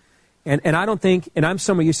Trump. And I don't think, and I'm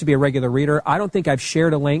someone who used to be a regular reader, I don't think I've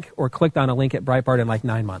shared a link or clicked on a link at Breitbart in like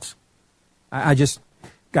 9 months. I just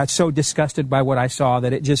got so disgusted by what I saw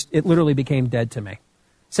that it literally became dead to me.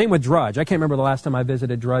 Same with Drudge. I can't remember the last time I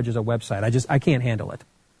visited Drudge as a website. I can't handle it.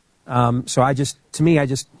 So I just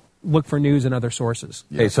look for news in other sources.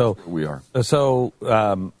 Okay, so we are.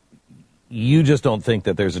 So you just don't think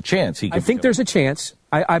that there's a chance he can. I think there's a chance.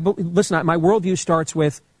 Listen, my worldview starts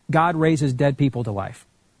with God raises dead people to life.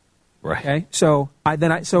 Right. Okay. So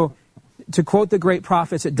to quote the great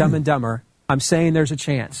prophets at Dumb and Dumber, I'm saying there's a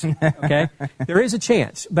chance. Okay. There is a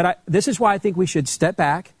chance, but this is why I think we should step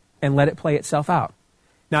back and let it play itself out.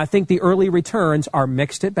 Now, I think the early returns are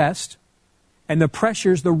mixed at best, and the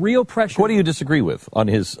real pressure. What do you disagree with on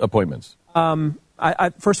his appointments?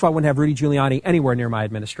 First of all, I wouldn't have Rudy Giuliani anywhere near my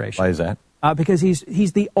administration. Why is that? Because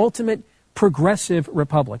he's the ultimate progressive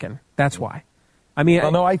Republican. That's why. I mean,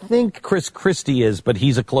 well, no, I think Chris Christie is, but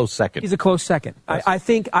he's a close second. He's a close second. Yes. I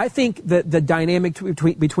think that the dynamic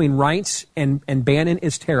between Reince and Bannon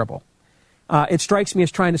is terrible. It strikes me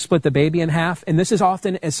as trying to split the baby in half, and this is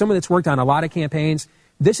often, as someone that's worked on a lot of campaigns,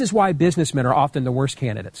 this is why businessmen are often the worst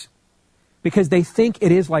candidates. Because they think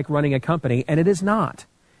it is like running a company, and it is not.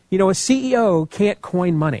 You know, a CEO can't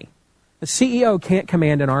coin money. A CEO can't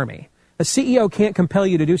command an army. A CEO can't compel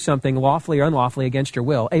you to do something lawfully or unlawfully against your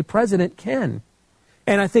will. A president can.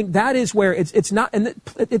 And I think that is where it's not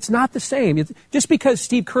the same. Just because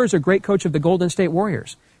Steve Kerr's a great coach of the Golden State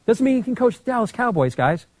Warriors doesn't mean he can coach the Dallas Cowboys,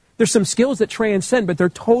 guys. There's some skills that transcend, but they're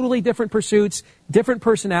totally different pursuits, different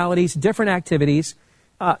personalities, different activities.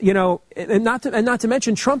 And not to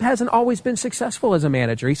mention, Trump hasn't always been successful as a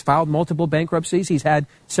manager. He's filed multiple bankruptcies. He's had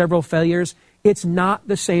several failures. It's not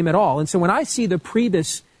the same at all. And so when I see the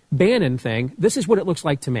Priebus-Bannon thing, this is what it looks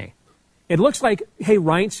like to me. It looks like, hey,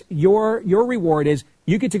 Reince, your reward is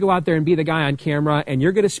you get to go out there and be the guy on camera, and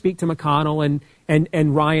you're going to speak to McConnell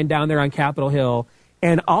and Ryan down there on Capitol Hill,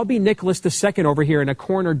 and I'll be Nicholas II over here in a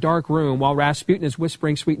corner dark room while Rasputin is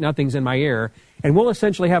whispering sweet nothings in my ear, and we'll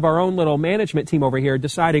essentially have our own little management team over here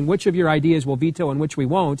deciding which of your ideas we'll veto and which we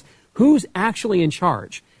won't. Who's actually in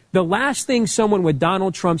charge? The last thing someone with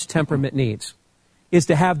Donald Trump's temperament needs is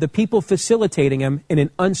to have the people facilitating him in an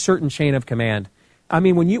uncertain chain of command. I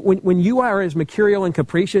mean, when you are as mercurial and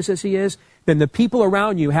capricious as he is, then the people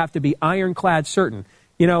around you have to be ironclad certain.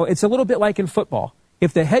 You know, it's a little bit like in football.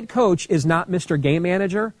 If the head coach is not Mr. Game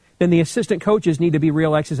Manager, then the assistant coaches need to be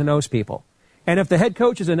real X's and O's people. And if the head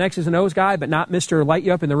coach is an X's and O's guy, but not Mr. Light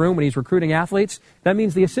You Up in the room when he's recruiting athletes, that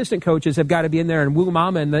means the assistant coaches have got to be in there and woo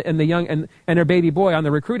mama and the young and their baby boy on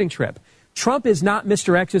the recruiting trip. Trump is not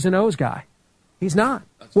Mr. X's and O's guy. He's not.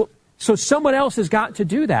 Well, so someone else has got to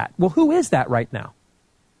do that. Well, who is that right now?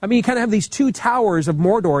 I mean, you kind of have these two towers of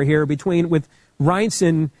Mordor here with Reince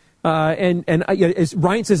and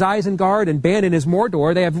Reince is Isengard and Bannon is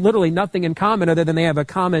Mordor. They have literally nothing in common other than they have a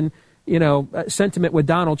common, sentiment with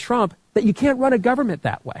Donald Trump, that you can't run a government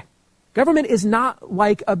that way. Government is not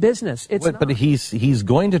like a business. But he's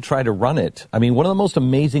going to try to run it. I mean, one of the most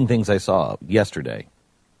amazing things I saw yesterday,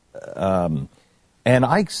 and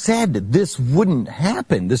I said this wouldn't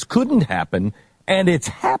happen, this couldn't happen, and it's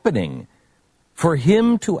happening. For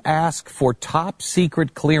him to ask for top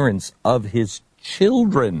secret clearance of his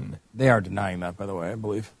children. They are denying that, by the way, I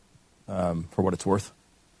believe, for what it's worth.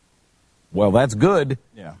 Well, that's good.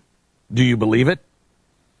 Yeah. Do you believe it?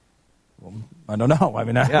 Well, I don't know. I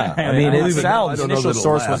mean, it sounds. The initial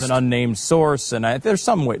source was an unnamed source, and there's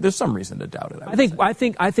some reason to doubt it.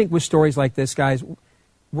 I think with stories like this, guys,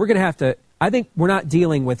 we're going to have to. I think we're not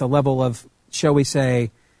dealing with a level of, shall we say,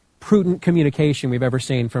 prudent communication we've ever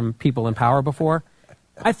seen from people in power before.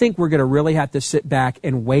 I think we're going to really have to sit back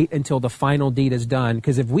and wait until the final deed is done,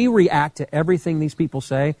 because if we react to everything these people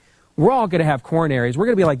say, we're all going to have coronaries. We're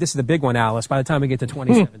going to be like, this is the big one, Alice, by the time we get to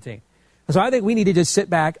 2017. So I think we need to just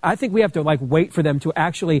sit back. I think we have to wait for them to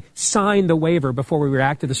actually sign the waiver before we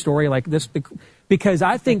react to the story like this, because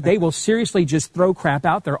I think they will seriously just throw crap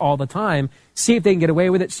out there all the time, see if they can get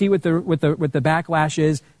away with it, see what the backlash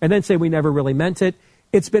is, and then say we never really meant it.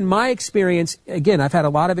 It's been my experience, again, I've had a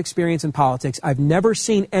lot of experience in politics. I've never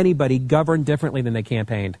seen anybody govern differently than they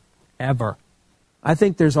campaigned, ever. I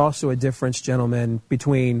think there's also a difference, gentlemen,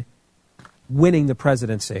 between winning the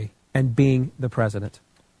presidency and being the president.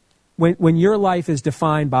 When your life is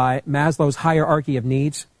defined by Maslow's hierarchy of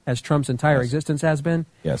needs, as Trump's entire existence has been,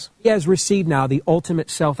 yes, he has received now the ultimate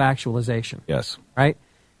self-actualization. Yes. Right?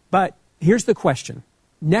 But here's the question.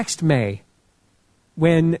 Next May,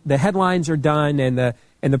 when the headlines are done and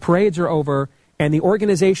the parades are over and the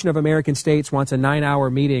Organization of American States wants a 9-hour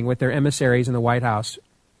meeting with their emissaries in the White House,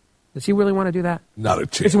 does he really want to do that? Not a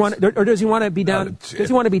chance. Does he want to be down? Does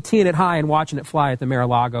he want to be teeing it high and watching it fly at the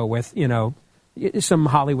Mar-a-Lago with some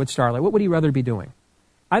Hollywood starlet? What would he rather be doing?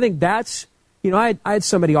 I think that's I had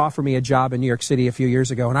somebody offer me a job in New York City a few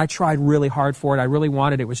years ago, and I tried really hard for it. I really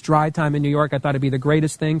wanted it. It was dry time in New York. I thought it'd be the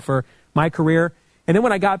greatest thing for my career. And then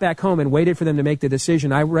when I got back home and waited for them to make the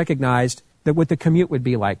decision, I recognized that what the commute would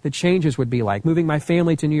be like, the changes would be like, moving my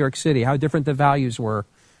family to New York City, how different the values were.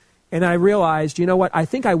 And I realized, you know what, I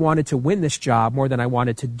think I wanted to win this job more than I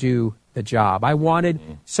wanted to do the job. I wanted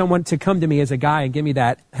someone to come to me as a guy and give me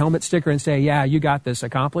that helmet sticker and say, yeah, you got this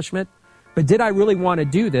accomplishment. But did I really want to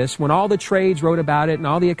do this when all the trades wrote about it and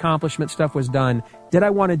all the accomplishment stuff was done? Did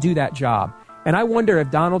I want to do that job? And I wonder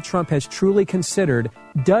if Donald Trump has truly considered,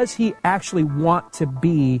 does he actually want to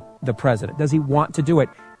be the president? Does he want to do it?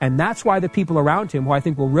 And that's why the people around him, who I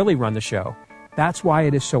think will really run the show, that's why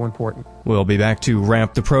it is so important. We'll be back to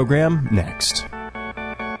wrap the program next.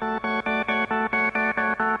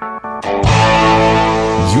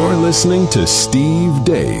 You're listening to Steve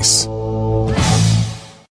Deace.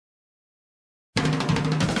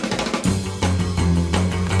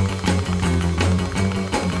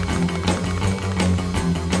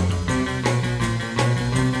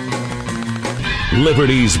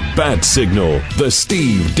 Liberty's Bat Signal, The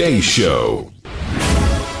Steve Deace Show.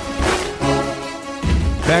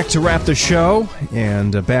 Back to wrap the show,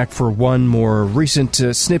 and back for one more recent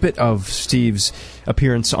snippet of Steve's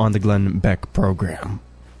appearance on the Glenn Beck Program.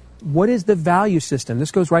 What is the value system?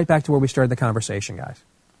 This goes right back to where we started the conversation, guys.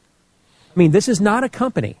 I mean, this is not a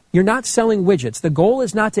company. You're not selling widgets. The goal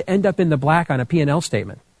is not to end up in the black on a P&L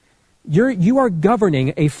statement. You are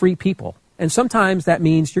governing a free people. And sometimes that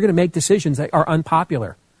means you're going to make decisions that are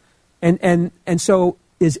unpopular. And so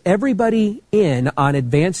is everybody in on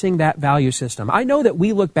advancing that value system? I know that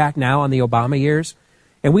we look back now on the Obama years,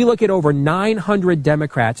 and we look at over 900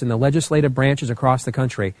 Democrats in the legislative branches across the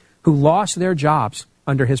country who lost their jobs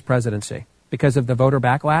under his presidency because of the voter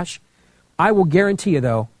backlash. I will guarantee you,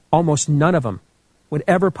 though, almost none of them would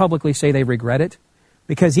ever publicly say they regret it,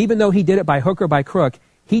 because even though he did it by hook or by crook,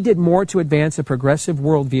 he did more to advance a progressive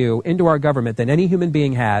worldview into our government than any human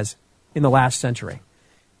being has in the last century.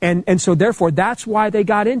 And so, therefore, that's why they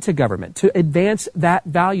got into government, to advance that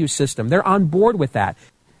value system. They're on board with that.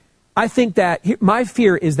 I think that my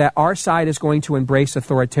fear is that our side is going to embrace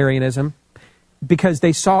authoritarianism because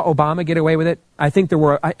they saw Obama get away with it. I think there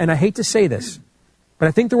were, and I hate to say this, but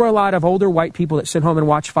I think there were a lot of older white people that sit home and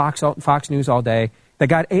watch Fox News all day that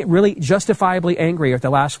got really justifiably angry at the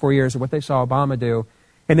last 4 years of what they saw Obama do.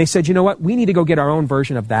 And they said, you know what, we need to go get our own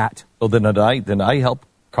version of that. Well, then I help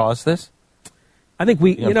cause this? I think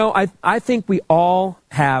I think we all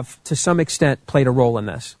have, to some extent, played a role in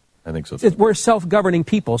this. I think so too. We're self-governing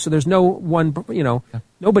people, so there's no one,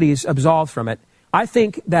 nobody's absolved from it. I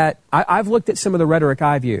think that I've looked at some of the rhetoric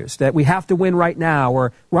I've used, that we have to win right now,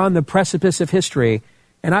 or we're on the precipice of history,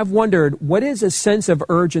 and I've wondered, what is a sense of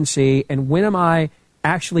urgency, and when am I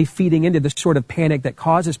actually feeding into the sort of panic that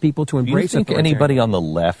causes people to embrace it? Do you think anybody on the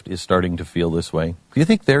left is starting to feel this way? Do you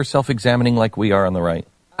think they're self-examining like we are on the right?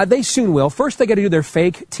 They soon will. First, they got to do their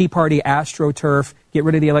fake Tea Party AstroTurf, get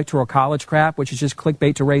rid of the Electoral College crap, which is just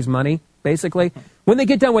clickbait to raise money, basically. When they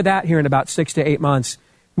get done with that here in about 6 to 8 months,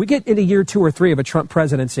 we get into year 2 or 3 of a Trump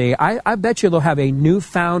presidency, I bet you they'll have a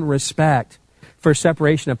newfound respect for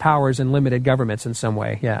separation of powers and limited governments in some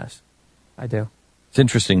way. Yes, I do. It's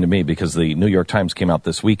interesting to me because the New York Times came out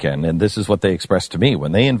this weekend, and this is what they expressed to me.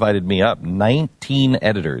 When they invited me up, 19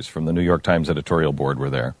 editors from the New York Times editorial board were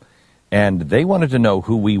there. And they wanted to know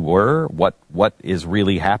who we were, what is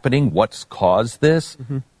really happening, what's caused this,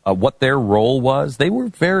 what their role was. They were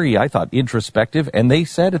very, I thought, introspective, and they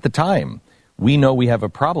said at the time, we know we have a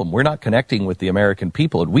problem. We're not connecting with the American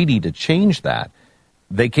people, and we need to change that.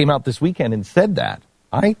 They came out this weekend and said that.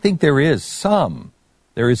 I think there is some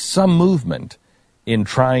movement in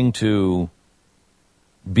trying to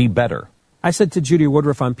be better. I said to Judy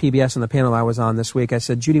Woodruff on PBS on the panel I was on this week, I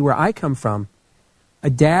said, Judy, where I come from, a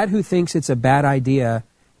dad who thinks it's a bad idea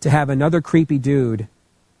to have another creepy dude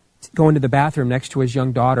go into the bathroom next to his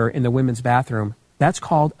young daughter in the women's bathroom, that's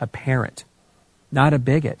called a parent, not a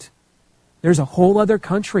bigot. There's a whole other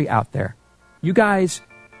country out there. You guys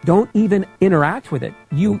don't even interact with it.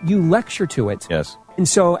 You lecture to it. Yes. And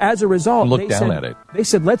so as a result, they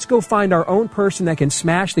said, let's go find our own person that can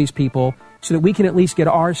smash these people so that we can at least get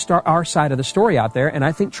our side of the story out there. And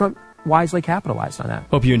I think Trump wisely capitalized on that.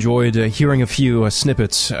 Hope you enjoyed hearing a few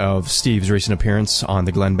snippets of Steve's recent appearance on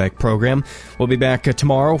the Glenn Beck Program. We'll be back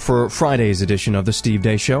tomorrow for Friday's edition of the Steve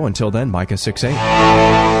Deace Show. Until then, Micah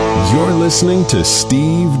 6'8". You're listening to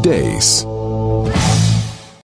Steve Deace.